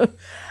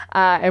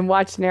 And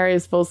Watchinary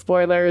is full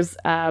spoilers.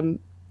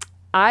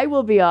 I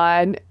will be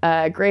on.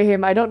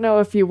 Graham, I don't know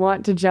if you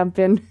want to jump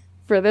in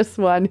for this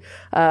one.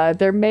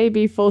 There may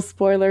be full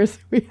spoilers.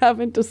 We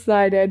haven't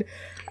decided.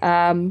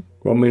 Won't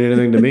mean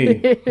anything to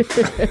me.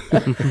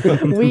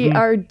 We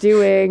are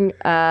doing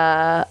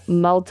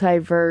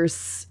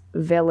multiverse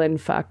villain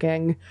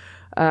fucking.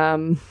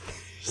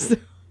 So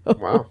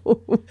Wow.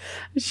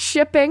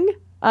 shipping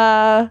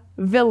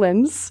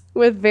villains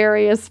with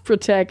various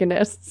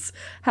protagonists,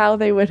 how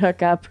they would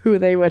hook up, who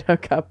they would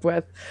hook up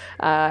with,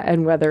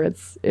 and whether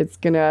it's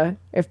gonna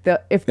if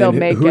they'll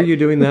make who it. are you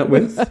doing that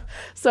with?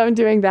 So I'm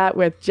doing that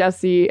with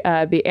Jesse,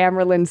 the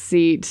Amerlin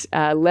seat,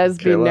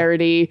 lesbian Kayla.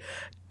 nerdy,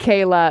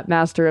 Kayla,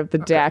 master of the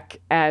deck,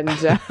 and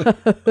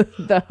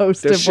the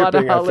host This of What a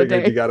shipping, I figured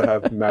Holiday. you gotta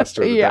have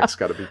Master of the Yeah. Deck's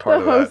got to be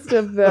part The of host that.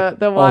 of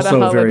the What a Also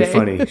Holiday. very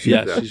funny.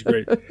 Yeah, she's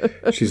great.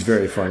 She's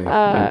very funny.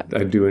 I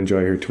do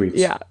enjoy her tweets.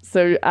 Yeah,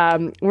 so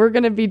we're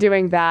going to be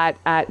doing that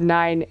at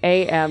 9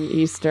 a.m.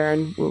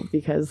 Eastern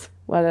because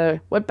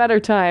what better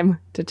time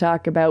to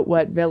talk about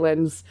what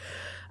villains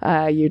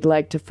you'd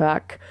like to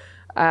fuck.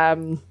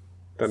 Then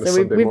a So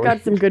Sunday we've morning.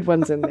 got some good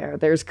ones in there.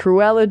 There's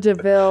Cruella de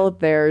Vil,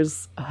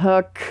 there's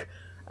Hook,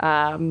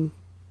 other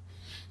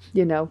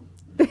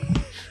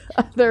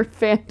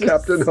fantasy.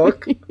 Captain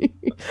Hook.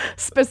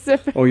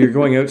 Specific. Oh, you're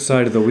going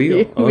outside of the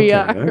wheel. We Okay,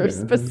 are okay.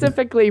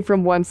 specifically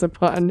from Once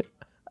Upon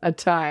a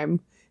Time.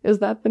 Is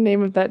that the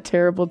name of that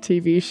terrible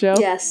TV show?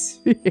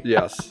 Yes.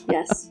 Yes.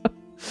 Yes.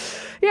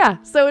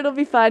 Yeah, so it'll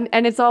be fun,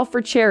 and it's all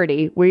for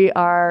charity. We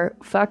are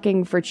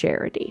fucking for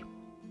charity.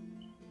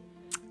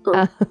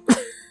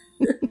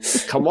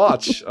 Come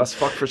watch us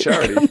fuck for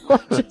charity.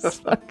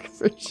 Just fuck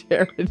for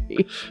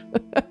charity.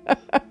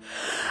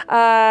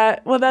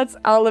 Well, that's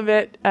all of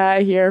it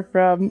here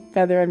from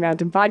Feather and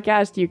Mountain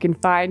Podcast. You can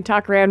find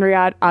Tucker and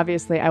Riyadh.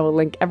 Obviously, I will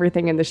link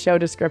everything in the show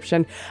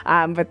description,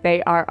 but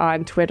they are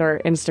on Twitter,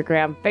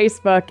 Instagram,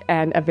 Facebook,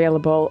 and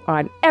available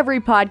on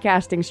every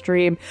podcasting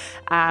stream.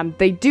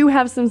 They do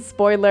have some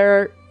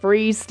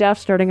spoiler-free stuff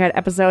starting at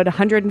episode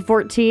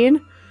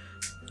 114.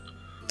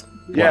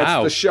 Yeah,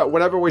 Wow. it's the show.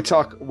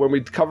 When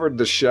we covered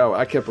the show,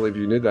 I can't believe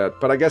you knew that,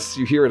 but I guess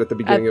you hear it at the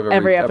beginning of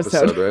every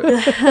episode,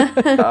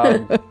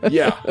 right?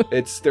 Yeah,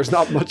 there's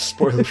not much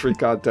spoiler-free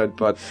content,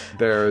 but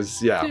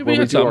there's when we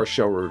do some. our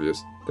show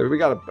reviews, we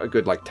got a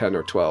good 10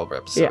 or 12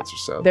 episodes or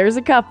so. There's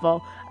a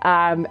couple.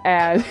 And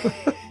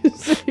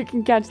so you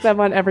can catch them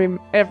on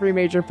every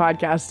major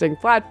podcasting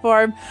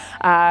platform.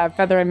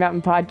 Feather and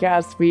Mountain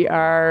Podcast. We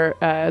are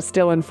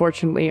still,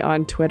 unfortunately,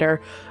 on Twitter.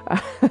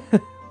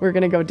 We're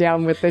going to go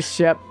down with this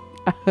ship,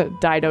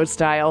 Dido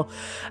style.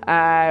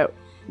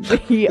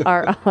 We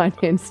are on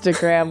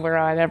Instagram. We're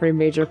on every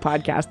major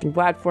podcasting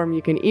platform.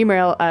 You can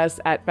email us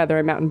at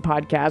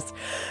featherandmountainpodcast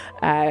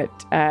at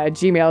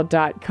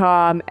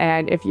gmail.com.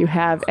 And if you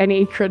have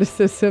any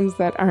criticisms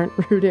that aren't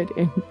rooted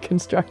in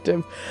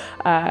constructive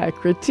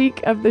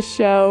critique of the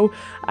show,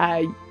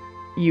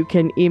 you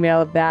can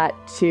email that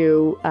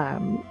to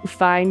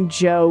Find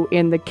Joe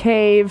in the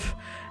Cave.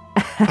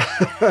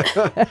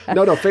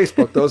 No,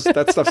 Facebook.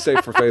 That stuff's safe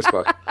for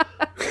Facebook.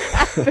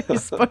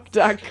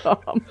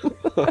 Facebook.com.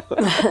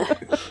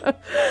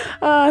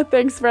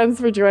 Thanks, friends,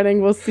 for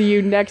joining. We'll see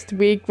you next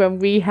week when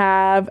we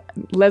have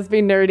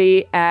Lesbian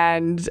Nerdy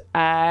and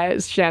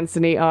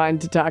Shansani on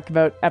to talk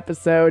about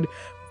episode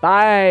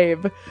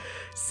 5.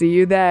 See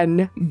you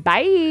then.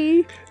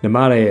 Bye.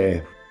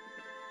 Namare.